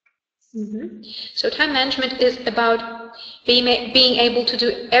 So time management is about being able to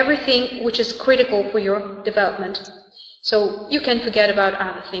do everything which is critical for your development. So you can forget about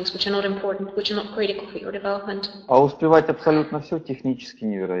other things which are not important, which are not critical for your development. А успевать абсолютно все технически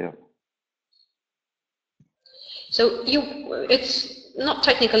невероятно. So it's not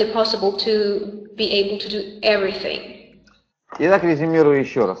technically possible to be able to do everything. Итак, резюмирую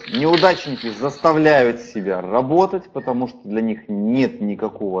еще раз. Неудачники заставляют себя работать, потому что для них нет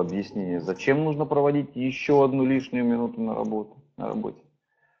никакого объяснения, зачем нужно проводить еще одну лишнюю минуту на работе.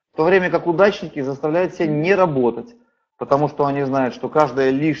 В то время как удачники заставляют себя не работать, потому что они знают, что каждая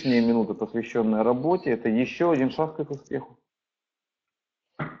лишняя минута, посвященная работе, это еще один шаг к их успеху.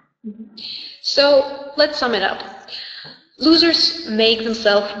 So let's sum it up. Losers make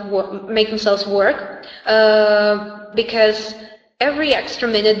themselves work because every extra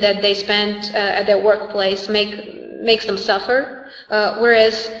minute that they spend at their workplace makes them suffer,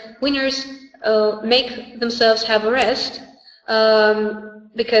 whereas winners make themselves have a rest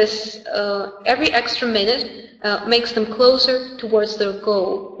because every extra minute makes them closer towards their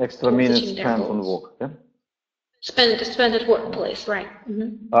goal. Extra minutes spent on work, yeah? Spend at workplace, right?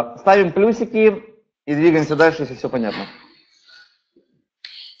 Ставим плюсики и двигаемся дальше, если все понятно.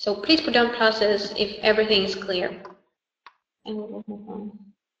 So please put down pluses if everything is clear. And we'll move on.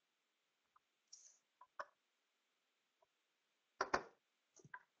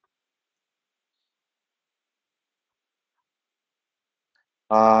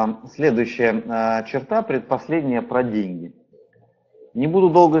 Следующая черта, предпоследняя, про деньги. Не буду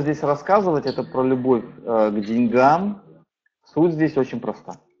долго здесь рассказывать, это про любовь к деньгам. Суть здесь очень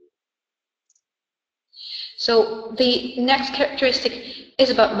проста. So the next characteristic is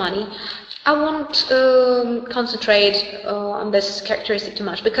about money. I won't concentrate on this characteristic too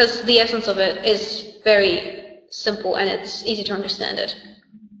much because the essence of it is very simple and it's easy to understand it.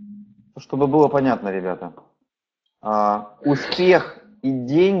 Чтобы было понятно, ребята, успех и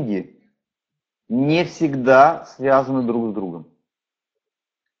деньги не всегда связаны друг с другом.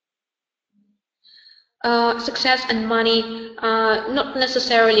 Success and money are not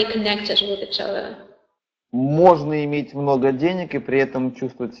necessarily connected with each other. Можно иметь много денег и при этом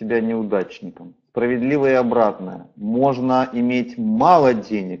чувствовать себя неудачником. Справедливо и обратное. Можно иметь мало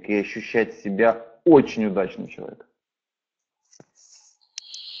денег и ощущать себя очень удачным человеком.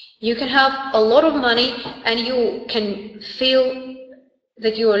 You can have a lot of money and you can feel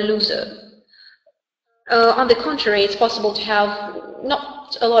that you are a loser. On the contrary, it's possible to have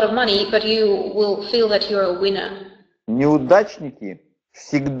not a lot of money, but you will feel that you are a winner. Неудачники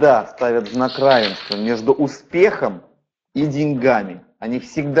всегда ставят знак равенства между успехом и деньгами. Они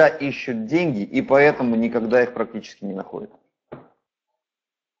всегда ищут деньги и поэтому никогда их практически не находят.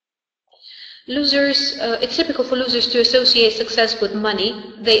 Losers, it's typical for losers to associate success with money.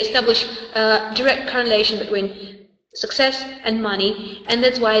 They establish a direct correlation between success and money, and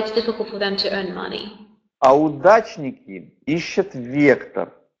that's why it's difficult for them to earn money. А удачники ищут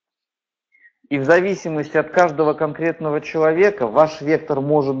вектор. И в зависимости от каждого конкретного человека ваш вектор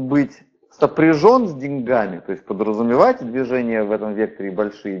может быть сопряжен с деньгами, то есть подразумевать движение в этом векторе и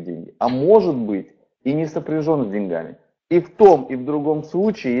большие деньги, а может быть и не сопряжен с деньгами. И в том, и в другом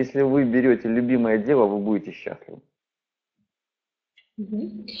случае, если вы берете любимое дело, вы будете счастливы.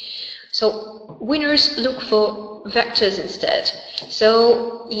 So winners look for vectors instead.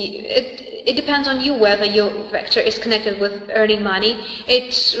 So it depends on you whether your vector is connected with earning money.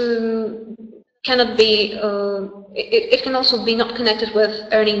 It cannot be. It can also be not connected with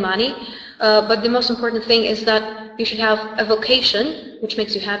earning money. But the most important thing is that you should have a vocation which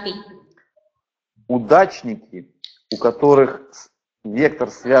makes you happy. Удачники, у которых вектор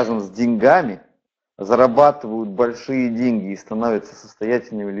связан с деньгами, зарабатывают большие деньги и становятся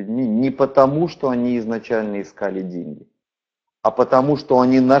состоятельными людьми не потому, что они изначально искали деньги, а потому, что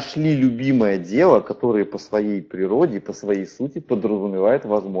они нашли любимое дело, которое по своей природе, по своей сути подразумевает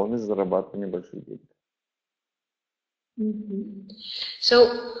возможность зарабатывания больших денег. So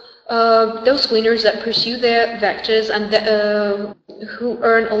those winners that pursue their vectors and who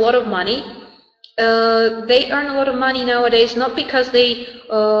earn a lot of money, they earn a lot of money nowadays not because they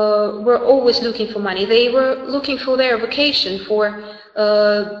were always looking for money. They were looking for their vocation, for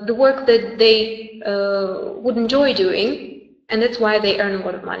the work that they would enjoy doing, and that's why they earn a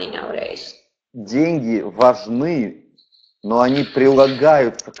lot of money nowadays. Деньги важны, но они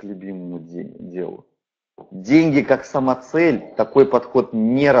прилагаются к любимому делу. Деньги как самоцель, такой подход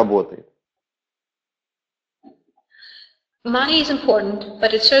не работает. Money is important,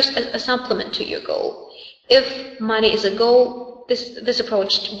 but it's just a supplement to your goal. If money is a goal, this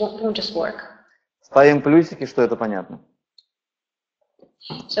approach won't just work. Ставим плюсики, что это понятно.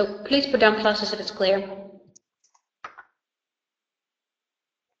 So please put down pluses if it's clear.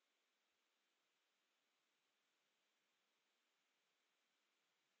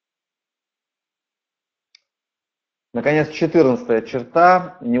 Наконец, 14-я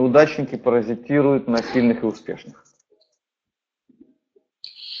черта. Неудачники паразитируют на сильных и успешных.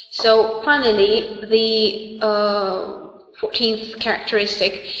 So finally, the 14th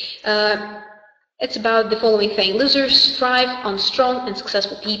characteristic, it's about the following thing. Losers thrive on strong and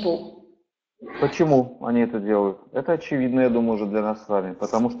successful people. Почему они это делают? Это очевидно, я думаю, уже для нас с вами.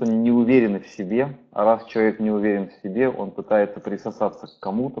 Потому что они не уверены в себе. А раз человек не уверен в себе, он пытается присосаться к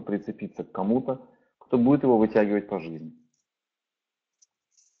кому-то, прицепиться к кому-то, кто будет его вытягивать по жизни.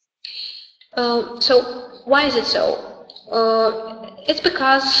 So why is it so? It's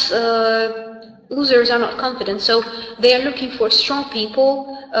because losers are not confident, so they are looking for strong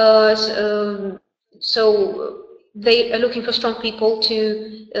people. So they are looking for strong people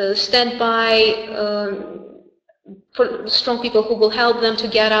to stand by, for strong people who will help them to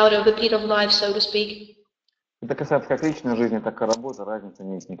get out of the pit of life, so to speak. Это касается как личной жизни, так и работы, разницы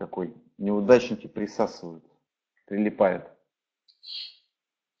нет никакой. Неудачники присасывают, прилипают.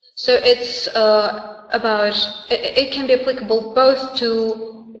 So it's about, it can be applicable both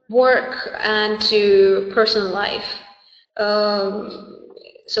to work and to personal life.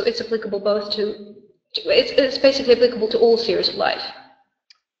 So it's applicable both to, it's basically applicable to all spheres of life.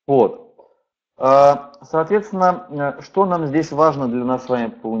 Вот. Соответственно, что нам здесь важно для нас с вами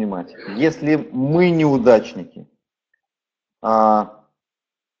понимать? Если мы неудачники, надо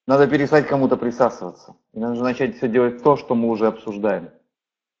перестать кому-то присасываться. И нужно начать все делать то, что мы уже обсуждаем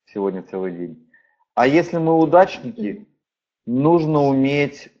сегодня целый день. А если мы удачники, нужно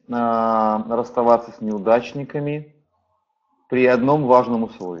уметь расставаться с неудачниками при одном важном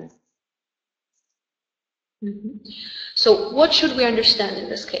условии. So what should we understand in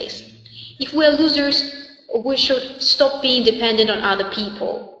this case? If we are losers, we should stop being dependent on other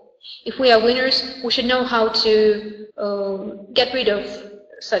people. If we are winners, we should know how to get rid of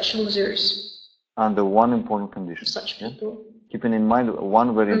such losers. Under one important condition. Such people. Keeping in mind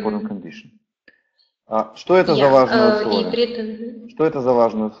one very important condition. Что это за важное условие? Что это за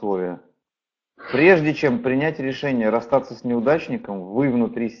важное условие? Прежде чем принять решение расстаться с неудачником, вы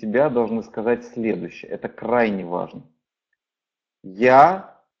внутри себя должны сказать следующее. Это крайне важно.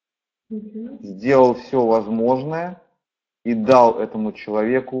 Я сделал все возможное и дал этому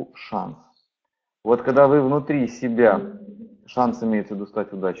человеку шанс. Вот когда вы внутри себя, шанс имеется в виду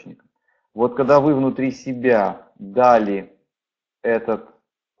стать удачником, вот когда вы внутри себя дали этот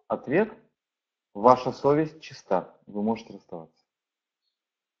ответ, ваша совесть чиста, вы можете расставаться.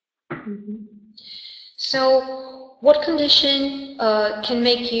 So, what condition can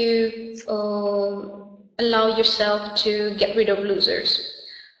make you allow yourself to get rid of losers?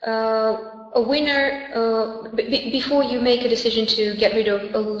 A winner, before you make a decision to get rid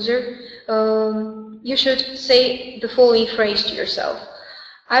of a loser, you should say the following phrase to yourself.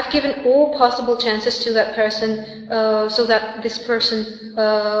 I've given all possible chances to that person so that this person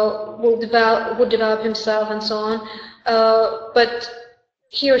would develop himself and so on, but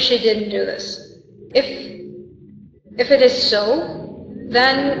he or she didn't do this. If it is so,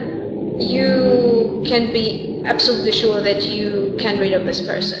 then you can be absolutely sure that you can get rid of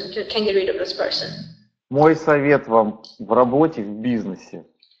this person. Мой совет вам в работе, в бизнесе.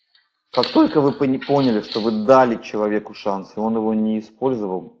 Как только вы поняли, что вы дали человеку шанс, и он его не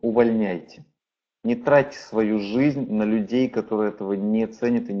использовал, увольняйте. Не тратьте свою жизнь на людей, которые этого не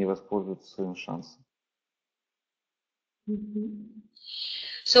ценят и не воспользуются своим шансом.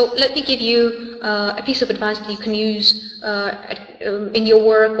 So let me give you a piece of advice that you can use in your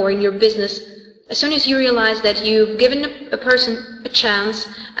work or in your business. As soon as you realize that you've given a person a chance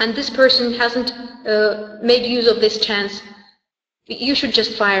and this person hasn't made use of this chance, you should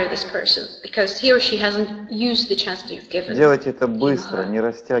just fire this person because he or she hasn't used the chance that you've given. Делайте это быстро, не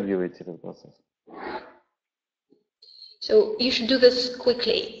растягивайте этот процесс. So you should do this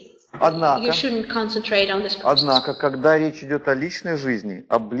quickly. You shouldn't concentrate on this process. Однако, когда речь идет о личной жизни,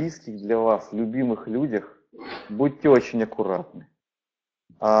 о близких для вас, любимых людях, будьте очень аккуратны.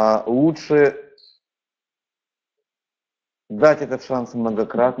 Лучше дать этот шанс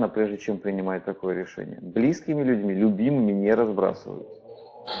многократно, прежде чем принимать такое решение. Близкими людьми, любимыми не разбрасывают.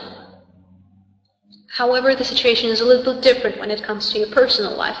 However, the situation is a little bit different when it comes to your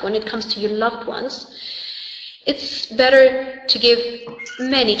personal life, when it comes to your loved ones. It's better to give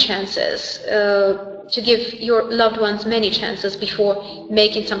many chances, to give your loved ones many chances before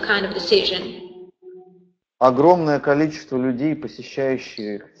making some kind of decision. Огромное количество людей,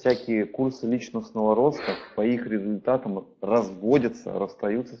 посещающих всякие курсы личностного роста, по их результатам разводятся,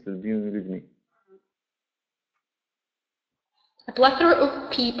 расстаются с любимыми людьми. A plethora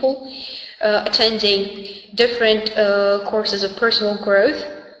of people attending different courses of personal growth,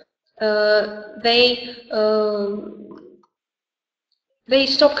 they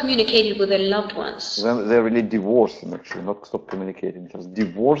stop communicating with their loved ones. They're really divorcing, actually, not stop communicating, just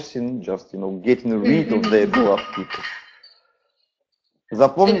divorcing, just, getting rid of their beloved people.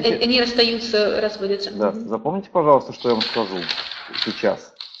 Запомните, они расстаются, разводятся. Да, запомните, пожалуйста, что я вам скажу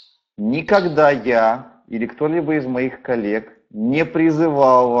сейчас. Никогда я или кто-либо из моих коллег не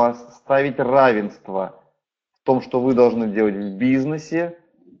призывал вас ставить равенство в том, что вы должны делать в бизнесе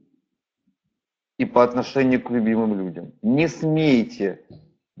и по отношению к любимым людям. Не смейте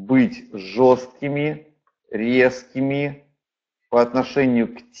быть жесткими, резкими по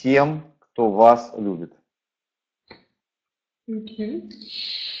отношению к тем, кто вас любит.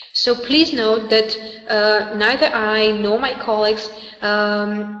 So please note that neither I nor my colleagues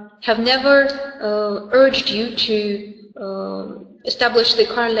have never urged you to establish the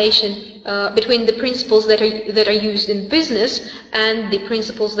correlation between the principles that are used in business and the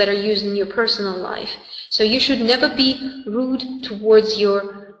principles that are used in your personal life. So you should never be rude towards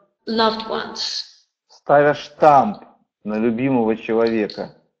your loved ones. Ставя штамп на любимого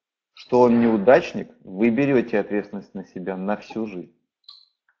человека, что он неудачник, вы берете ответственность на себя на всю жизнь.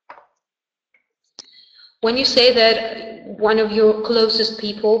 When you say that one of your closest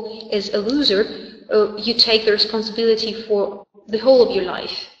people is a loser, you take the responsibility for the whole of your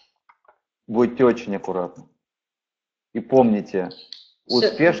life. Будьте очень аккуратны. И помните,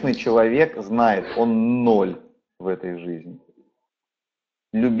 успешный человек знает, он ноль в этой жизни.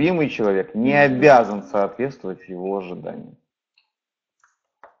 Любимый человек не обязан соответствовать его ожиданиям.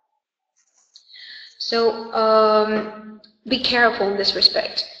 So be careful in this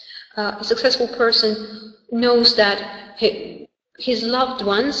respect. A successful person knows that his loved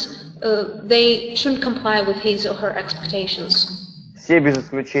ones, they shouldn't comply with his or her expectations. Все без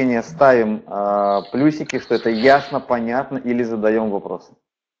исключения ставим плюсики, что это ясно, понятно, или задаем вопросы.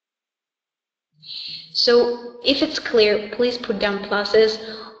 So if it's clear, please put down pluses.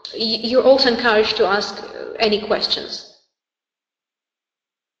 You're also encouraged to ask any questions.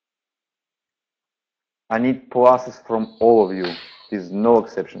 I need pluses from all of you. There's no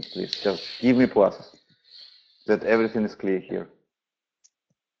exceptions, please. Just give me pluses. That everything is clear here.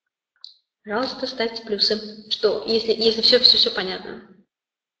 Пожалуйста, ставьте плюсы, что если все понятно.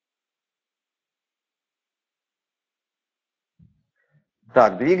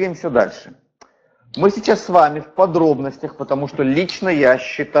 Так, двигаемся дальше. Мы сейчас с вами в подробностях, потому что лично я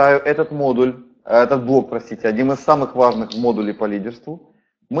считаю этот блок, одним из самых важных модулей по лидерству.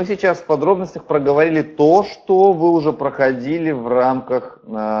 Мы сейчас в подробностях проговорили то, что вы уже проходили в рамках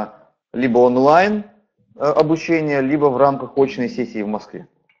либо онлайн обучения, либо в рамках очной сессии в Москве.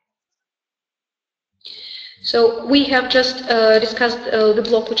 So we have just discussed the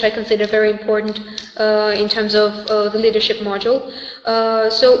block, which I consider very important in terms of the leadership module.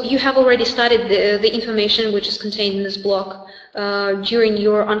 So you have already studied the information which is contained in this block during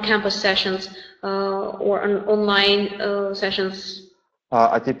your on-campus sessions or online sessions.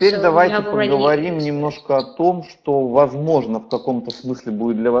 А теперь давайте поговорим немножко о том, что, возможно, в каком-то смысле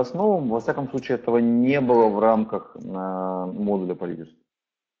будет для вас новым. Во всяком случае, этого не было в рамках модуля по лидерству.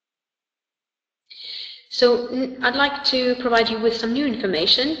 So I'd like to provide you with some new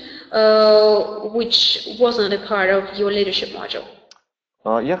information, which wasn't a part of your leadership module.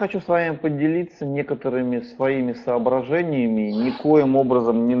 Я хочу с вами поделиться некоторыми своими соображениями, никоим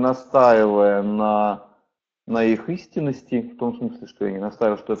образом не настаивая на их истинности, в том смысле, что я не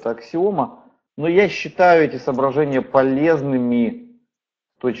настаиваю, что это аксиома, но я считаю эти соображения полезными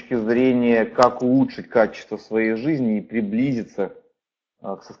с точки зрения, как улучшить качество своей жизни и приблизиться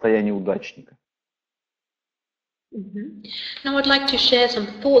к состоянию удачника. Now I'd like to share some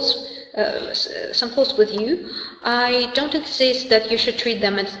thoughts with you. I don't insist that you should treat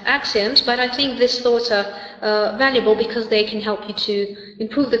them as axioms, but I think these thoughts are valuable because they can help you to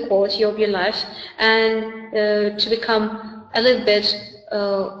improve the quality of your life and to become a little bit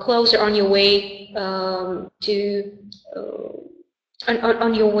closer on your way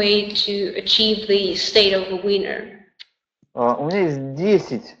to achieve the state of a winner. У меня есть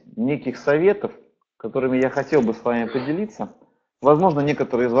 10 неких советов, которыми я хотел бы с вами поделиться. Возможно,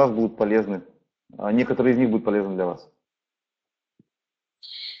 некоторые из вас будут полезны, некоторые из них будут полезны для вас.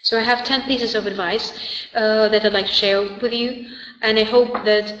 So I have 10 pieces of advice that I'd like to share with you, and I hope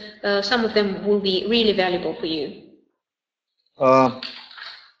that some of them will be really valuable for you.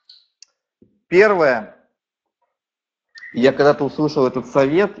 Первое. Я когда-то услышал этот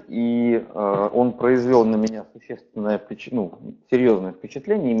совет, и он произвел на меня существенное, серьезное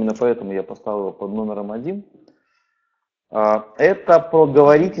впечатление, именно поэтому я поставил его под номером 1. Это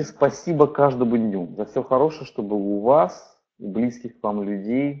проговорите спасибо каждому дню за все хорошее, что было у вас, у близких к вам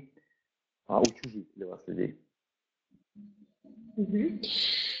людей, у чужих для вас людей.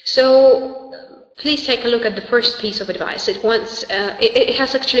 So please take a look at the first piece of advice. It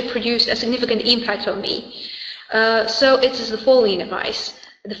has actually produced a significant impact on me. So it is the following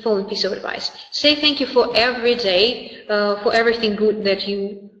piece of advice. Say thank you for every day, for everything good that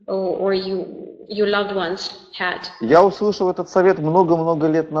you or your loved ones had. Я услышал этот совет много-много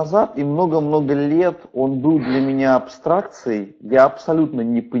лет назад, и много-много лет он был для меня абстракцией. Я абсолютно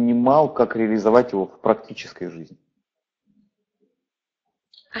не понимал, как реализовать его в практической жизни.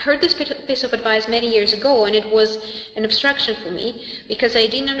 I heard this piece of advice many years ago, and it was an abstraction for me because I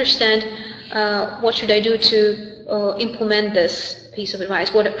didn't understand what should I do to implement this piece of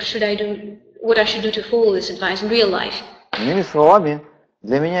advice. What I should do to follow this advice in real life. Иными словами,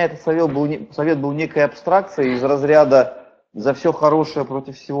 для меня этот совет был некой абстракцией из разряда за все хорошее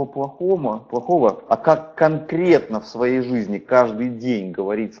против всего плохого, а как конкретно в своей жизни каждый день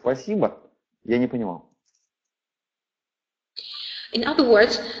говорить спасибо, я не понимал. In other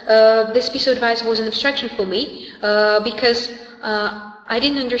words, this piece of advice was an abstraction for me because I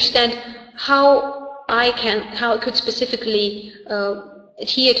didn't understand how I could specifically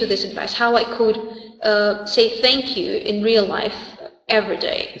adhere to this advice, how I could say thank you in real life every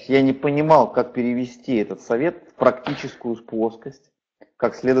day. Я не понимал, как перевести этот совет в практическую плоскость,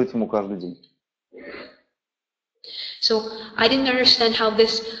 как следовать ему каждый день. So I didn't understand how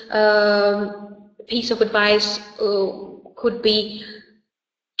this piece of advice could be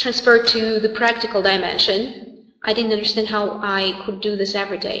transferred to the practical dimension. I didn't understand how I could do this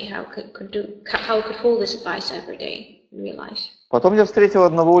every day, how I could follow this advice every day in real life. Потом я встретил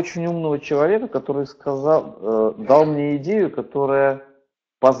одного очень умного человека, который дал мне идею, которая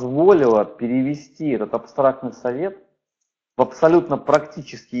позволила перевести этот абстрактный совет в абсолютно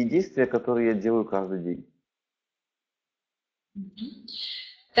практические действия, которые я делаю каждый день.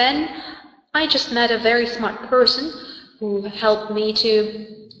 Then I just met a very smart person who helped me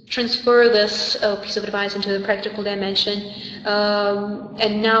to transfer this piece of advice into the practical dimension,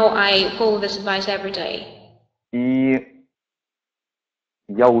 and now I follow this advice every day. И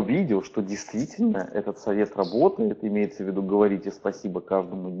я увидел, что действительно этот совет работает, имеется в виду говорите спасибо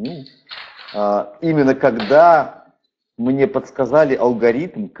каждому дню, именно когда мне подсказали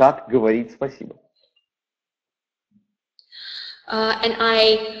алгоритм, как говорить спасибо. And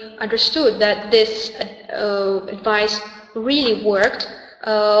I understood that this advice really worked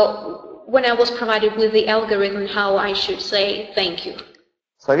when I was provided with the algorithm how I should say thank you.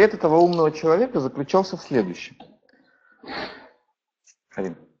 Совет этого умного человека заключался в следующем.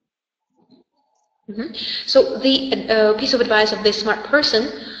 So the piece of advice of this smart person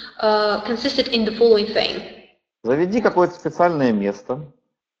consisted in the following thing. Заведи какое-то специальное место,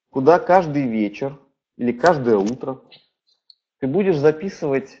 куда каждый вечер или каждое утро ты будешь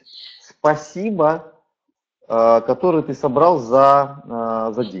записывать спасибо, которое ты собрал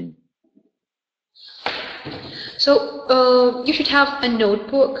за день. So you should have a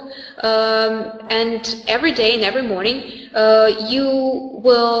notebook, and every day and every morning you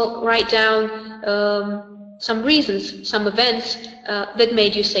will write down some reasons, some events that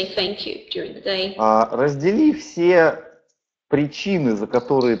made you say thank you during the day. Раздели все причины, за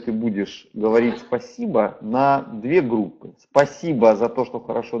которые ты будешь говорить спасибо, на две группы. Спасибо за то, что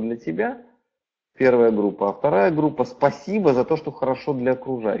хорошо для тебя, первая группа, а вторая группа спасибо за то, что хорошо для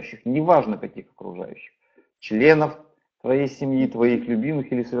окружающих, неважно каких окружающих, членов твоей семьи, твоих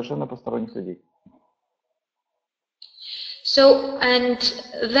любимых или совершенно посторонних людей. So, and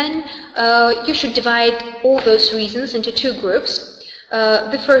then you should divide all those reasons into two groups.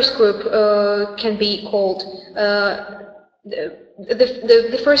 The first group can be called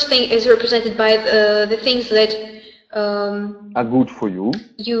the first thing is represented by the things that are good for you.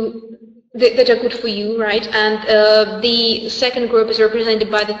 That are good for you, right? And the second group is represented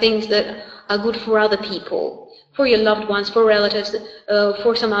by the things that are good for other people, for your loved ones, for relatives,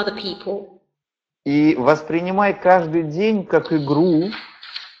 for some other people. И воспринимай каждый день как игру,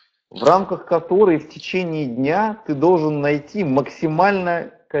 в рамках которой в течение дня ты должен найти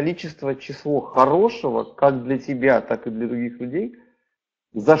максимальное количество число хорошего, как для тебя, так и для других людей,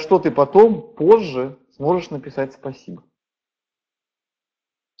 за что ты потом, позже, сможешь написать спасибо.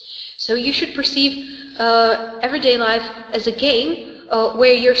 So you should perceive everyday life as a game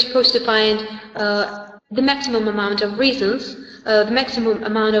where you're supposed to find the maximum amount of reasons, the maximum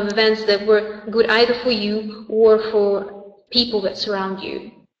amount of events that were good either for you or for people that surround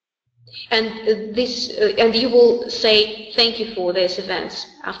you. And you will say thank you for these events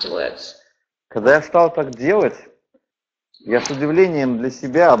afterwards. Когда я стал так делать, я с удивлением для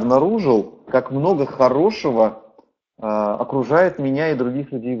себя обнаружил, как много хорошего окружает меня и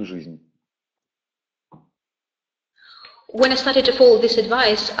других людей в жизни. When I started to follow this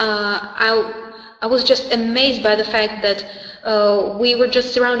advice, I was just amazed by the fact that we were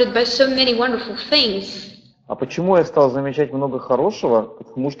just surrounded by so many wonderful things. А почему я стал замечать много хорошего?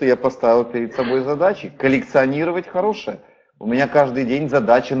 Потому что я поставил перед собой задачи коллекционировать хорошее. У меня каждый день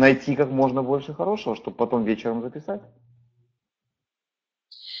задача найти как можно больше хорошего, чтобы потом вечером записать.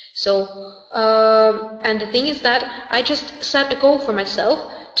 So, and the thing is that I just set a goal for myself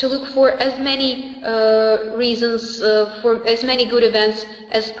to look for as many reasons, for as many good events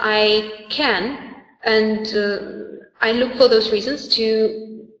as I can, and I look for those reasons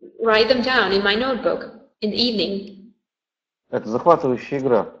to write them down in my notebook in the evening. Это захватывающая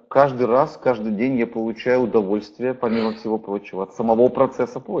игра. Каждый раз, каждый день я получаю удовольствие, помимо всего прочего, от самого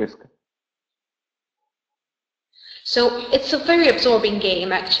процесса поиска. So it's a very absorbing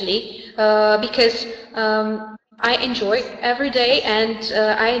game, actually, because I enjoy it every day, and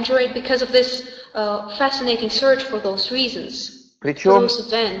I enjoy it because of this fascinating search for those reasons, for those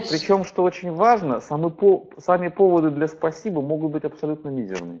events. Причем, что очень важно, сами поводы для спасибо могут быть абсолютно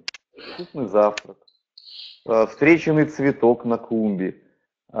мизерные. Вкусный завтрак, встреченный цветок на клумбе,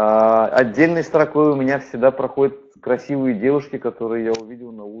 Отдельной строкой у меня всегда проходят красивые девушки, которые я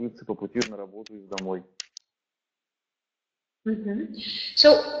увидел на улице по пути на работу и домой.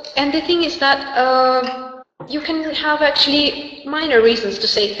 So, and the thing is that you can have actually minor reasons to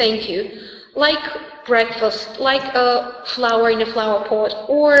say thank you, like breakfast, like a flower in a flower pot,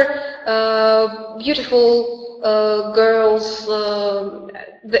 or beautiful girls.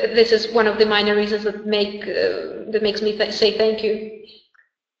 This is one of the minor reasons that makes me say thank you.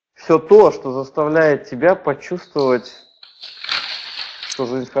 Все то, что заставляет тебя почувствовать, что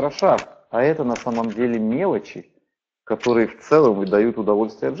жизнь хороша, а это на самом деле мелочи, которые в целом и дают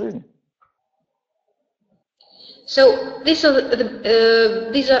удовольствие от жизни. So these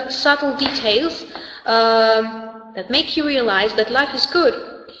are subtle details that make you realize that life is good,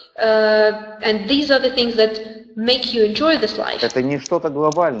 and these are the things that make you enjoy this life. Это не что-то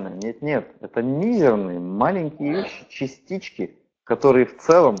глобальное, нет, это мизерные маленькие вещи, частички, которые в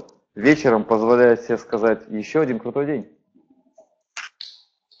целом вечером позволяют себе сказать еще один крутой день.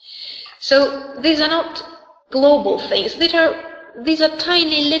 So these are not global things. These are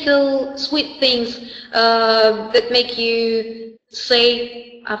tiny little sweet things that make you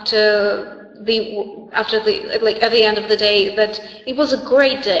say after at the end of the day that it was a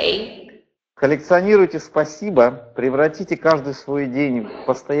great day. Коллекционируйте спасибо, превратите каждый свой день в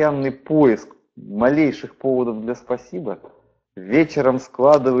постоянный поиск малейших поводов для спасибо. Вечером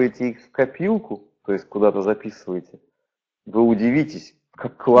складываете их в копилку, то есть куда-то записываете. Вы удивитесь,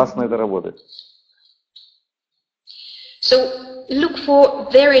 как классно это работает. So look for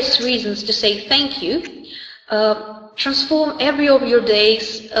various reasons to say thank you. Transform every of your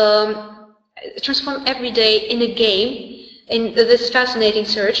days. Transform every day in a game, in this fascinating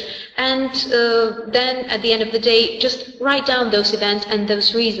search, and then at the end of the day, just write down those events and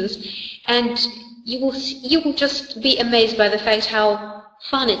those reasons, and you will just be amazed by the fact how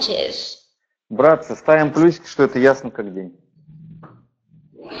fun it is. Братцы, ставим плюсик, что это ясно как день.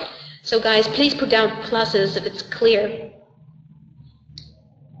 So guys, please put down pluses if it's clear.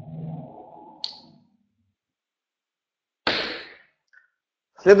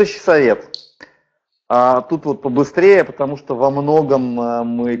 Следующий совет. Тут вот побыстрее, потому что во многом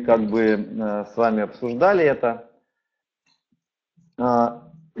мы как бы с вами обсуждали это. Да,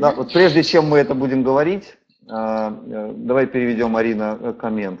 вот прежде чем мы это будем говорить, давай переведем, Арина,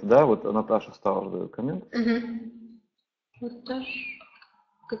 коммент, да, вот Наташа стала ждать коммент.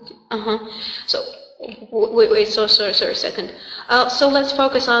 So wait, sorry a second. So let's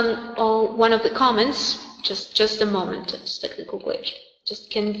focus on one of the comments. Just a moment. It's technical glitch.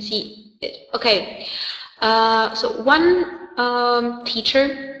 Just can see it. Okay. So one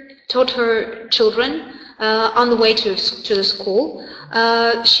teacher taught her children on the way to the school.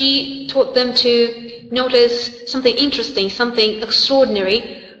 She taught them to notice something interesting, something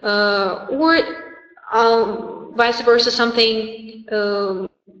extraordinary, or vice versa, something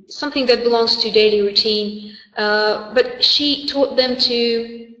that belongs to daily routine. But she taught them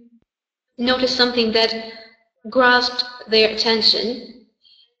to notice something that grasped their attention,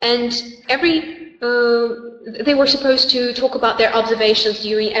 and they were supposed to talk about their observations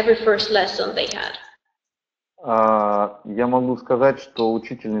during every first lesson they had. Я могу сказать, что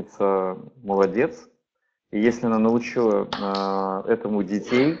учительница молодец, и если она научила этому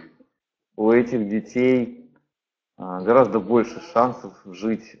детей, у этих детей гораздо больше шансов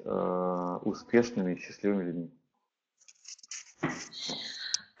жить успешными и счастливыми людьми.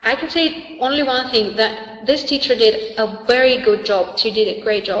 I can say only one thing, that this teacher did a very good job. She did a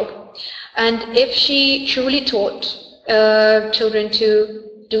great job. And if she truly taught children to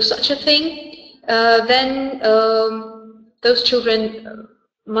do such a thing, then those children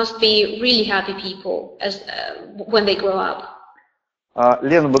must be really happy people when they grow up.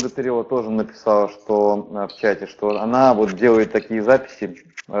 Лена Богатырева тоже написала, что в чате, что она вот делает такие записи,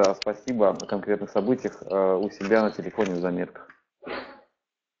 спасибо, о конкретных событиях у себя на телефоне в заметках.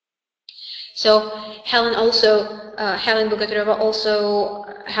 So Helen Bogatyreва also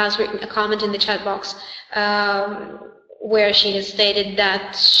has written a comment in the chat box where she has stated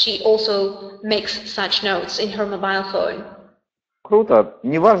that she also makes such notes in her mobile phone. Круто.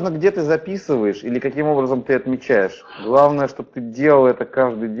 Неважно, где ты записываешь или каким образом ты отмечаешь. Главное, чтобы ты делал это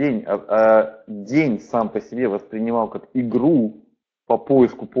каждый день, а день сам по себе воспринимал как игру по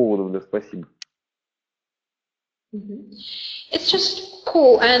поиску поводов для спасибо. It's just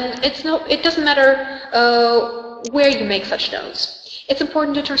cool, and it doesn't matter where you make such notes. It's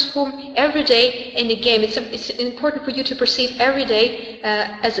important to transform every day in a game. It's important for you to perceive every day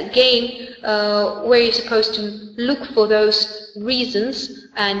as a game where you're supposed to look for those reasons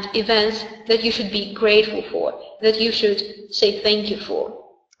and events that you should be grateful for, that you should say thank you for.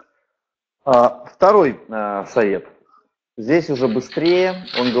 Второй совет. Здесь уже быстрее.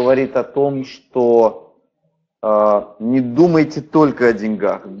 Он говорит о том, что не думайте только о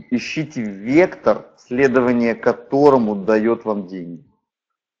деньгах. Ищите вектор, следование которому дает вам деньги.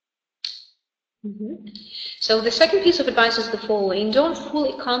 So the second piece of advice is the following. Don't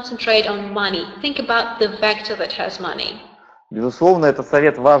fully concentrate on money. Think about the vector that has money. Безусловно, этот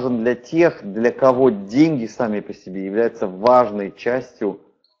совет важен для тех, для кого деньги сами по себе являются важной частью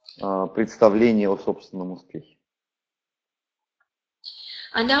представления о собственном успехе.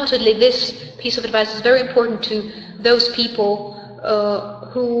 Undoubtedly, this piece of advice is very important to those people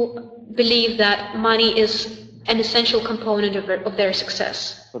who believe that money is an essential component of their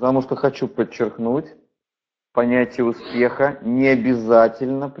success. Потому что хочу подчеркнуть, понятие успеха не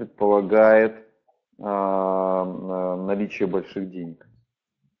обязательно предполагает наличие больших денег.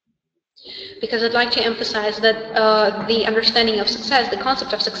 Because I'd like to emphasize that the understanding of success, the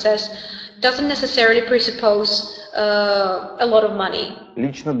concept of success, doesn't necessarily presuppose a lot of money.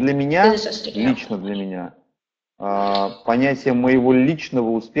 Лично для меня, понятие моего личного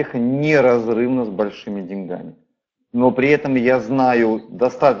успеха неразрывно с большими деньгами. Но при этом я знаю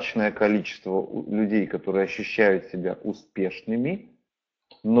достаточное количество людей, которые ощущают себя успешными,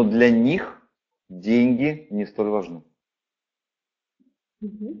 но для них деньги не столь важны.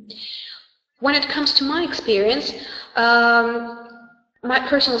 When it comes to my experience, my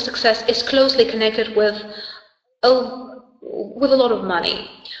personal success is closely connected with a lot of money.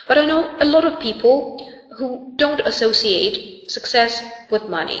 But I know a lot of people who don't associate success with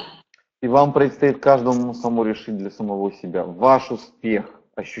money. И вам предстоит каждому самому решить для самого себя. Ваш успех,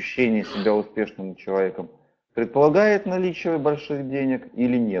 ощущение себя успешным человеком предполагает наличие больших денег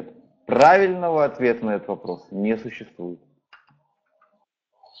или нет? Правильного ответа на этот вопрос не существует.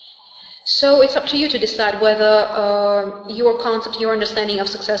 So it's up to you to decide whether your concept, your understanding of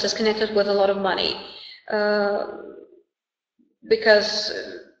success is connected with a lot of money. Because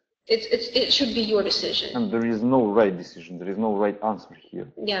it should be your decision. And there is no right decision, there is no right answer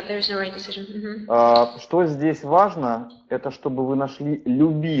here. Yeah, there is no right decision. Что здесь важно, это чтобы вы нашли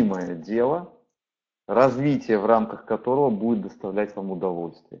любимое дело, развитие в рамках которого будет доставлять вам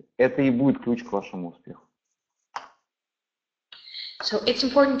удовольствие. Это и будет ключ к вашему успеху. So it's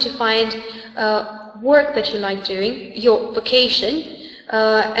important to find work that you like doing, your vocation,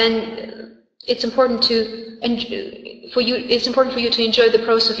 and it's important for you to enjoy the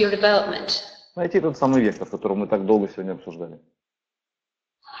process of your development. Найти тот самый вектор, который мы так долго сегодня обсуждали.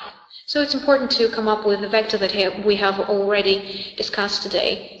 So it's important to come up with the vector that we have already discussed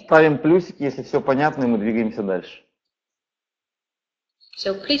today. Ставим плюсики, если все понятно, и мы двигаемся дальше.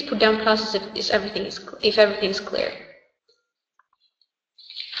 So please put down pluses if everything is clear.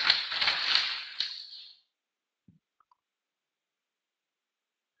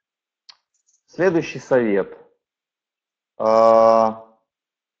 Следующий совет. Он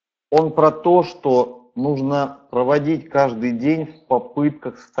про то, что нужно проводить каждый день в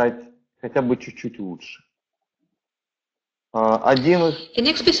попытках стать хотя бы чуть-чуть лучше. The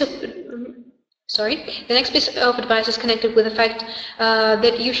next piece of advice is connected with the fact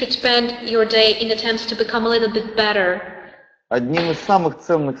that you should spend your day in attempts to become a little bit better. Одним из самых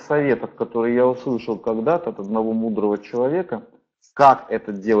ценных советов, которые я услышал когда-то от одного мудрого человека, как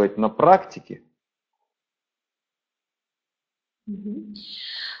это делать на практике.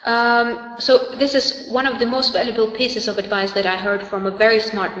 So this is one of the most valuable pieces of advice that I heard from a very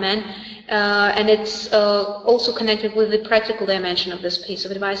smart man, and it's also connected with the practical dimension of this piece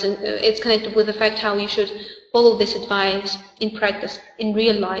of advice, and it's connected with the fact how you should follow this advice in practice, in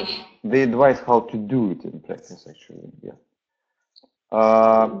real life. The advice how to do it in practice, actually, yeah.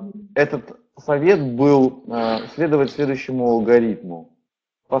 Этот совет был следовать следующему алгоритму.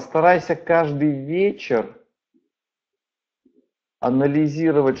 Постарайся каждый вечер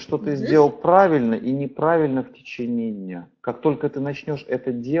анализировать, что ты сделал правильно и неправильно в течение дня. Как только ты начнешь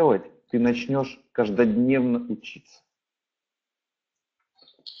это делать, ты начнешь каждодневно учиться.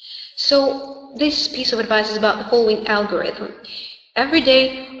 So this piece of advice is about the following algorithm. Every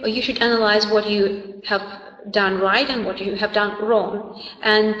day you should analyze what you have done right and what you have done wrong,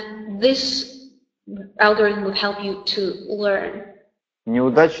 and this algorithm will help you to learn.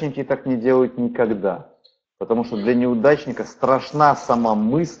 Неудачники так не делают никогда. Потому что для неудачника страшна сама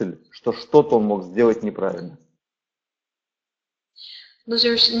мысль, что что-то он мог сделать неправильно.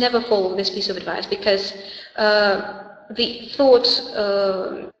 Losers never follow this piece of advice because the thought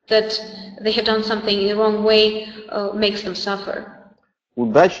that they have done something in the wrong way makes them suffer.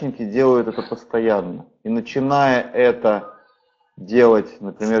 Удачники делают это постоянно. И начиная это делать,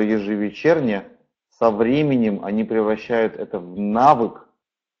 например, ежевечерне, со временем они превращают это в навык,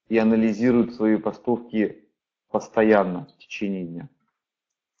 и анализируют свои поступки постоянно в течение дня.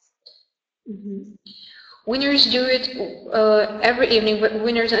 Winners do it every evening.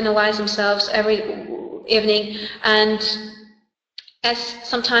 Winners analyze themselves every evening, and as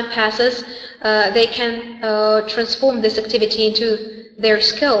some time passes, they can transform this activity into their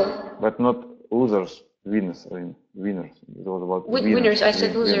skill. But not losers, winners. I mean, winners. It was about winners. I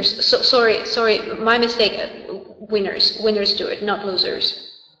said losers. So, sorry, my mistake. Winners do it, not losers.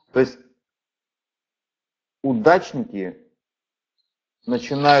 То есть удачники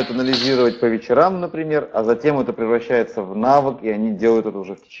начинают анализировать по вечерам, например, а затем это превращается в навык, и они делают это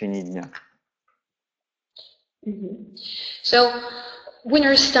уже в течение дня. So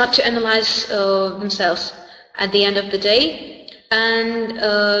winners start to analyze themselves at the end of the day, and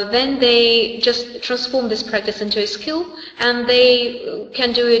then they just transform this practice into a skill, and they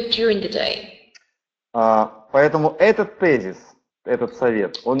can do it during the day. Поэтому этот тезис, этот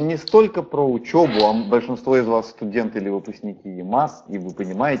совет, он не столько про учебу, а большинство из вас студенты или выпускники EMAS, и вы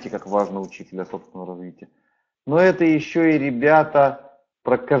понимаете, как важно учить для собственного развития. Но это еще и, ребята,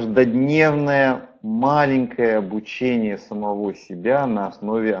 про каждодневное маленькое обучение самого себя на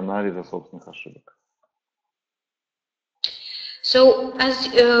основе анализа собственных ошибок. So,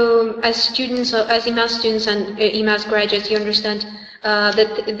 as students, as EMAS students and EMAS graduates, you understand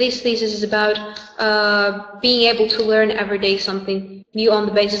that this thesis is about being able to learn every day something new on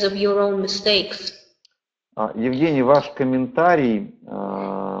the basis of your own mistakes. Евгений, ваш комментарий,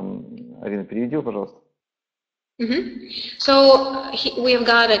 Арина, переведи его, пожалуйста. So, we have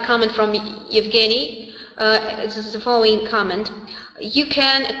got a comment from Evgeny. This is the following comment. You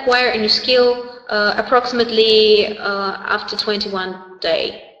can acquire a new skill approximately after 21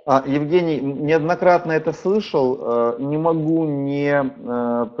 days. Евгений, неоднократно это слышал, не могу не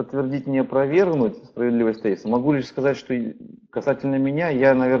подтвердить, не опровергнуть справедливость тезиса. Могу лишь сказать, что касательно меня,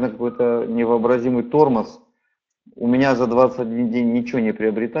 я, наверное, какой-то невообразимый тормоз. У меня за 21 день ничего не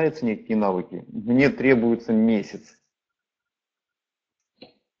приобретается, никакие навыки. Мне требуется месяц.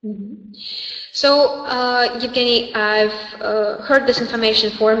 So, Evgeny, I've heard this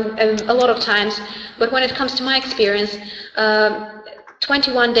information for a lot of times, but when it comes to my experience,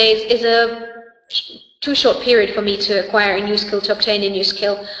 21 days is a too short period for me to acquire a new skill, to obtain a new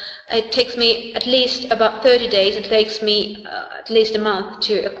skill. It takes me at least about 30 days, it takes me at least a month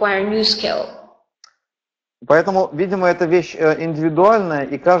to acquire a new skill. Поэтому, видимо, это вещь индивидуальная,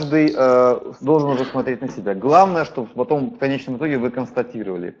 и каждый должен уже смотреть на себя. Главное, чтобы потом в конечном итоге вы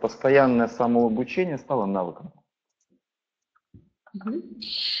констатировали, постоянное самообучение стало навыком.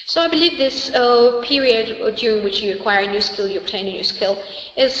 So I believe this period during which you acquire a new skill, you obtain a new skill,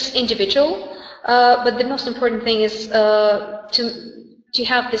 is individual, but the most important thing is to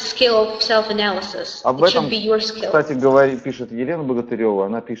have the skill of self-analysis. Об этом, кстати, пишет Елена Богатырева.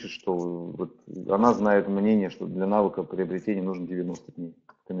 Она пишет, что вот, она знает мнение, что для навыка приобретения нужно 90 дней.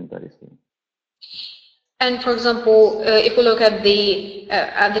 Комментарий свой. And for example, if we look at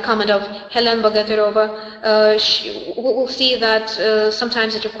the comment of Helen Bogatyrova, we'll see that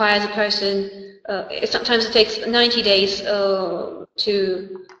sometimes it requires a person, sometimes it takes 90 days to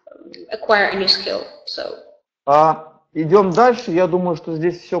acquire a new skill. So. Идем дальше. Я думаю, что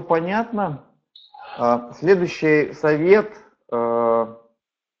здесь все понятно. Следующий совет, он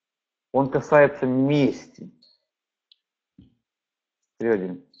касается мести.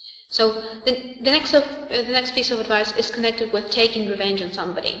 Переводим. So the next piece of advice is connected with taking revenge on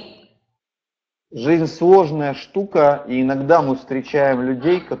somebody. Жизнь сложная штука, и иногда мы встречаем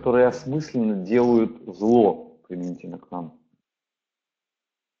людей, которые осмысленно делают зло применительно к нам.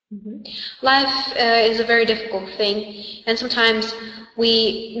 Life is a very difficult thing, and sometimes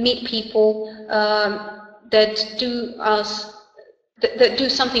we meet people that do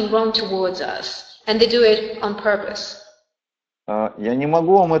something wrong towards us, and they do it on purpose. Я не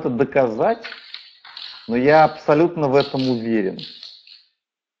могу вам это доказать, но я абсолютно в этом уверен.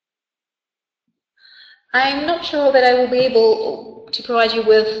 I'm not sure that I will be able to provide you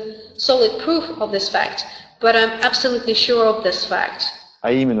with solid proof of this fact, but I'm absolutely sure of this fact.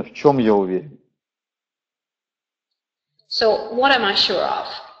 А именно, в чем я уверен? So, what am I sure of?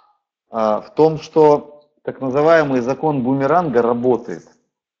 В том, что так называемый закон бумеранга работает.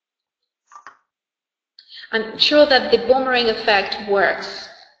 I'm sure that the boomerang effect works.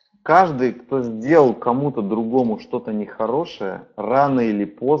 Каждый, кто сделал кому-то другому что-то нехорошее, рано или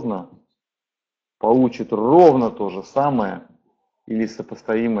поздно получит ровно то же самое или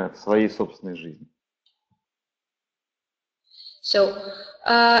сопоставимое в своей собственной жизни. So,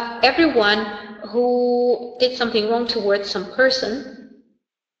 everyone who did something wrong towards some person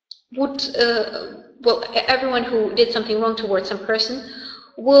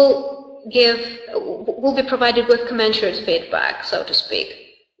will be provided with commensurate feedback, so to speak.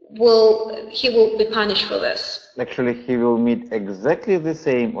 He will be punished for this. Actually, he will meet exactly the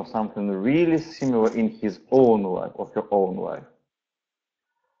same or something really similar in his own life or her own life.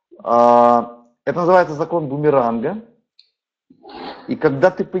 Это называется закон бумеранга. И когда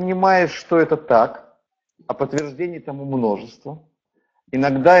ты понимаешь, что это так, а подтверждений тому множество,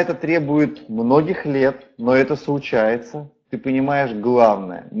 иногда это требует многих лет, но это случается, ты понимаешь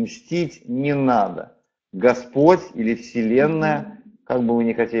главное: мстить не надо. Господь или Вселенная, как бы вы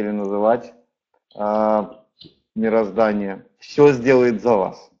ни хотели называть, мироздание, все сделает за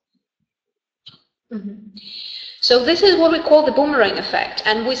вас. So this is what we call the boomerang effect,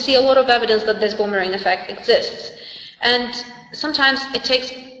 and we see a lot of evidence that this boomerang effect exists. And sometimes it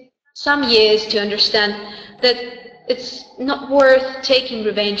takes some years to understand that it's not worth taking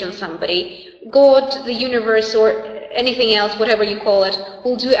revenge on somebody. God, the universe, or anything else, whatever you call it,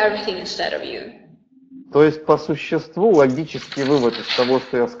 will do everything instead of you. То есть по существу логический вывод из того,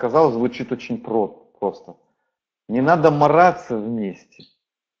 что я сказал, звучит очень просто. Не надо мараться вместе,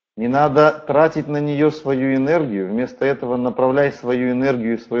 не надо тратить на нее свою энергию, вместо этого направляй свою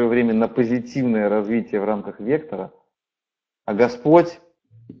энергию и свое время на позитивное развитие в рамках вектора, а Господь,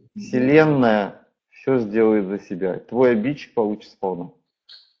 Вселенная, все сделает за себя. Твой обидчик получит сполна.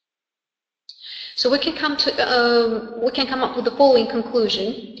 So we can come up with the following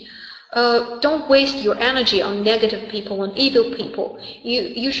conclusion. Don't waste your energy on negative people, on evil people.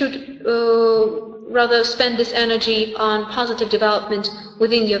 You should rather spend this energy on positive development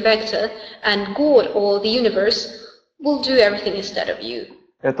within your vector, and God or the universe will do everything instead of you.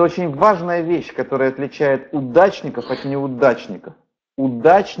 Это очень важная вещь, которая отличает удачников от неудачников.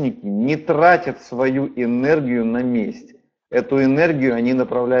 Удачники не тратят свою энергию на месть. Эту энергию они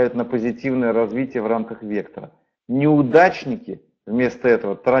направляют на позитивное развитие в рамках вектора. Неудачники вместо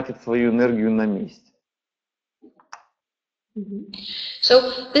этого тратят свою энергию на месть. So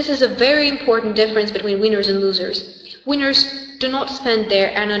this is a very important difference between winners and losers. Winners do not spend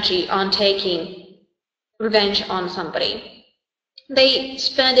their energy on taking revenge on somebody. They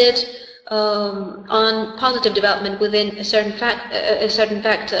spend it on positive development within a certain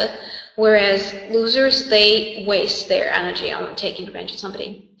factor, whereas losers, they waste their energy on taking revenge on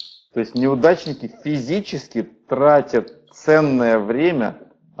somebody. То есть неудачники физически тратят ценное время,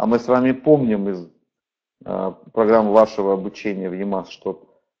 а мы с вами помним из программы вашего обучения в EMAS,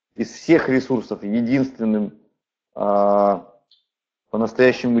 что из всех ресурсов единственным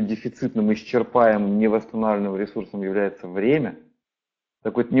по-настоящему дефицитным, исчерпаемым, невосстанавливаемым ресурсом является время.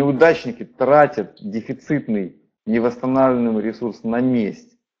 Так вот, неудачники тратят дефицитный, невосстанавливаемый ресурс на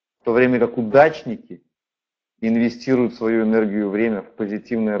месть, в то время как удачники инвестируют свою энергию и время в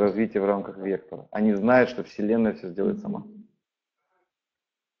позитивное развитие в рамках вектора. Они знают, что Вселенная все сделает сама.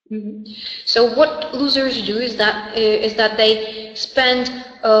 So what losers do is that they spend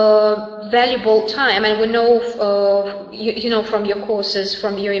valuable time, and we know, you know from your courses,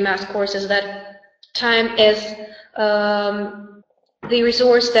 from your EMAS courses, that time is the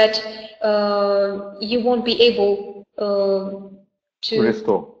resource that you won't be able to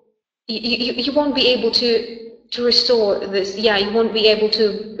restore. You won't be able to restore this. Yeah, you won't be able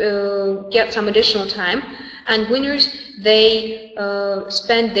to get some additional time. And winners, they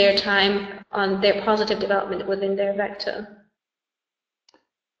spend their time on their positive development within their vector.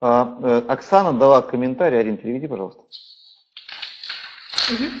 Оксана дала комментарий. Арин, переведи, пожалуйста.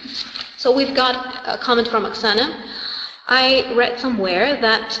 So we've got a comment from Oksana. I read somewhere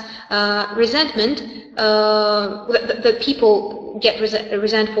that resentment, that people get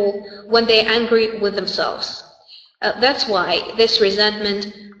resentful when they're angry with themselves. That's why this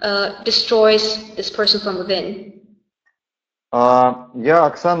resentment destroys this person from within. Я,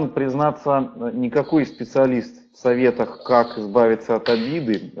 Оксана, признаться, никакой специалист в советах, как избавиться от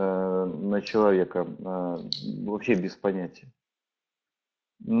обиды на человека, вообще без понятия.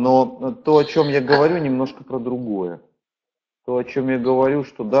 Но то, о чем я говорю, немножко про другое. То, о чем я говорю,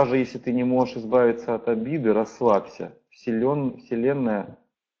 что даже если ты не можешь избавиться от обиды, расслабься. Вселенная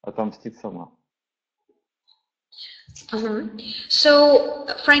отомстит сама. So,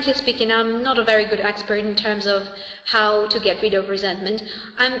 frankly speaking, I'm not a very good expert in terms of how to get rid of resentment.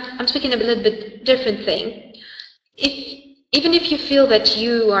 I'm speaking a little bit different thing. Even if you feel that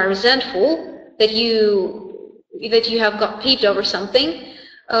you are resentful, that you have got peeved over something,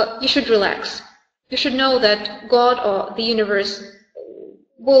 you should relax. You should know that God or the universe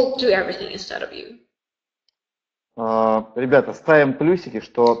will do everything instead of you. Ребята, ставим плюсики,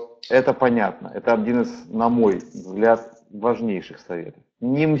 что это понятно. Это один из, на мой взгляд, важнейших советов.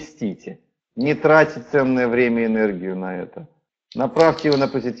 Не мстите, не тратьте ценное время и энергию на это. Направьте его на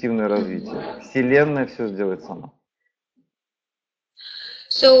позитивное развитие. Вселенная все сделает сама.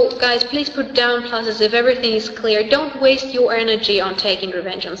 So, guys, please put down pluses if everything is clear. Don't waste your energy on taking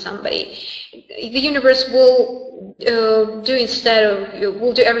revenge on somebody. The universe will will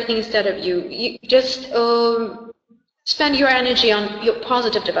do everything instead of you. You just spend your energy on your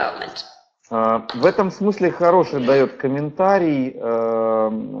positive development. В этом смысле хороший дает комментарий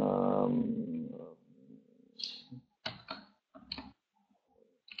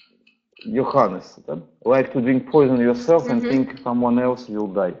Йоханнес, да? Like to drink poison yourself and think someone else will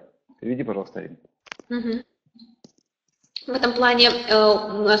die. Переведи, пожалуйста, Рим. В этом плане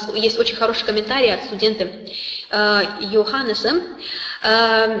у нас есть очень хороший комментарий от студента Йоханнеса.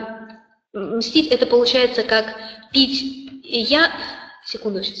 Мстить это получается как пить яд.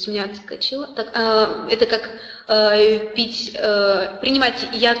 Секунду, сейчас у меня отскочило. Так, это как пить, принимать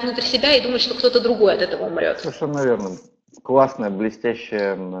яд внутрь себя и думать, что кто-то другой от этого умрет. Совершенно верно. Классная,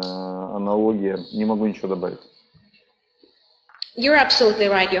 блестящая аналогия. Не могу ничего добавить. You're absolutely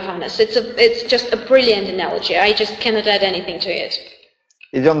right, Johannes. It's just a brilliant analogy. I just cannot add anything to it.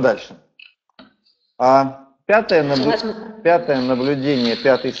 Идем дальше. Пятое наблюдение,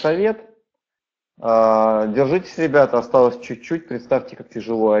 пятый совет. Держитесь, ребята, осталось чуть-чуть. Представьте, как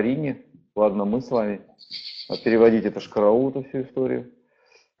тяжело Арине. Ладно, мы с вами. Переводить это шкарау, эту всю историю.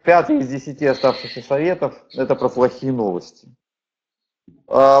 5 из 10 оставшихся советов – это про плохие новости.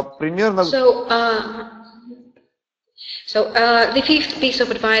 Примерно... So the fifth piece of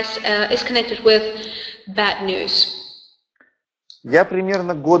advice is connected with bad news. Я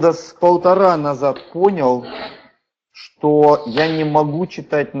примерно года с 1,5 назад понял, что я не могу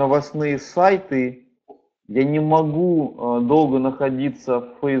читать новостные сайты, я не могу долго находиться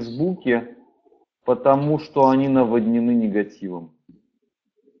в Фейсбуке, потому что они наводнены негативом.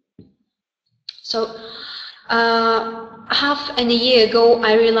 So, half a year ago,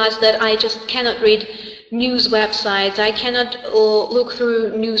 I realized that I just cannot read news websites. I cannot look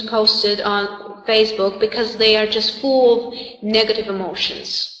through news posted on Facebook because they are just full of negative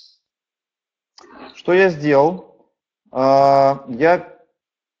emotions. Что я сделал? Я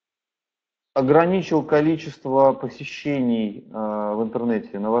ограничил количество посещений в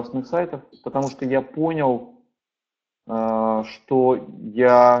интернете новостных сайтов, потому что я понял, что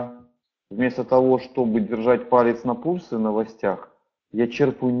я вместо того, чтобы держать палец на пульсе в новостях, я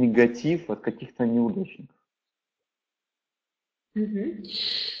черпаю негатив от каких-то неудачников.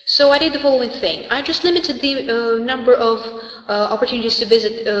 So I did the following thing. I just limited the number of opportunities to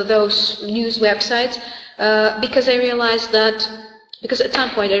visit those news websites because at some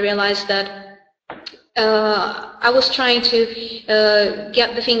point I realized that I was trying to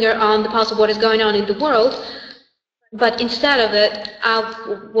get the finger on the pulse of what is going on in the world, but instead of it, I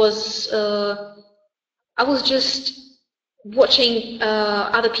was just watching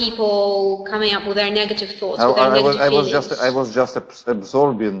other people coming up with their negative thoughts. I was just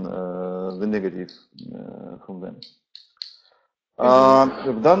absorbing the negative from them.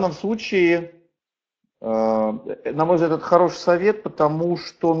 В данном случае, на мой взгляд, это хороший совет, потому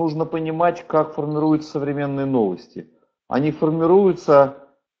что нужно понимать, как формируются современные новости. Они формируются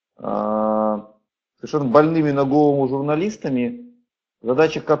совершенно больными на голову журналистами,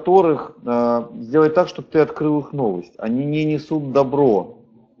 задача которых сделать так, чтобы ты открыл их новость. Они не несут добро,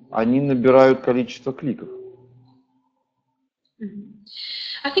 они набирают количество кликов.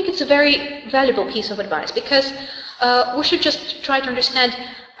 I think it's a very valuable piece of advice because we should just try to understand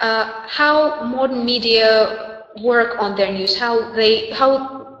how modern media work on their news, how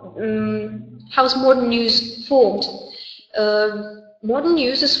is modern news formed. Modern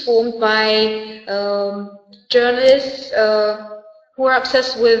news is formed by journalists who are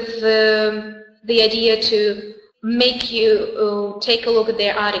obsessed with the idea to make you take a look at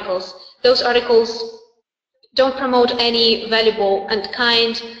their articles. Those articles don't promote any valuable and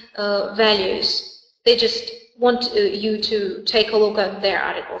kind values. They just want you to take a look at their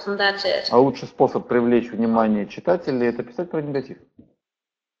articles, and that's it. А лучший способ привлечь внимание читателей – это писать про негатив.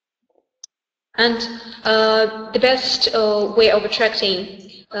 And the best way of attracting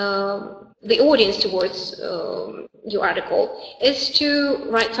the audience towards your article is to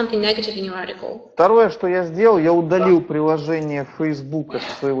write something negative in your article. Второе, что я сделал, я удалил приложение Facebook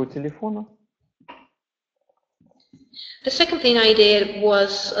со своего телефона. The second thing I did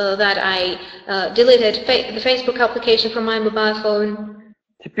was that I deleted the Facebook application from my mobile phone.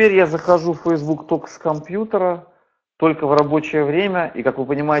 Теперь я захожу в Facebook только с компьютера, только в рабочее время, и, как вы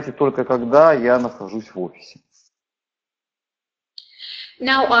понимаете, только когда я нахожусь в офисе.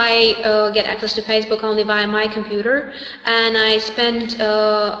 Now I get access to Facebook only via my computer, and I spend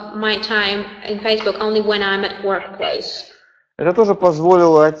my time in Facebook only when I'm at workplace. Это тоже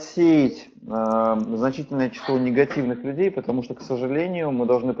позволило отсеять значительное число негативных людей, потому что, к сожалению, мы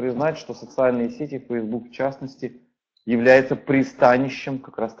должны признать, что социальные сети, Facebook в частности, являются пристанищем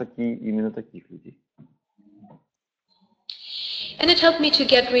как раз таки именно таких людей. And it helped me to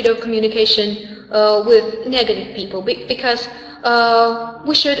get rid of communication with negative people because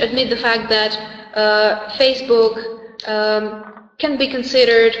we should admit the fact that Facebook can be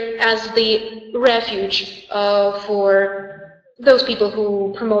considered as the refuge for those people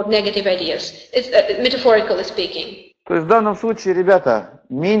who promote negative ideas, it's, metaphorically speaking. То есть в данном случае, ребята,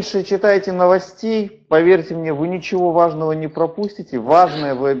 меньше читайте новостей, поверьте мне, вы ничего важного не пропустите.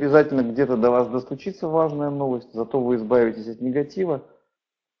 Важное, вы обязательно где-то до вас достучится важная новость, зато вы избавитесь от негатива.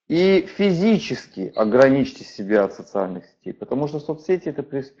 И физически ограничьте себя от социальных сетей, потому что соцсети это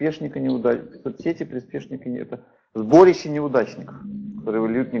приспешники неудачников. Соцсети приспешники это сборище неудачников, которые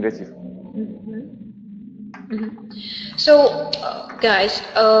влияют негатив. So, guys,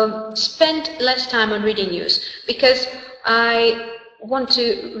 spend less time on reading news because I want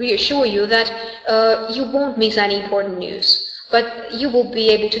to reassure you that you won't miss any important news, but you will be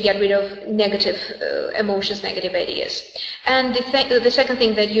able to get rid of negative emotions, negative ideas. And the second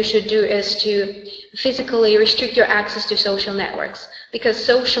thing that you should do is to physically restrict your access to social networks because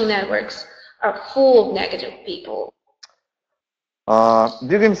social networks are full of negative people.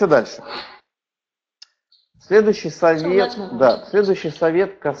 Двигаемся дальше. Следующий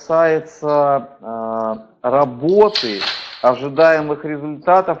совет касается работы, ожидаемых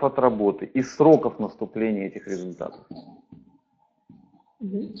результатов от работы и сроков наступления этих результатов.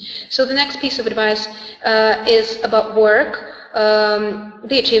 So the next piece of advice is about work,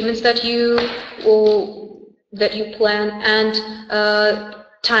 the achievements that you plan, and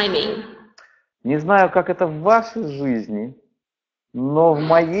timing. Не знаю, как это в вашей жизни, но в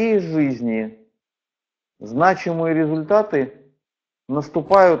моей жизни значимые результаты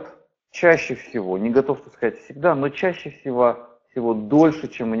наступают чаще всего, не готов сказать всегда, но чаще всего дольше,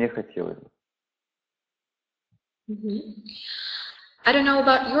 чем мне хотелось бы. I don't know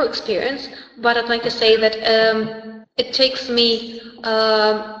about your experience, but I'd like to say that it takes me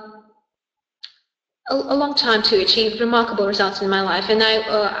a long time to achieve remarkable results in my life, and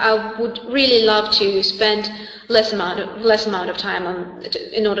I would really love to spend less amount of time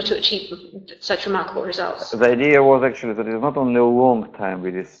in order to achieve such remarkable results. The idea was actually that it is not only a long time,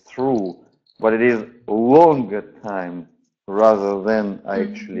 it is true, but it is longer time rather than I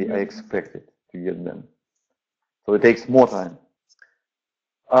expected to get them. So it takes more time.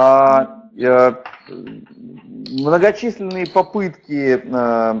 Многочисленные попытки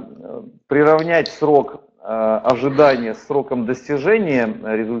приравнять срок ожидания с сроком достижения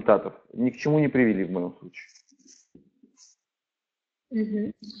результатов ни к чему не привели в моем случае.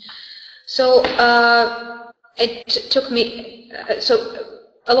 So it took me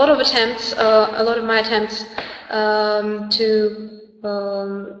a lot of my attempts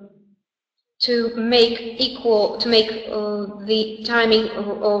to make the timing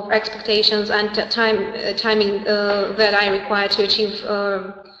of expectations and timing that I require to achieve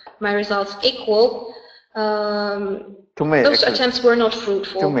my results equal. Those attempts were not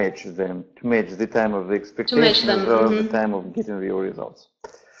fruitful. To match them, to match the time of the expectations and the time of getting your results.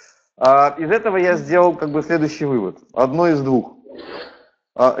 Из этого я сделал как бы следующий вывод. Одно из двух.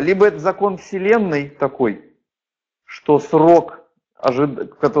 Либо это закон Вселенной такой, что срок, в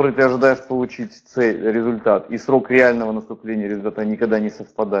который ты ожидаешь получить результат, и срок реального наступления результата никогда не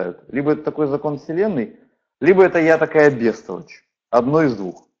совпадают. Либо это такой закон Вселенной, либо это я такая бестолочь. Одно из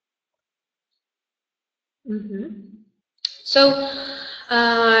двух. So,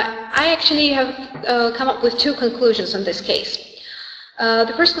 I actually have come up with two conclusions in this case.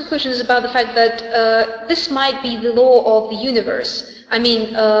 The first conclusion is about the fact that this might be the law of the universe. I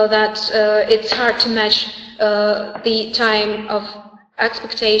mean that it's hard to match the time of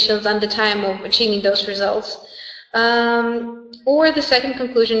expectations and the time of achieving those results. Or the second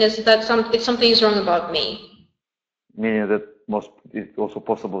conclusion is that something is wrong about me. Meaning that it's also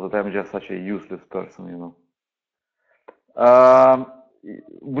possible that I'm just such a useless person, you know.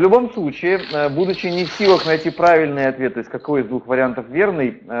 В любом случае, будучи не в силах найти правильный ответ, то есть какой из двух вариантов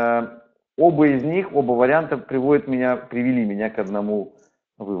верный, оба варианта привели меня к одному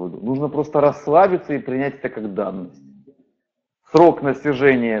выводу. Нужно просто расслабиться и принять это как данность. Срок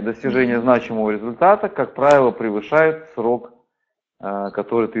достижения значимого результата, как правило, превышает срок,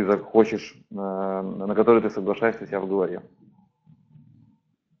 который ты захочешь, на который ты соглашаешься у себя в голове.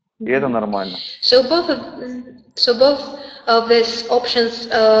 И это нормально. So both of these options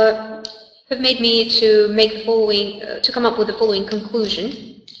have made me to come up with the following conclusion.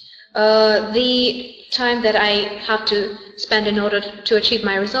 The time that I have to spend in order to achieve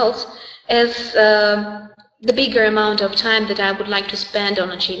my results is the bigger amount of time that I would like to spend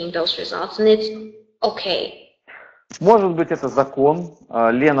on achieving those results, and it's okay. Может быть, это закон.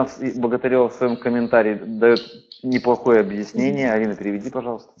 Лена Богатырева в своем комментарии дает неплохое объяснение. Арина, переведи,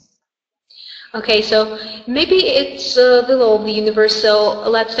 пожалуйста. Okay, so maybe it's the law of the universe. So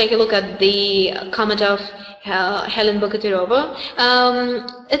let's take a look at the comment of Helen Bogatyrova.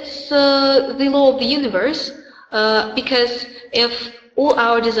 It's the law of the universe because if all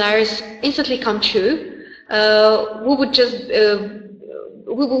our desires instantly come true, we will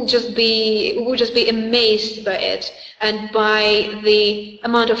just be amazed by it and by the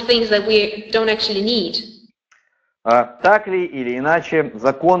amount of things that we don't actually need. Так ли или иначе,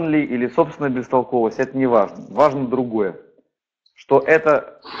 закон ли или собственная бестолковость, это не важно. Важно другое, что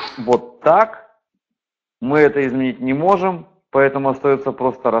это вот так, мы это изменить не можем, поэтому остается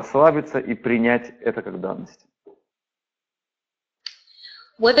просто расслабиться и принять это как данность.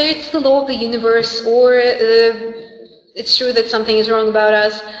 Whether it's the law of the universe or it's true that something is wrong about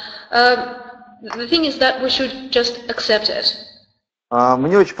us, the thing is that we should just accept it.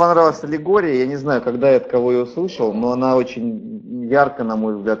 Мне очень понравилась аллегория, я не знаю, когда и от кого я услышал, но она очень ярко, на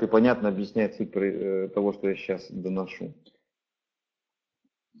мой взгляд, и понятно объясняет суть того, что я сейчас доношу.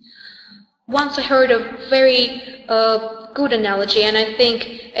 Once I heard a very good analogy, and I think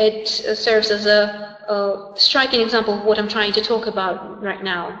it serves as a striking example of what I'm trying to talk about right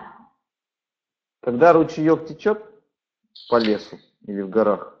now. Когда ручеек течет по лесу или в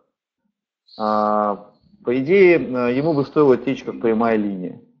горах, по идее, ему бы стоило течь как прямая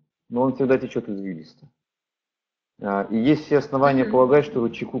линия, но он всегда течет извилисто. И есть все основания полагать, что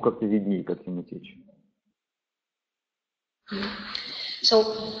ручейку как-то виднее, как ему течь. So,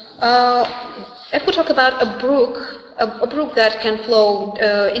 if we talk about a brook that can flow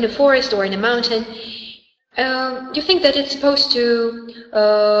in a forest or in a mountain, you think that it's supposed to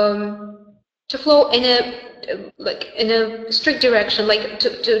flow in a straight direction, like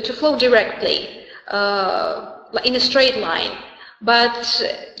to flow directly. In a straight line, but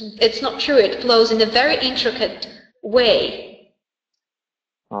it's not true. It flows in a very intricate way.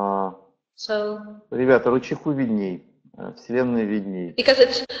 So, ребята, ручейку видней, Вселенная видней.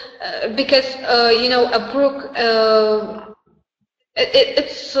 Because you know, a brook,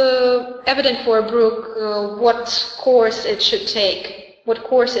 it's evident for a brook what course it should take.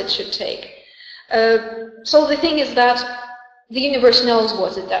 So the thing is that the universe knows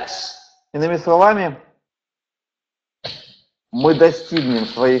what it does. Иными словами, мы достигнем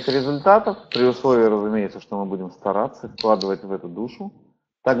своих результатов, при условии, разумеется, что мы будем стараться вкладывать в эту душу,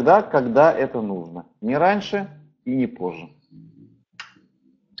 тогда, когда это нужно. Не раньше и не позже.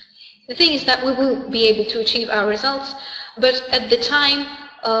 The thing is that we will be able to achieve our results, but at the time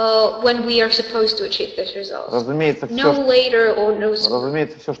when we are supposed to achieve those results. Разумеется,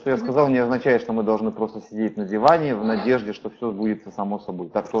 все, что я сказал, не означает, что мы должны просто сидеть на диване в надежде, что все сбудется само собой.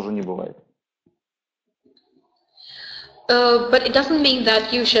 Так тоже не бывает. But it doesn't mean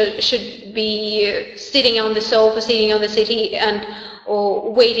that you should be sitting on the sofa, sitting on the city, and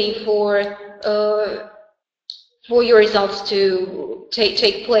waiting for your results to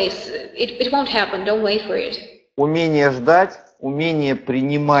take place. It won't happen. Don't wait for it. Умение ждать, умение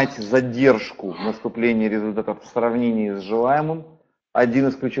принимать задержку в наступлении результатов в сравнении с желаемым – один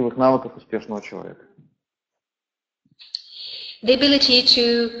из ключевых навыков успешного человека. The ability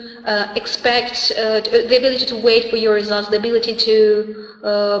to expect, the ability to wait for your results, the ability to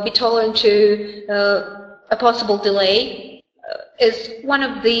be tolerant to a possible delay is one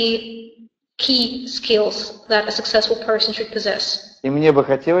of the key skills that a successful person should possess. И мне бы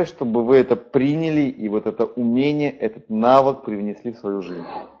хотелось, чтобы вы это приняли и вот это умение, этот навык привнесли в свою жизнь.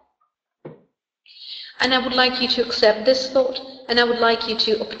 And I would like you to accept this thought, and I would like you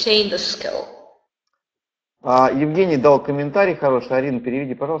to obtain this skill. Евгений дал комментарий хороший. Арина,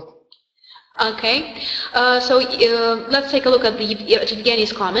 переведи, пожалуйста. Okay, so let's take a look at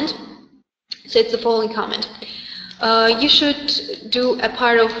Evgeny's comment. So it's the following comment. You should do a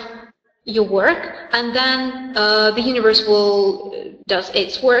part of your work, and then the universe does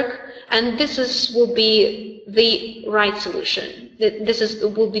its work, and will be the right solution.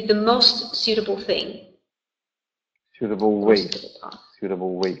 Will be the most suitable thing. Suitable way.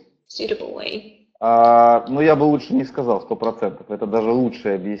 Suitable way. Но я бы лучше не сказал 100%. Это даже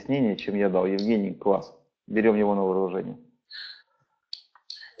лучшее объяснение, чем я дал. Евгений, класс. Берем его на вооружение.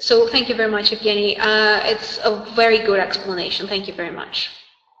 So thank you very much, Evgeny. It's a very good explanation. Thank you very much.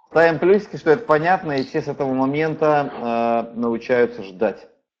 Ставим плюсики, что это понятно, и все с этого момента научаются ждать.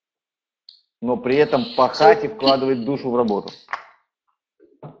 Но при этом пахать и вкладывать душу в работу.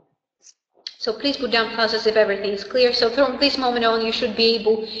 So please put down plus as if everything is clear. So from this moment on, you should be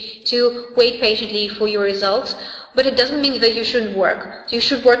able to wait patiently for your results. But it doesn't mean that you shouldn't work. You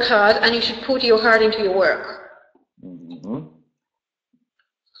should work hard, and you should put your heart into your work.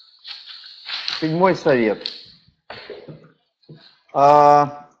 Седьмой совет.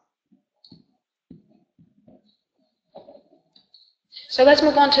 So let's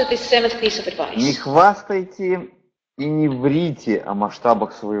move on to the seventh piece of advice. Не хвастайте и не врите о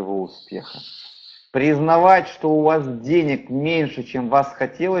масштабах своего успеха. Признавать, что у вас денег меньше, чем вас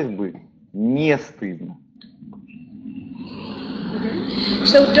хотелось бы, не стыдно.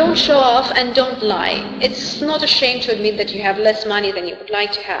 So don't show off and don't lie. It's not a shame to admit that you have less money than you would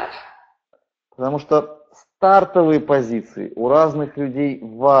like to have. Потому что стартовые позиции у разных людей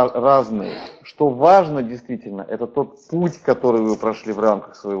разные. Что важно действительно, это тот путь, который вы прошли в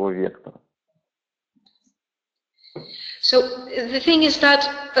рамках своего вектора. So the thing is that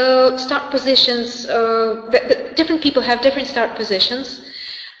start positions, different people have different start positions,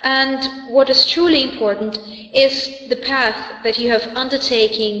 and what is truly important is the path that you have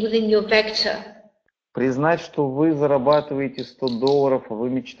undertaken within your vector. Признать, что вы зарабатываете $100, а вы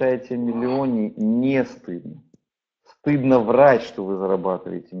мечтаете о миллионе, не стыдно. Стыдно врать, что вы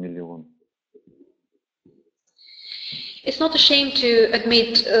зарабатываете миллион. It's not a shame to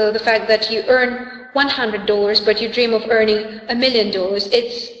admit the fact that you earn $100, but you dream of earning $1 million.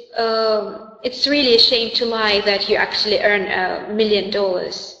 It's really a shame to lie that you actually earn $1 million.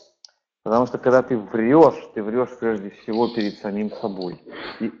 Потому что когда ты врешь прежде всего перед самим собой.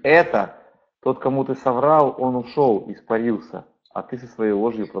 И это тот, кому ты соврал, он ушел, испарился, а ты со своей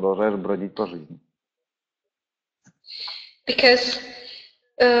ложью продолжаешь бродить по жизни. Because,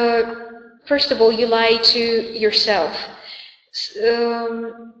 first of all, you lie to yourself.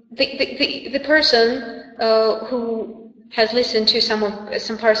 The person who has listened to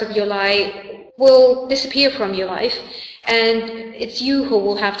some parts of your lie will disappear from your life, and it's you who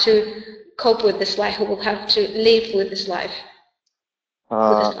will have to cope with this lie, who will have to live with this life.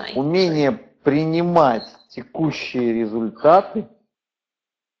 Умение принимать текущие результаты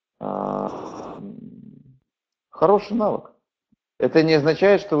хороший навык. Это не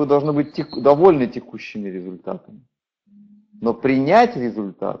означает, что вы должны быть довольны текущими результатами. Но принять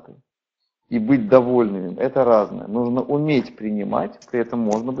результаты и быть довольными – это разное. Нужно уметь принимать, при этом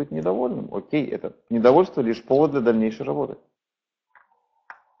можно быть недовольным. Окей, это недовольство лишь повод для дальнейшей работы.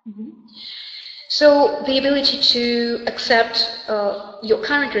 So the ability to accept your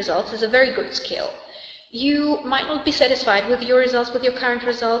current results is a very good skill. You might not be satisfied with your results, with your current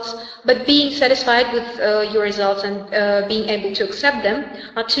results, but being satisfied with your results and being able to accept them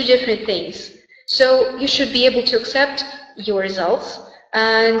are two different things. So you should be able to accept your results,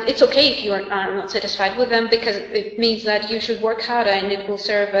 and it's okay if you are not satisfied with them, because it means that you should work harder, and it will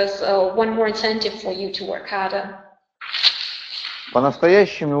serve as one more incentive for you to work harder.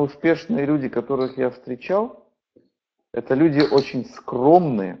 По-настоящему успешные люди, которых я встречал, это люди очень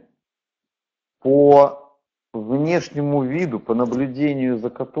скромные по внешнему виду, по наблюдению за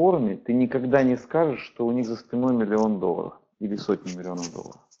которыми ты никогда не скажешь, что у них за спиной $1 миллион или сотни миллионов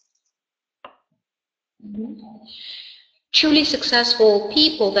долларов. Truly successful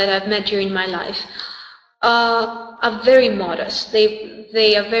people that I've met during my life are very modest.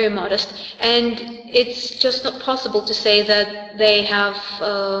 They are very modest, and it's just not possible to say that they have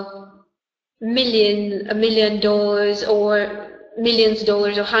 $1 million or millions of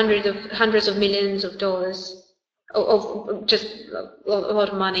dollars or hundreds of millions of dollars of just a lot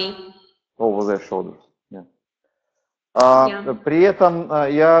of money over their shoulders. При этом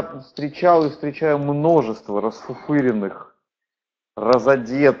я встречал и встречаю множество расфуфыренных,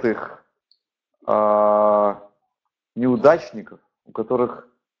 разодетых неудачников, у которых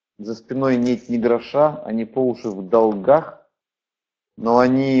за спиной нет ни гроша, они по уши в долгах, но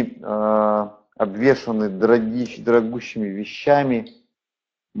они обвешаны дорогущими вещами,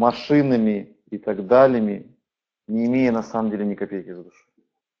 машинами и так далее, не имея на самом деле ни копейки за душой.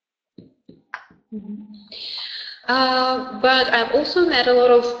 But I've also met a lot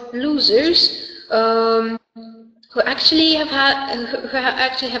of losers who actually have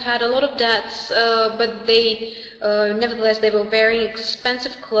had a lot of debts, but they nevertheless they were wearing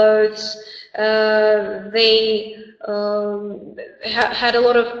expensive clothes. They had a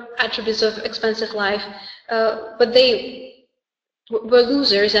lot of attributes of expensive life, but they were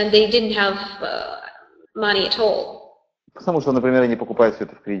losers and they didn't have money at all. Потому что, например, они покупают все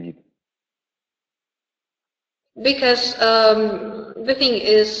это в кредит. Because the thing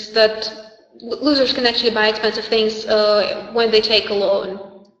is that losers can actually buy expensive things when they take a loan.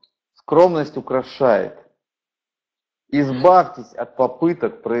 Скромность украшает. Избавьтесь от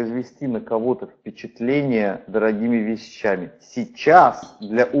попыток произвести на кого-то впечатление дорогими вещами. Сейчас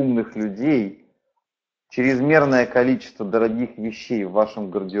для умных людей чрезмерное количество дорогих вещей в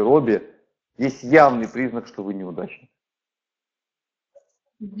вашем гардеробе есть явный признак, что вы неудачник.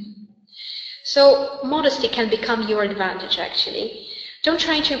 So modesty can become your advantage actually. Don't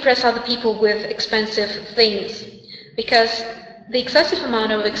try to impress other people with expensive things, because the excessive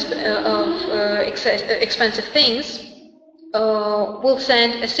amount of expensive things will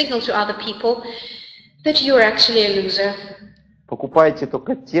send a signal to other people that you're actually a loser. Покупайте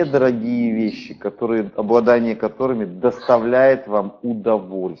только те дорогие вещи, обладание которыми доставляет вам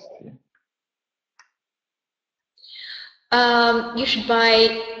удовольствие. You should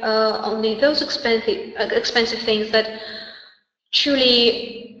buy only those expensive things that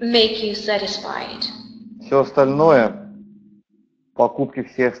truly make you satisfied. Все остальное, покупки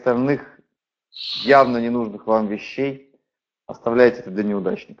всех остальных явно ненужных вам вещей, оставляйте это для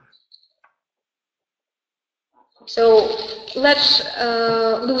неудачников. So let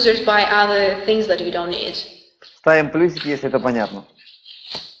losers buy other things that you don't need. Ставим плюсики, если это понятно.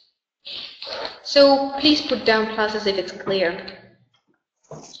 So please put down pluses if it's clear.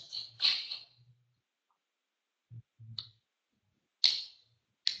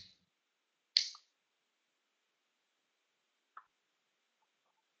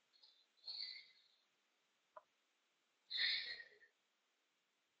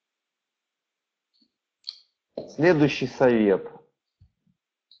 Следующий совет,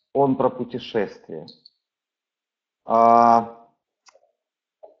 он про путешествия.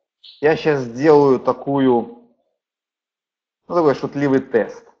 Я сейчас сделаю такой шутливый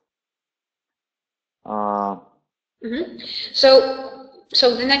тест. So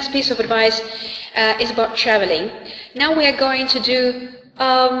the next piece of advice is about traveling. Now we are going to do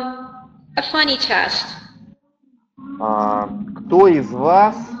a funny test. Кто из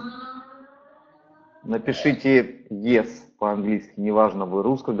вас, напишите yes по-английски, неважно, вы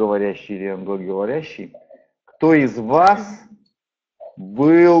русскоговорящий или англоговорящий, кто из вас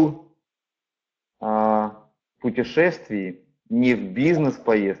был в путешествии не в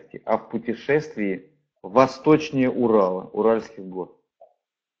бизнес-поездке, а в путешествии восточнее Урала, Уральских гор?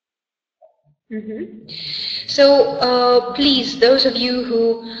 So please, those of you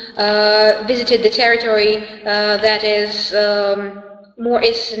who visited the territory that is more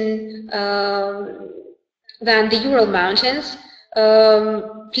eastern than the Ural Mountains,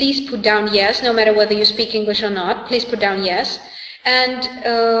 please put down yes, no matter whether you speak English or not. Please put down yes. And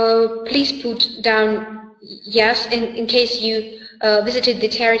please put down yes in case you visited the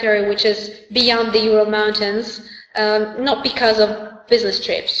territory which is beyond the Ural Mountains, not because of business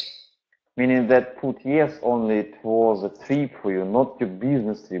trips. Meaning that put yes only it was a trip for you, not your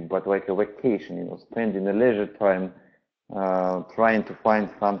business trip, but like a vacation, spending a leisure time trying to find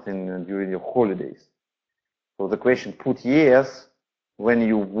something during your holidays. So the question put yes when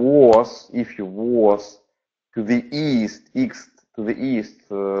you was, if you was, to the east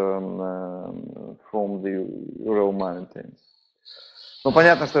from the Ural Mountains. Ну,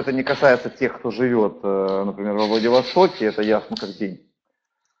 понятно, что это не касается тех, кто живет, например, во Владивостоке, это ясно как день.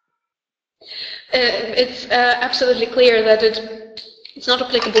 It's absolutely clear that it's not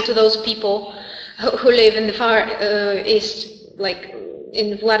applicable to those people who live in the far east, like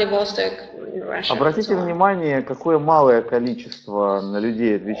in Vladivostok, in Russia. Обратите внимание, какое малое количество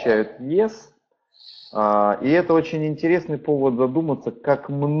людей отвечают yes. И это очень интересный повод задуматься, как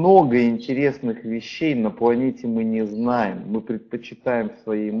много интересных вещей на планете мы не знаем. Мы предпочитаем в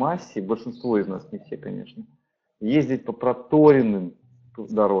своей массе, большинство из нас, не все, конечно, ездить по проторенным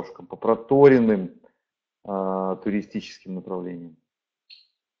дорожкам, по проторенным туристическим направлениям.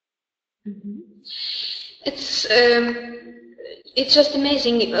 It's just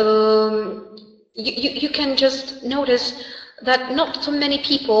amazing. You can just notice that not so many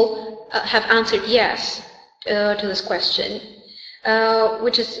people have answered yes to this question,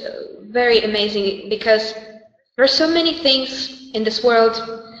 which is very amazing because there are so many things in this world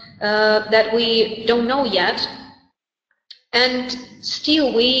that we don't know yet, and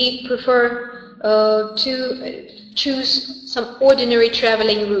still we prefer to choose some ordinary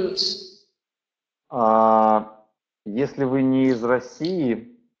traveling routes. Если вы не из России,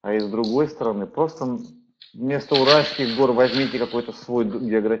 а из другой страны, просто вместо Уральских гор возьмите какой-то свой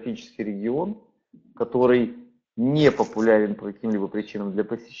географический регион, который не популярен по каким-либо причинам для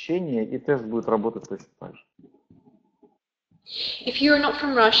посещения, и тест будет работать точно так же. If you are not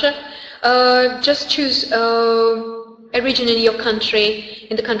from Russia, just choose a region in your country,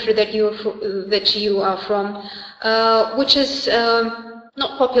 in the country that you are from, which is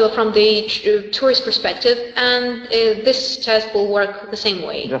not popular from the tourist perspective, and this test will work the same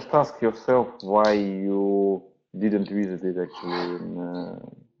way. Just ask yourself why you didn't visit it actually in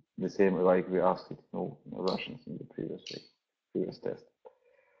the same like we asked it, no, Russians in the previous test.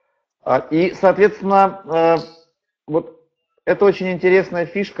 И, соответственно, вот это очень интересная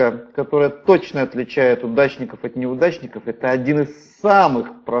фишка, которая точно отличает удачников от неудачников. Это один из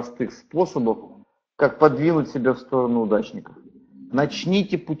самых простых способов, как подвинуть себя в сторону удачников.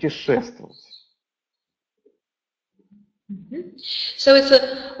 Начните путешествовать. So it's a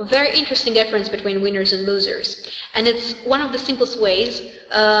very interesting difference between winners and losers, and it's one of the simplest ways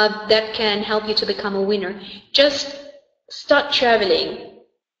that can help you to become a winner. Just start traveling.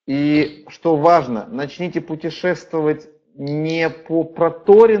 И что важно, начните путешествовать не по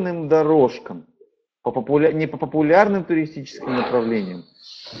проторенным дорожкам, не по популярным туристическим направлениям.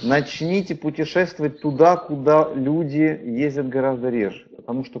 Начните путешествовать туда, куда люди ездят гораздо реже.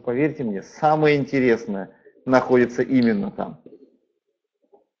 Потому что, поверьте мне, самое интересное находится именно там.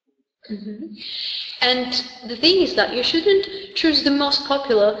 And the thing is that you shouldn't choose the most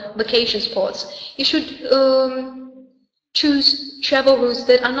popular vacation spots. You should choose travel routes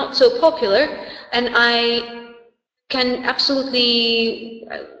that are not so popular, and I can absolutely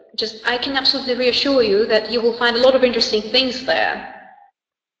reassure you that you will find a lot of interesting things there.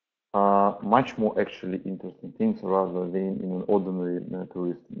 Much more actually interesting things rather than in an ordinary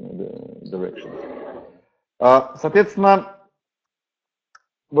tourist direction. Соответственно,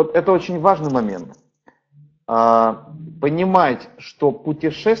 вот это очень важный момент. Понимать, что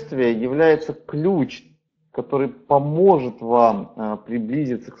путешествие является ключ, который поможет вам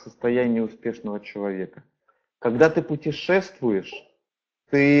приблизиться к состоянию успешного человека. Когда ты путешествуешь,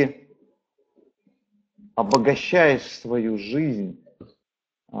 ты обогащаешь свою жизнь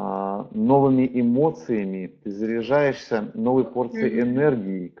новыми эмоциями, ты заряжаешься новой порцией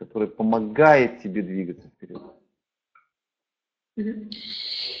энергии, которая помогает тебе двигаться вперед.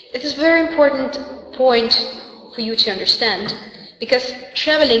 It is a very important point for you to understand, because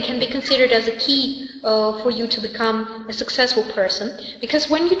traveling can be considered as a key for you to become a successful person. Because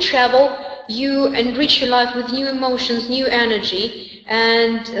when you travel, you enrich your life with new emotions, new energy,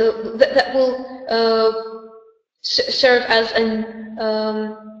 and that will serve as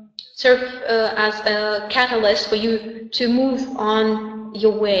a catalyst for you to move on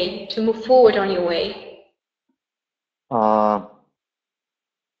your way, to move forward on your way.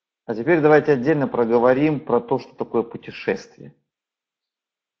 А теперь давайте отдельно проговорим про то, что такое путешествие.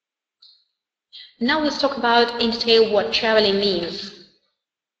 Now let's talk about in detail what traveling means.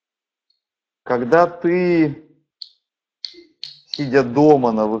 Когда ты, сидя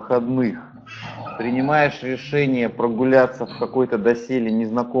дома на выходных, принимаешь решение прогуляться в какой-то доселе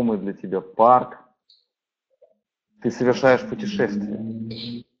незнакомый для тебя парк, ты совершаешь путешествие.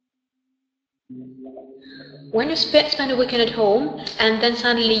 When you spend a weekend at home and then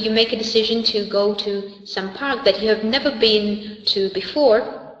suddenly you make a decision to go to some park that you have never been to before,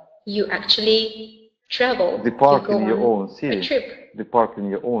 you actually travel. The park in your own city. A trip. The park in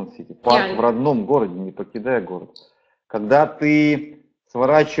your own city. Парк в родном городе, не покидая город. Когда ты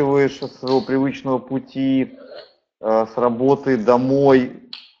сворачиваешь со своего привычного пути с работы домой,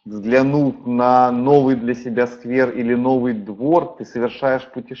 взглянув на новый для себя сквер или новый двор, ты совершаешь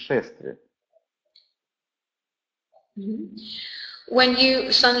путешествие. When you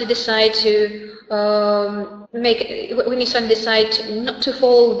suddenly decide not to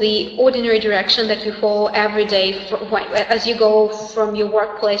follow the ordinary direction that you follow every day as you go from your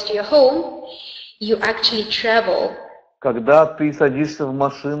workplace to your home, you actually travel. Когда ты садишься в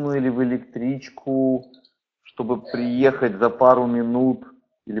машину или в электричку, чтобы приехать за пару минут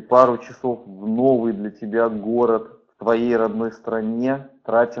или пару часов в новый для тебя город в твоей родной стране,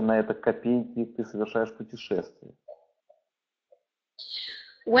 тратя на это копейки, ты совершаешь путешествие.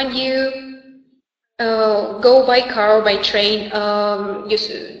 When you go by car or by train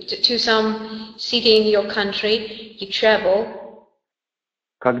to some city in your country, you travel.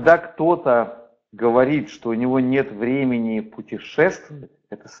 Когда кто-то говорит, что у него нет времени путешествовать,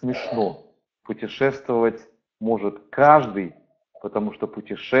 это смешно. Путешествовать может каждый, потому что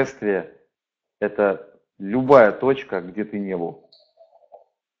путешествие – это любая точка, где ты не был.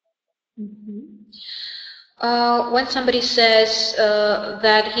 When somebody says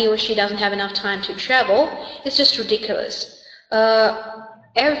that he or she doesn't have enough time to travel, it's just ridiculous.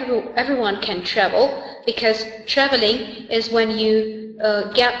 Everyone can travel, because traveling is when you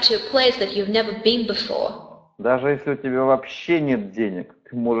get to a place that you've never been before. Даже если у тебя вообще нет денег,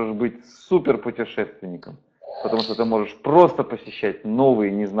 ты можешь быть супер путешественником, потому что ты можешь просто посещать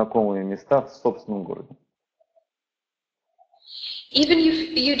новые незнакомые места в собственном городе. Even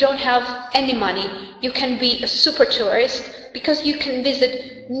if you don't have any money, you can be a super tourist because you can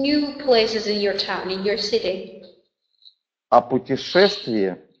visit new places in your town, in your city. А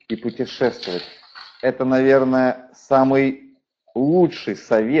путешествие и путешествовать – это, наверное, самый лучший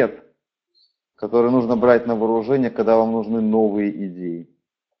совет, который нужно брать на вооружение, когда вам нужны новые идеи.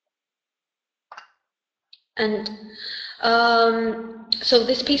 And so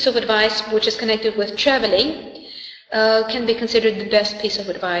this piece of advice, which is connected with traveling, can be considered the best piece of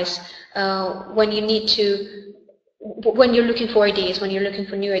advice when you're looking for ideas, when you're looking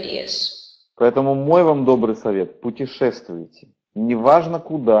for new ideas. Поэтому мой вам добрый совет – путешествуйте. Неважно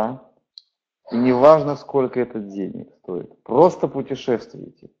куда, и неважно сколько это денег стоит. Просто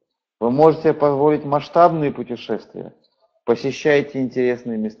путешествуйте. Вы можете позволить масштабные путешествия. Посещайте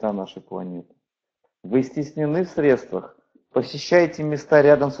интересные места нашей планеты. Вы стеснены в средствах, посещайте места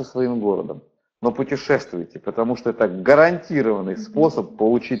рядом со своим городом. Но путешествуйте, потому что это гарантированный способ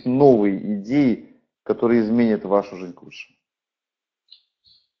получить новые идеи, которые изменят вашу жизнь к лучшему.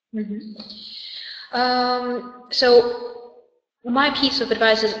 So my piece of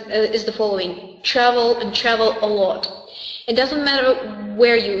advice is the following: travel and travel a lot. It doesn't matter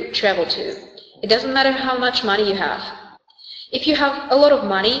where you travel to. It doesn't matter how much money you have. If you have a lot of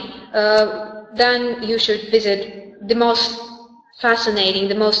money, then you should visit the most fascinating,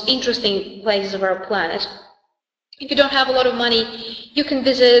 the most interesting places of our planet. If you don't have a lot of money, you can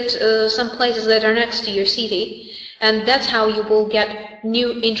visit some places that are next to your city, and that's how you will get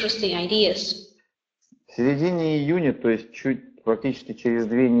new interesting ideas. В середине июня, то есть практически через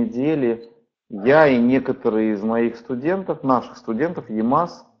 2 недели, я и некоторые из моих студентов, наших студентов,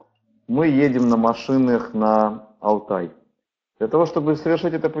 EMAS, мы едем на машинах на Алтай. Для того, чтобы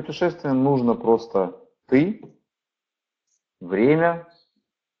совершить это путешествие, нужно просто ты, время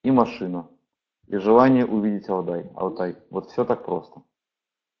и машина. И желание увидеть Алтай. Вот все так просто.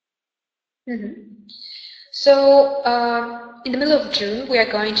 So, in the middle of June, we are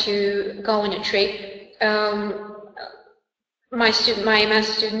going to go on a trip. My EMAS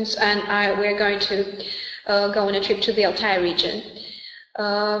students and I, we are going to go on a trip to the Altai region.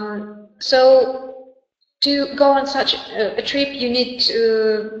 So, to go on such a trip, you need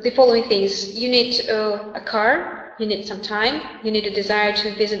the following things. You need a car, you need some time, you need a desire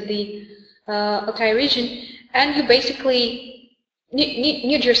to visit the Altai region, and you basically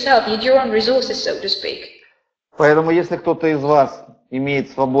need yourself, need your own resources, so to speak. Поэтому, если кто-то из вас имеет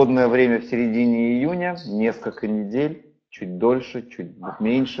свободное время в середине июня, несколько недель, чуть дольше, чуть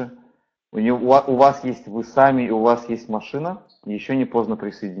меньше, у вас есть вы сами, и у вас есть машина, еще не поздно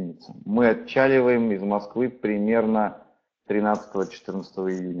присоединиться. Мы отчаливаем из Москвы примерно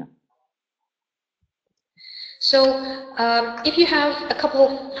 13-14 июня. So, if you have a couple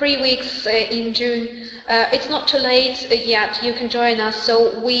of free weeks in June, it's not too late yet. You can join us.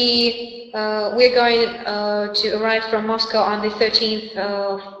 So we're going to arrive from Moscow on the 13th,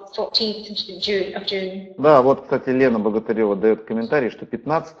 14th of June. Да, вот, кстати, Лена Богатырева дает комментарий, что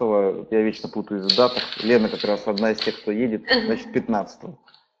 15-го, я вечно путаюсь в датах, Лена как раз одна из тех, кто едет, значит, 15-го.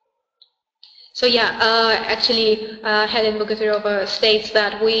 So yeah, actually, Helen Bogatirova states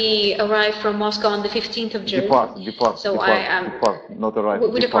that we arrive from Moscow on the 15th of June. Depart, not arrive.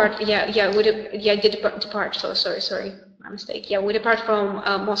 We depart. Depart. So sorry, my mistake. Yeah, we depart from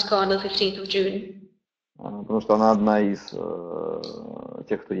Moscow on the 15th of June. Потому что она одна из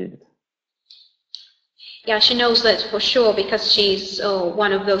тех, кто едет. Yeah, she knows that for sure because she's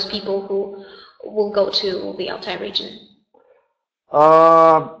one of those people who will go to the Altai region.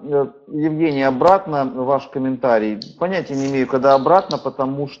 Евгений, обратно ваш комментарий. Понятия не имею, когда обратно,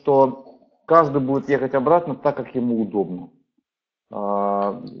 потому что каждый будет ехать обратно так, как ему удобно.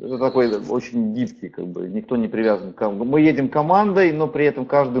 Это такой очень гибкий, как бы, никто не привязан к мы едем командой, но при этом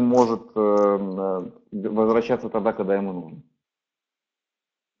каждый может возвращаться тогда, когда ему нужно.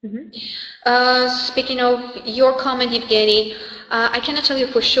 Speaking of your comment, Evgeny, I cannot tell you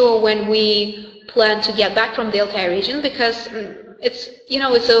for sure when we plan to get back from the Altai region because it's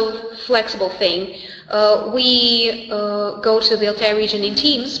a flexible thing. We go to the Altai region in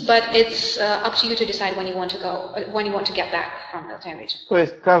teams, but it's up to you to decide when you want to go, when you want to get back from the Altai region. То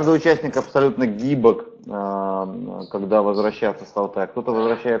есть каждый участник абсолютно гибок, когда возвращаться с Алтая. Кто-то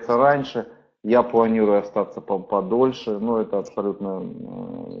возвращается раньше, я планирую остаться подольше, но это абсолютно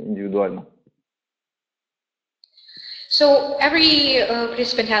индивидуально. So every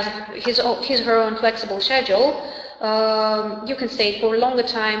participant has his or her own flexible schedule. You can stay for a longer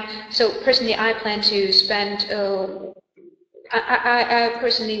time. So personally, I plan to spend. I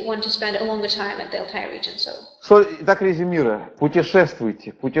personally want to spend a longer time at the Altai region. So. Так резюмируя,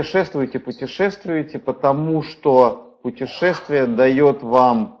 путешествуйте, потому что путешествие дает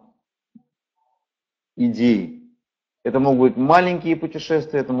вам идеи. Это могут быть маленькие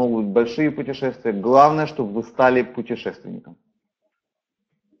путешествия, это могут быть большие путешествия. Главное, чтобы вы стали путешественником.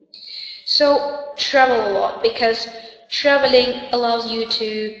 So travel a lot, because traveling allows you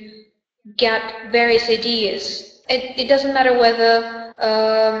to get various ideas. It doesn't matter whether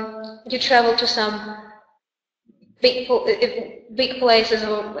you travel to some big places,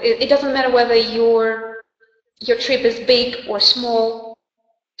 or it doesn't matter whether your trip is big or small.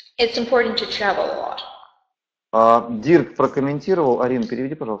 It's important to travel a lot. Дирк прокомментировал. Арина,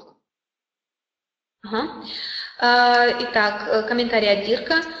 переведи, пожалуйста. Итак, комментарий от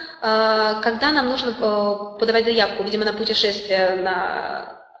Дирка. Когда нам нужно подавать заявку, видимо, на путешествие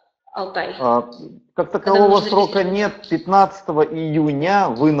на Алтай? Как такового срока нет. 15 июня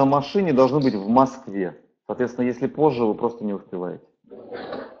вы на машине должны быть в Москве. Соответственно, если позже, вы просто не успеваете.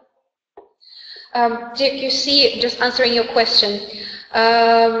 Dirk, you see, just answering your question,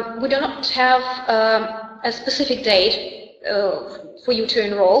 we do not have a specific date for you to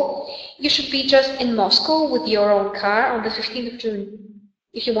enroll. You should be just in Moscow with your own car on the 15th of June,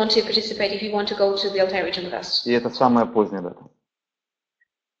 if you want to participate, if you want to go to the Altai region with us. И это самая поздняя дата.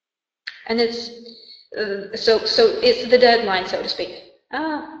 And it's so it's the deadline, so to speak.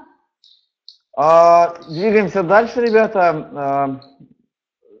 Двигаемся дальше, ребята.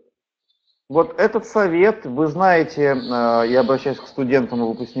 Вот этот совет, вы знаете, я обращаюсь к студентам и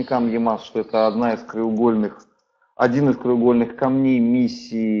выпускникам EMAS, что это один из краеугольных камней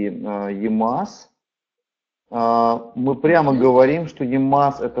миссии EMAS. Мы прямо говорим, что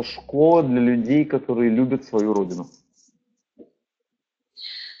EMAS – это школа для людей, которые любят свою родину.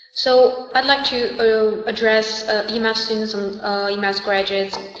 So I'd like to address EMAS students and EMAS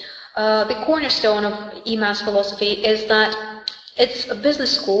graduates. The cornerstone of EMAS philosophy is that it's a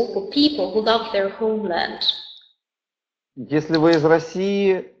business school for people who love their homeland. Если вы из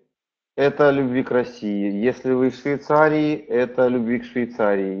России, это любви к России. Если вы из Швейцарии, это любви к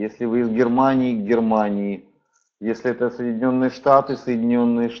Швейцарии. Если вы из Германии, к Германии. Если это Соединенные Штаты,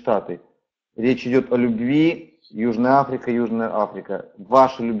 Соединенные Штаты. Речь идет о любви Южная Африка, Южная Африка.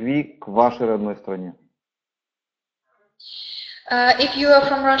 Вашей любви к вашей родной стране. If you are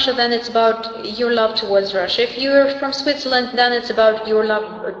from Russia, then it's about your love towards Russia. If you are from Switzerland, then it's about your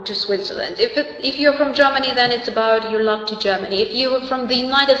love to Switzerland. If you are from Germany, then it's about your love to Germany. If you are from the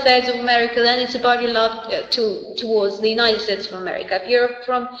United States of America, then it's about your love towards the United States of America. If you're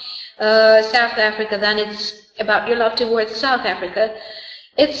from South Africa, then it's about your love towards South Africa.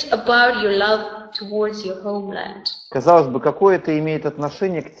 It's about your love towards your homeland. Казалось бы, какое это имеет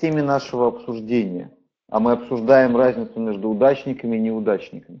отношение к теме нашего обсуждения? А мы обсуждаем разницу между удачниками и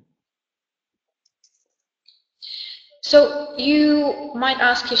неудачниками. So you might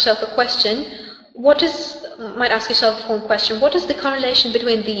ask yourself a question. What is the correlation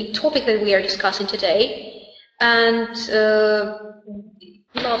between the topic that we are discussing today and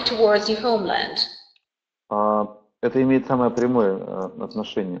love towards your homeland? Это имеет самое прямое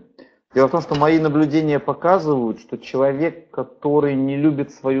отношение. Дело в том, что мои наблюдения показывают, что человек, который не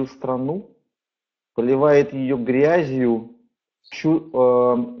любит свою страну, поливает ее грязью,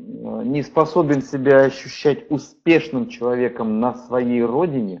 не способен себя ощущать успешным человеком на своей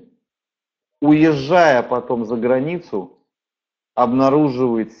родине, уезжая потом за границу,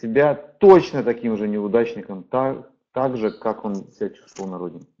 обнаруживает себя точно таким же неудачником, так же, как он себя чувствовал на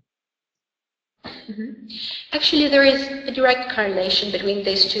родине. Actually, there is a direct correlation between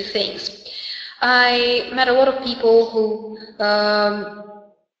these two things. I met a lot of people who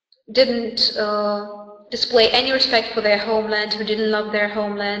didn't display any respect for their homeland, who didn't love their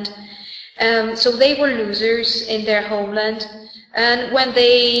homeland. So they were losers in their homeland. And when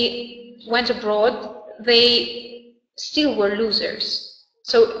they went abroad, they still were losers.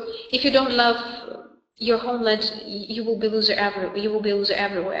 So if you don't love your homeland, you will be loser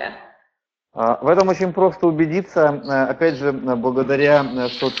everywhere. В этом очень просто убедиться, опять же, благодаря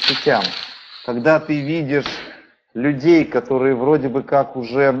соцсетям. Когда ты видишь людей, которые вроде бы как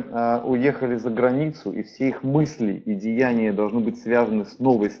уже уехали за границу, и все их мысли и деяния должны быть связаны с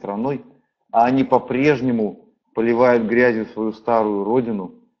новой страной, а они по-прежнему поливают грязью свою старую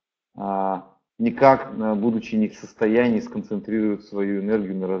родину, никак, будучи не в состоянии сконцентрировать свою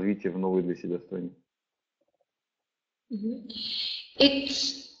энергию на развитии в новой для себя стране.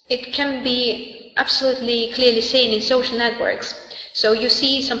 It can be absolutely clearly seen in social networks. So you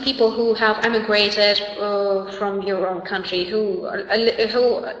see some people who have emigrated from your own country, who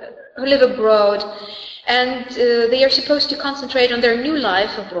live abroad, and they are supposed to concentrate on their new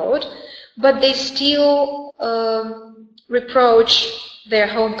life abroad, but they still reproach their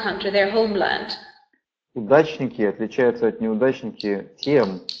home country, their homeland. Удачники отличаются от неудачники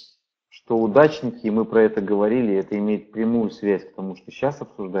тем, что удачники, и мы про это говорили, это имеет прямую связь, потому что сейчас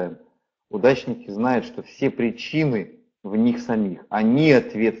обсуждаем, удачники знают, что все причины в них самих, они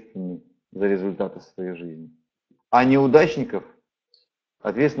ответственны за результаты своей жизни. А неудачников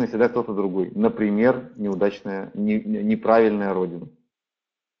ответственный всегда кто-то другой. Например, неправильная родина.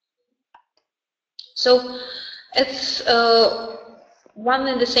 So it's one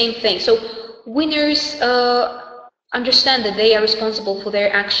and the same thing. So winners understand that they are responsible for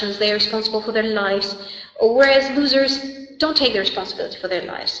their actions, they are responsible for their lives, whereas losers don't take the responsibility for their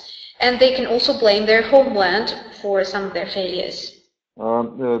lives. And they can also blame their homeland for some of their failures.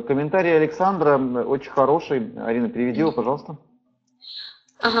 Комментарий Александра очень хороший. Арина, переведи его, пожалуйста.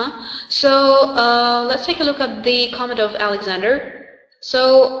 So let's take a look at the comment of Alexander.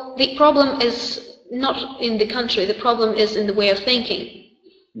 So the problem is not in the country, the problem is in the way of thinking.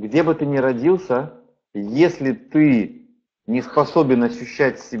 Где бы ты ни родился, если ты не способен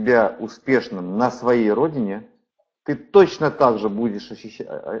ощущать себя успешным на своей родине, ты точно так же будешь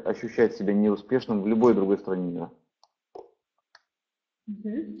ощущать себя неуспешным в любой другой стране мира.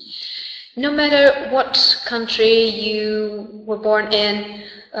 No matter what country you were born in,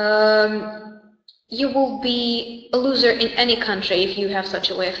 you will be a loser in any country if you have such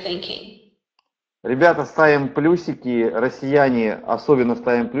a way of thinking. Ребята, ставим плюсики, россияне особенно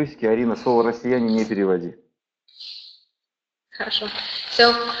ставим плюсики. Арина, слово россияне не переводи. Хорошо.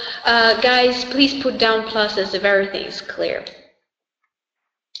 So, guys, please put down pluses if everything is clear.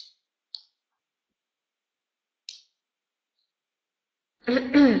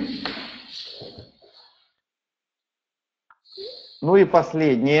 Ну и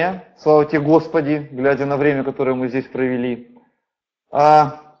последнее, слава тебе Господи, глядя на время, которое мы здесь провели.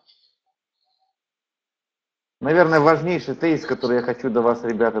 Наверное, важнейший тезис, который я хочу до вас,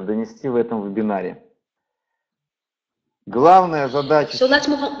 ребята, донести в этом вебинаре. Главная задача... So let's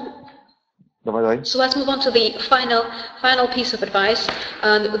move on. Давай. So let's move on to the final piece of advice.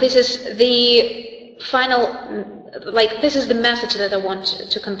 This is the final, this is the message that I want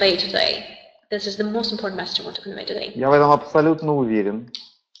to convey today. This is the most important message I want to convey today. Я в этом абсолютно уверен,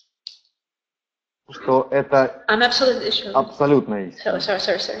 что это абсолютно истина. Sorry.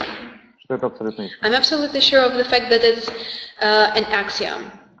 Что это абсолютно истина. I'm absolutely sure of the fact that it's an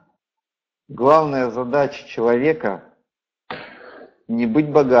axiom. Главная задача человека не быть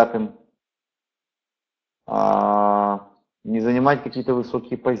богатым, не занимать какие-то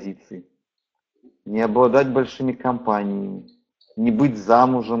высокие позиции, не обладать большими компаниями, не быть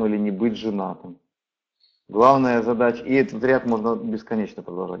замужем или не быть женатым. Главная задача, и этот ряд можно бесконечно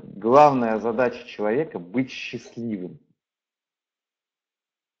продолжать, главная задача человека быть счастливым.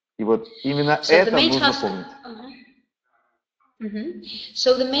 И вот именно это нужно помнить.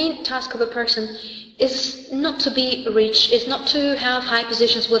 So the main task of a person is not to be rich, is not to have high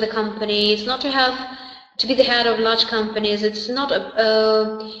positions with a company, it's not to be the head of large companies, it's not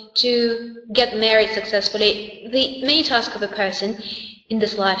to get married successfully. The main task of a person in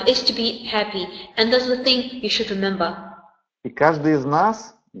this life is to be happy, and that's the thing you should remember. И каждый из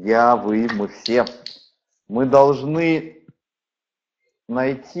нас, я, вы, мы все, мы должны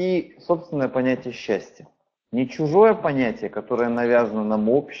найти собственное понятие счастья. Не чужое понятие, которое навязано нам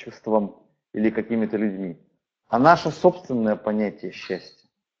обществом или какими-то людьми, а наше собственное понятие счастья.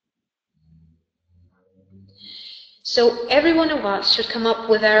 So every one of us should come up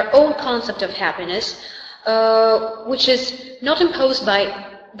with our own concept of happiness, which is not imposed by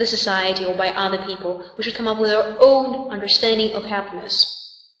the society or by other people. We should come up with our own understanding of happiness.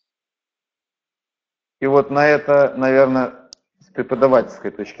 И вот на это, наверное, с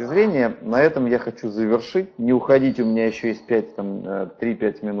преподавательской точки зрения, на этом я хочу завершить. Не уходите, у меня еще есть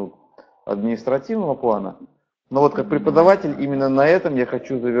 3-5 минут административного плана. Но вот как преподаватель именно на этом я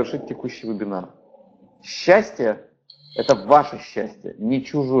хочу завершить текущий вебинар. Счастье – это ваше счастье, не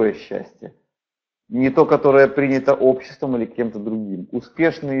чужое счастье. Не то, которое принято обществом или кем-то другим.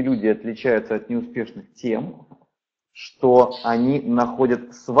 Успешные люди отличаются от неуспешных тем, что они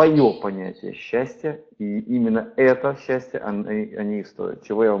находят свое понятие счастья, и именно это счастье они и стоят,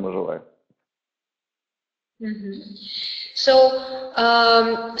 чего я вам и желаю. So,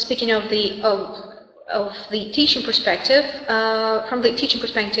 speaking of the teaching perspective, from the teaching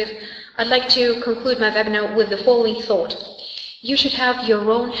perspective, I'd like to conclude my webinar with the following thought. You should have your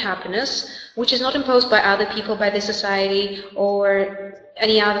own happiness, which is not imposed by other people, by the society, or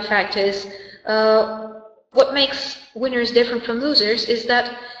any other factors. What makes winners different from losers is that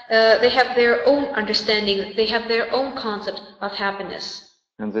they have their own understanding, they have their own concept of happiness.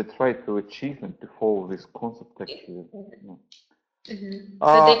 And they try to achieve and to follow this concept actually.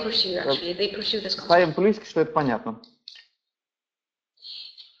 That they pursue, actually. They pursue this concept. Ставим плюсики, что это понятно.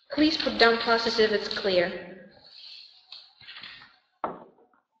 Please put down pluses if it's clear.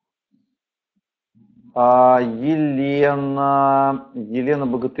 Елена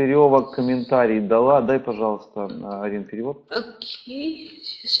Богатырева комментарий дала. Дай, пожалуйста, Арин, перевод. Окей,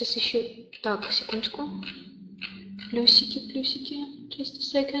 сейчас еще... Так, секундочку. Плюсики. Just a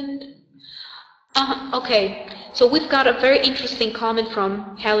second. Okay, so we've got a very interesting comment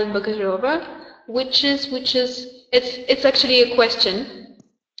from Helen Bogarova, which is it's actually a question.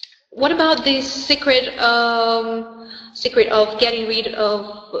 What about the secret of getting rid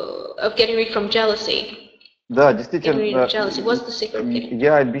from jealousy? Да, действительно, What's the secret?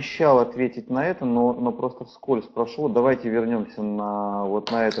 Я обещал ответить на это, но просто вскользь спрошу. Давайте вернемся на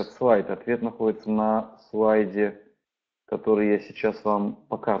этот слайд. Ответ находится на слайде, который я сейчас вам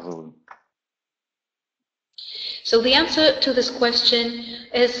показываю. So the answer to this question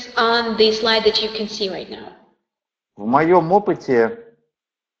is on the slide that you can see right now. В моем опыте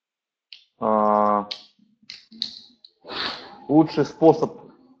лучший способ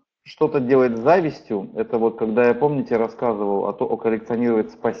что-то делать с завистью, это вот когда я, помните, рассказывал о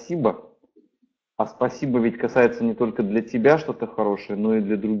коллекционировать спасибо, а спасибо ведь касается не только для тебя что-то хорошее, но и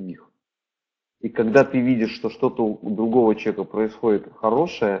для других. И когда ты видишь, что что-то у другого человека происходит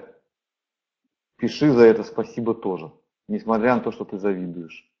хорошее, пиши за это спасибо тоже, несмотря на то, что ты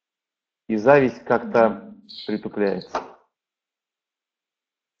завидуешь. И зависть как-то притупляется.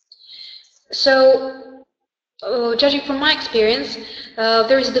 So, judging from my experience,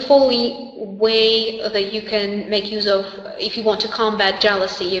 there is the following way that you can make use of if you want to combat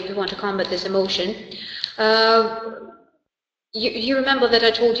jealousy, if you want to combat this emotion. You remember that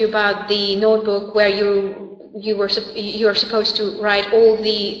I told you about the notebook where you are supposed to write all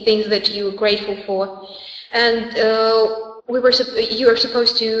the things that you are grateful for, and you are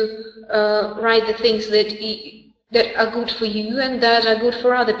supposed to write the things that are good for you and that are good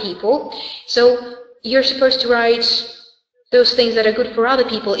for other people. So you're supposed to write those things that are good for other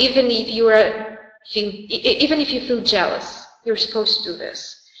people, even if you feel jealous. You're supposed to do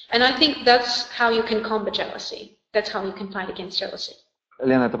this, and I think that's how you can combat jealousy. That's how you can fight against jealousy.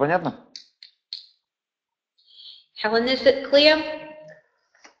 Лена, это понятно? Helen, is it clear?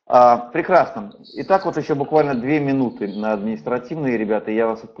 Прекрасно. Итак, вот еще буквально 2 минуты на административные, ребята, я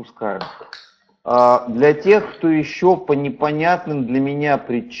вас отпускаю. Для тех, кто еще по непонятным для меня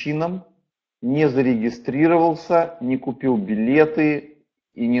причинам не зарегистрировался, не купил билеты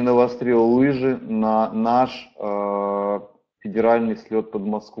и не навострил лыжи на наш федеральный слет под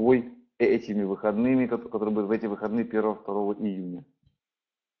Москвой этими выходными, который будет в эти выходные 1-2 июня.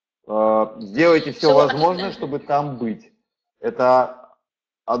 Сделайте все возможное, чтобы там быть. Это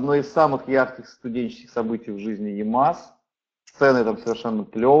одно из самых ярких студенческих событий в жизни EMAS. Цены там совершенно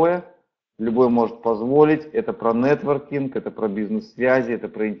клевые. Любой может позволить. Это про нетворкинг, это про бизнес-связи, это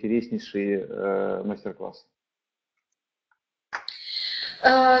про интереснейшие мастер-классы.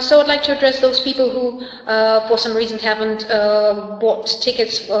 So I'd like to address those people who, for some reason, haven't bought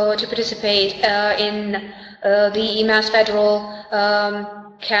tickets to participate in the EMAS Federal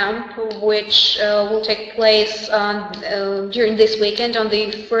camp, which will take place during this weekend on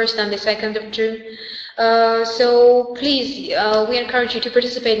the 1st and the 2nd of June. So please, we encourage you to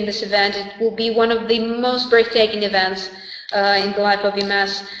participate in this event. It will be one of the most breathtaking events in the life of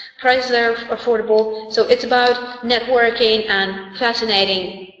EMAS. Prices are affordable, so it's about networking and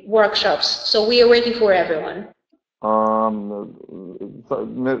fascinating workshops. So we are waiting for everyone.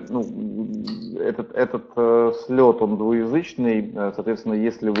 Этот слет, он двуязычный, соответственно,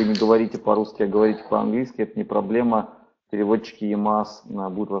 если вы не говорите по-русски, а говорите по-английски, это не проблема, переводчики EMAS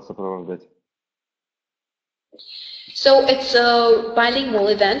будут вас сопровождать. So it's a bilingual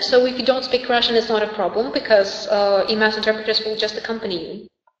event, so if you don't speak Russian, it's not a problem, because EMAS interpreters will just accompany you.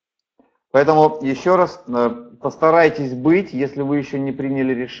 Поэтому еще раз постарайтесь быть, если вы еще не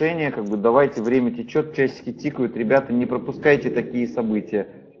приняли решение, давайте, время течет, часики тикают, ребята, не пропускайте такие события,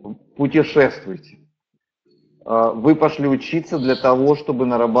 путешествуйте. Вы пошли учиться для того, чтобы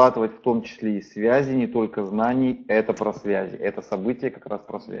нарабатывать в том числе и связи, не только знаний, это про связи, это событие как раз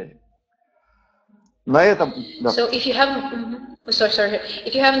про связи. На этом, да. So if you haven't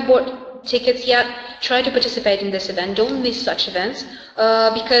bought tickets yet, try to participate in this event. Don't miss such events,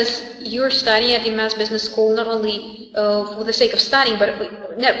 because you're studying at the EMAS Business School not only for the sake of studying, but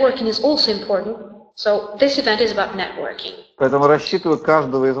networking is also important. So this event is about networking. Поэтому рассчитываю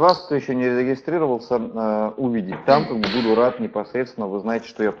каждого из вас, кто еще не регистрировался, увидеть там. Буду рад непосредственно. Вы знаете,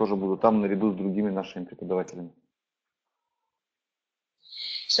 что я тоже буду там наряду с другими нашими преподавателями.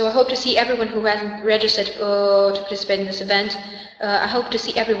 So I hope to see everyone who hasn't registered to participate in this event. I hope to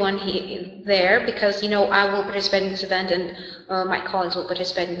see everyone there because, you know, I will participate in this event and my colleagues will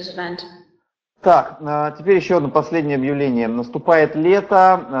participate in this event. Так, теперь еще одно последнее объявление. Наступает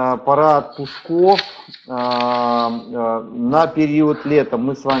лето, пора отпусков. На период лета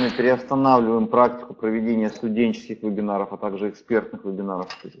мы с вами переостанавливаем практику проведения студенческих вебинаров, а также экспертных вебинаров,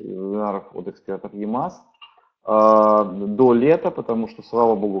 вебинаров от экспертов EMAS до лета, потому что,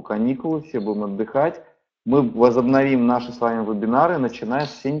 слава богу, каникулы, все будем отдыхать. Мы возобновим наши с вами вебинары, начиная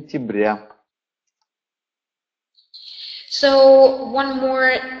с сентября. So one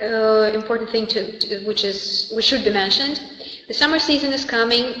more important thing which should be mentioned. The summer season is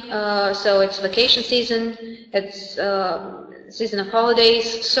coming, so it's vacation season. It's season of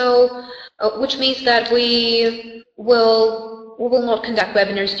holidays. So which means that we will not conduct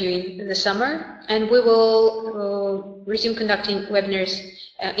webinars during the summer, and we will resume conducting webinars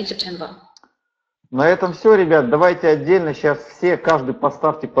in September. На этом все, ребят. Давайте отдельно сейчас каждый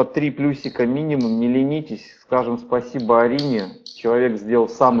поставьте по 3 плюсика минимум, не ленитесь. Скажем спасибо Арине. Человек сделал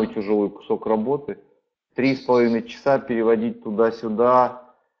самый тяжелый кусок работы. 3,5 часа переводить туда-сюда.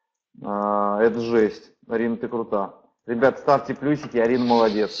 Это жесть. Арина, ты крута. Ребят, ставьте плюсики, Арина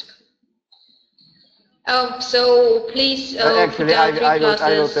молодец. So please. Actually, I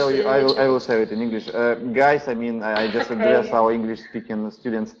will tell you. I will say it in English. Guys, I mean, I just address our English-speaking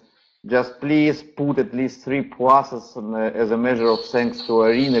students. Just please put at least 3 pluses as a measure of thanks to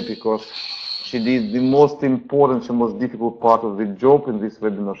Arina, because she did the most important and most difficult part of the job in this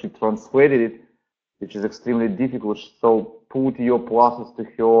webinar. She translated it, which is extremely difficult. So put your pluses to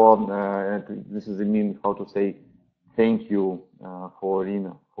her. This is the meaning how to say thank you for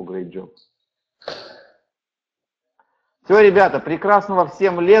Arina for great job. Все, ребята, прекрасного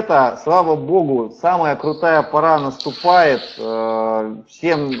всем лета, слава богу, самая крутая пора наступает,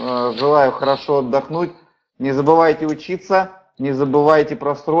 всем желаю хорошо отдохнуть, не забывайте учиться, не забывайте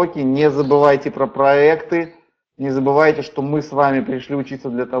про сроки, не забывайте про проекты, не забывайте, что мы с вами пришли учиться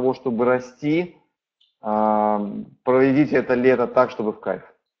для того, чтобы расти, проведите это лето так, чтобы в кайф.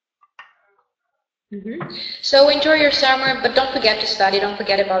 So enjoy your summer, but don't forget to study, don't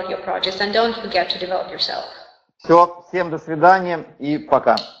forget about your projects, and don't forget to develop yourself. Все, всем до свидания и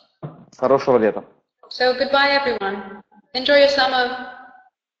пока. Хорошего лета. So goodbye, everyone. Enjoy your summer.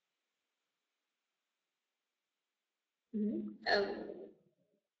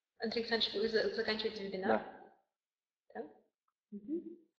 Андрей Александрович, вы заканчиваете вебинар? Да. Да?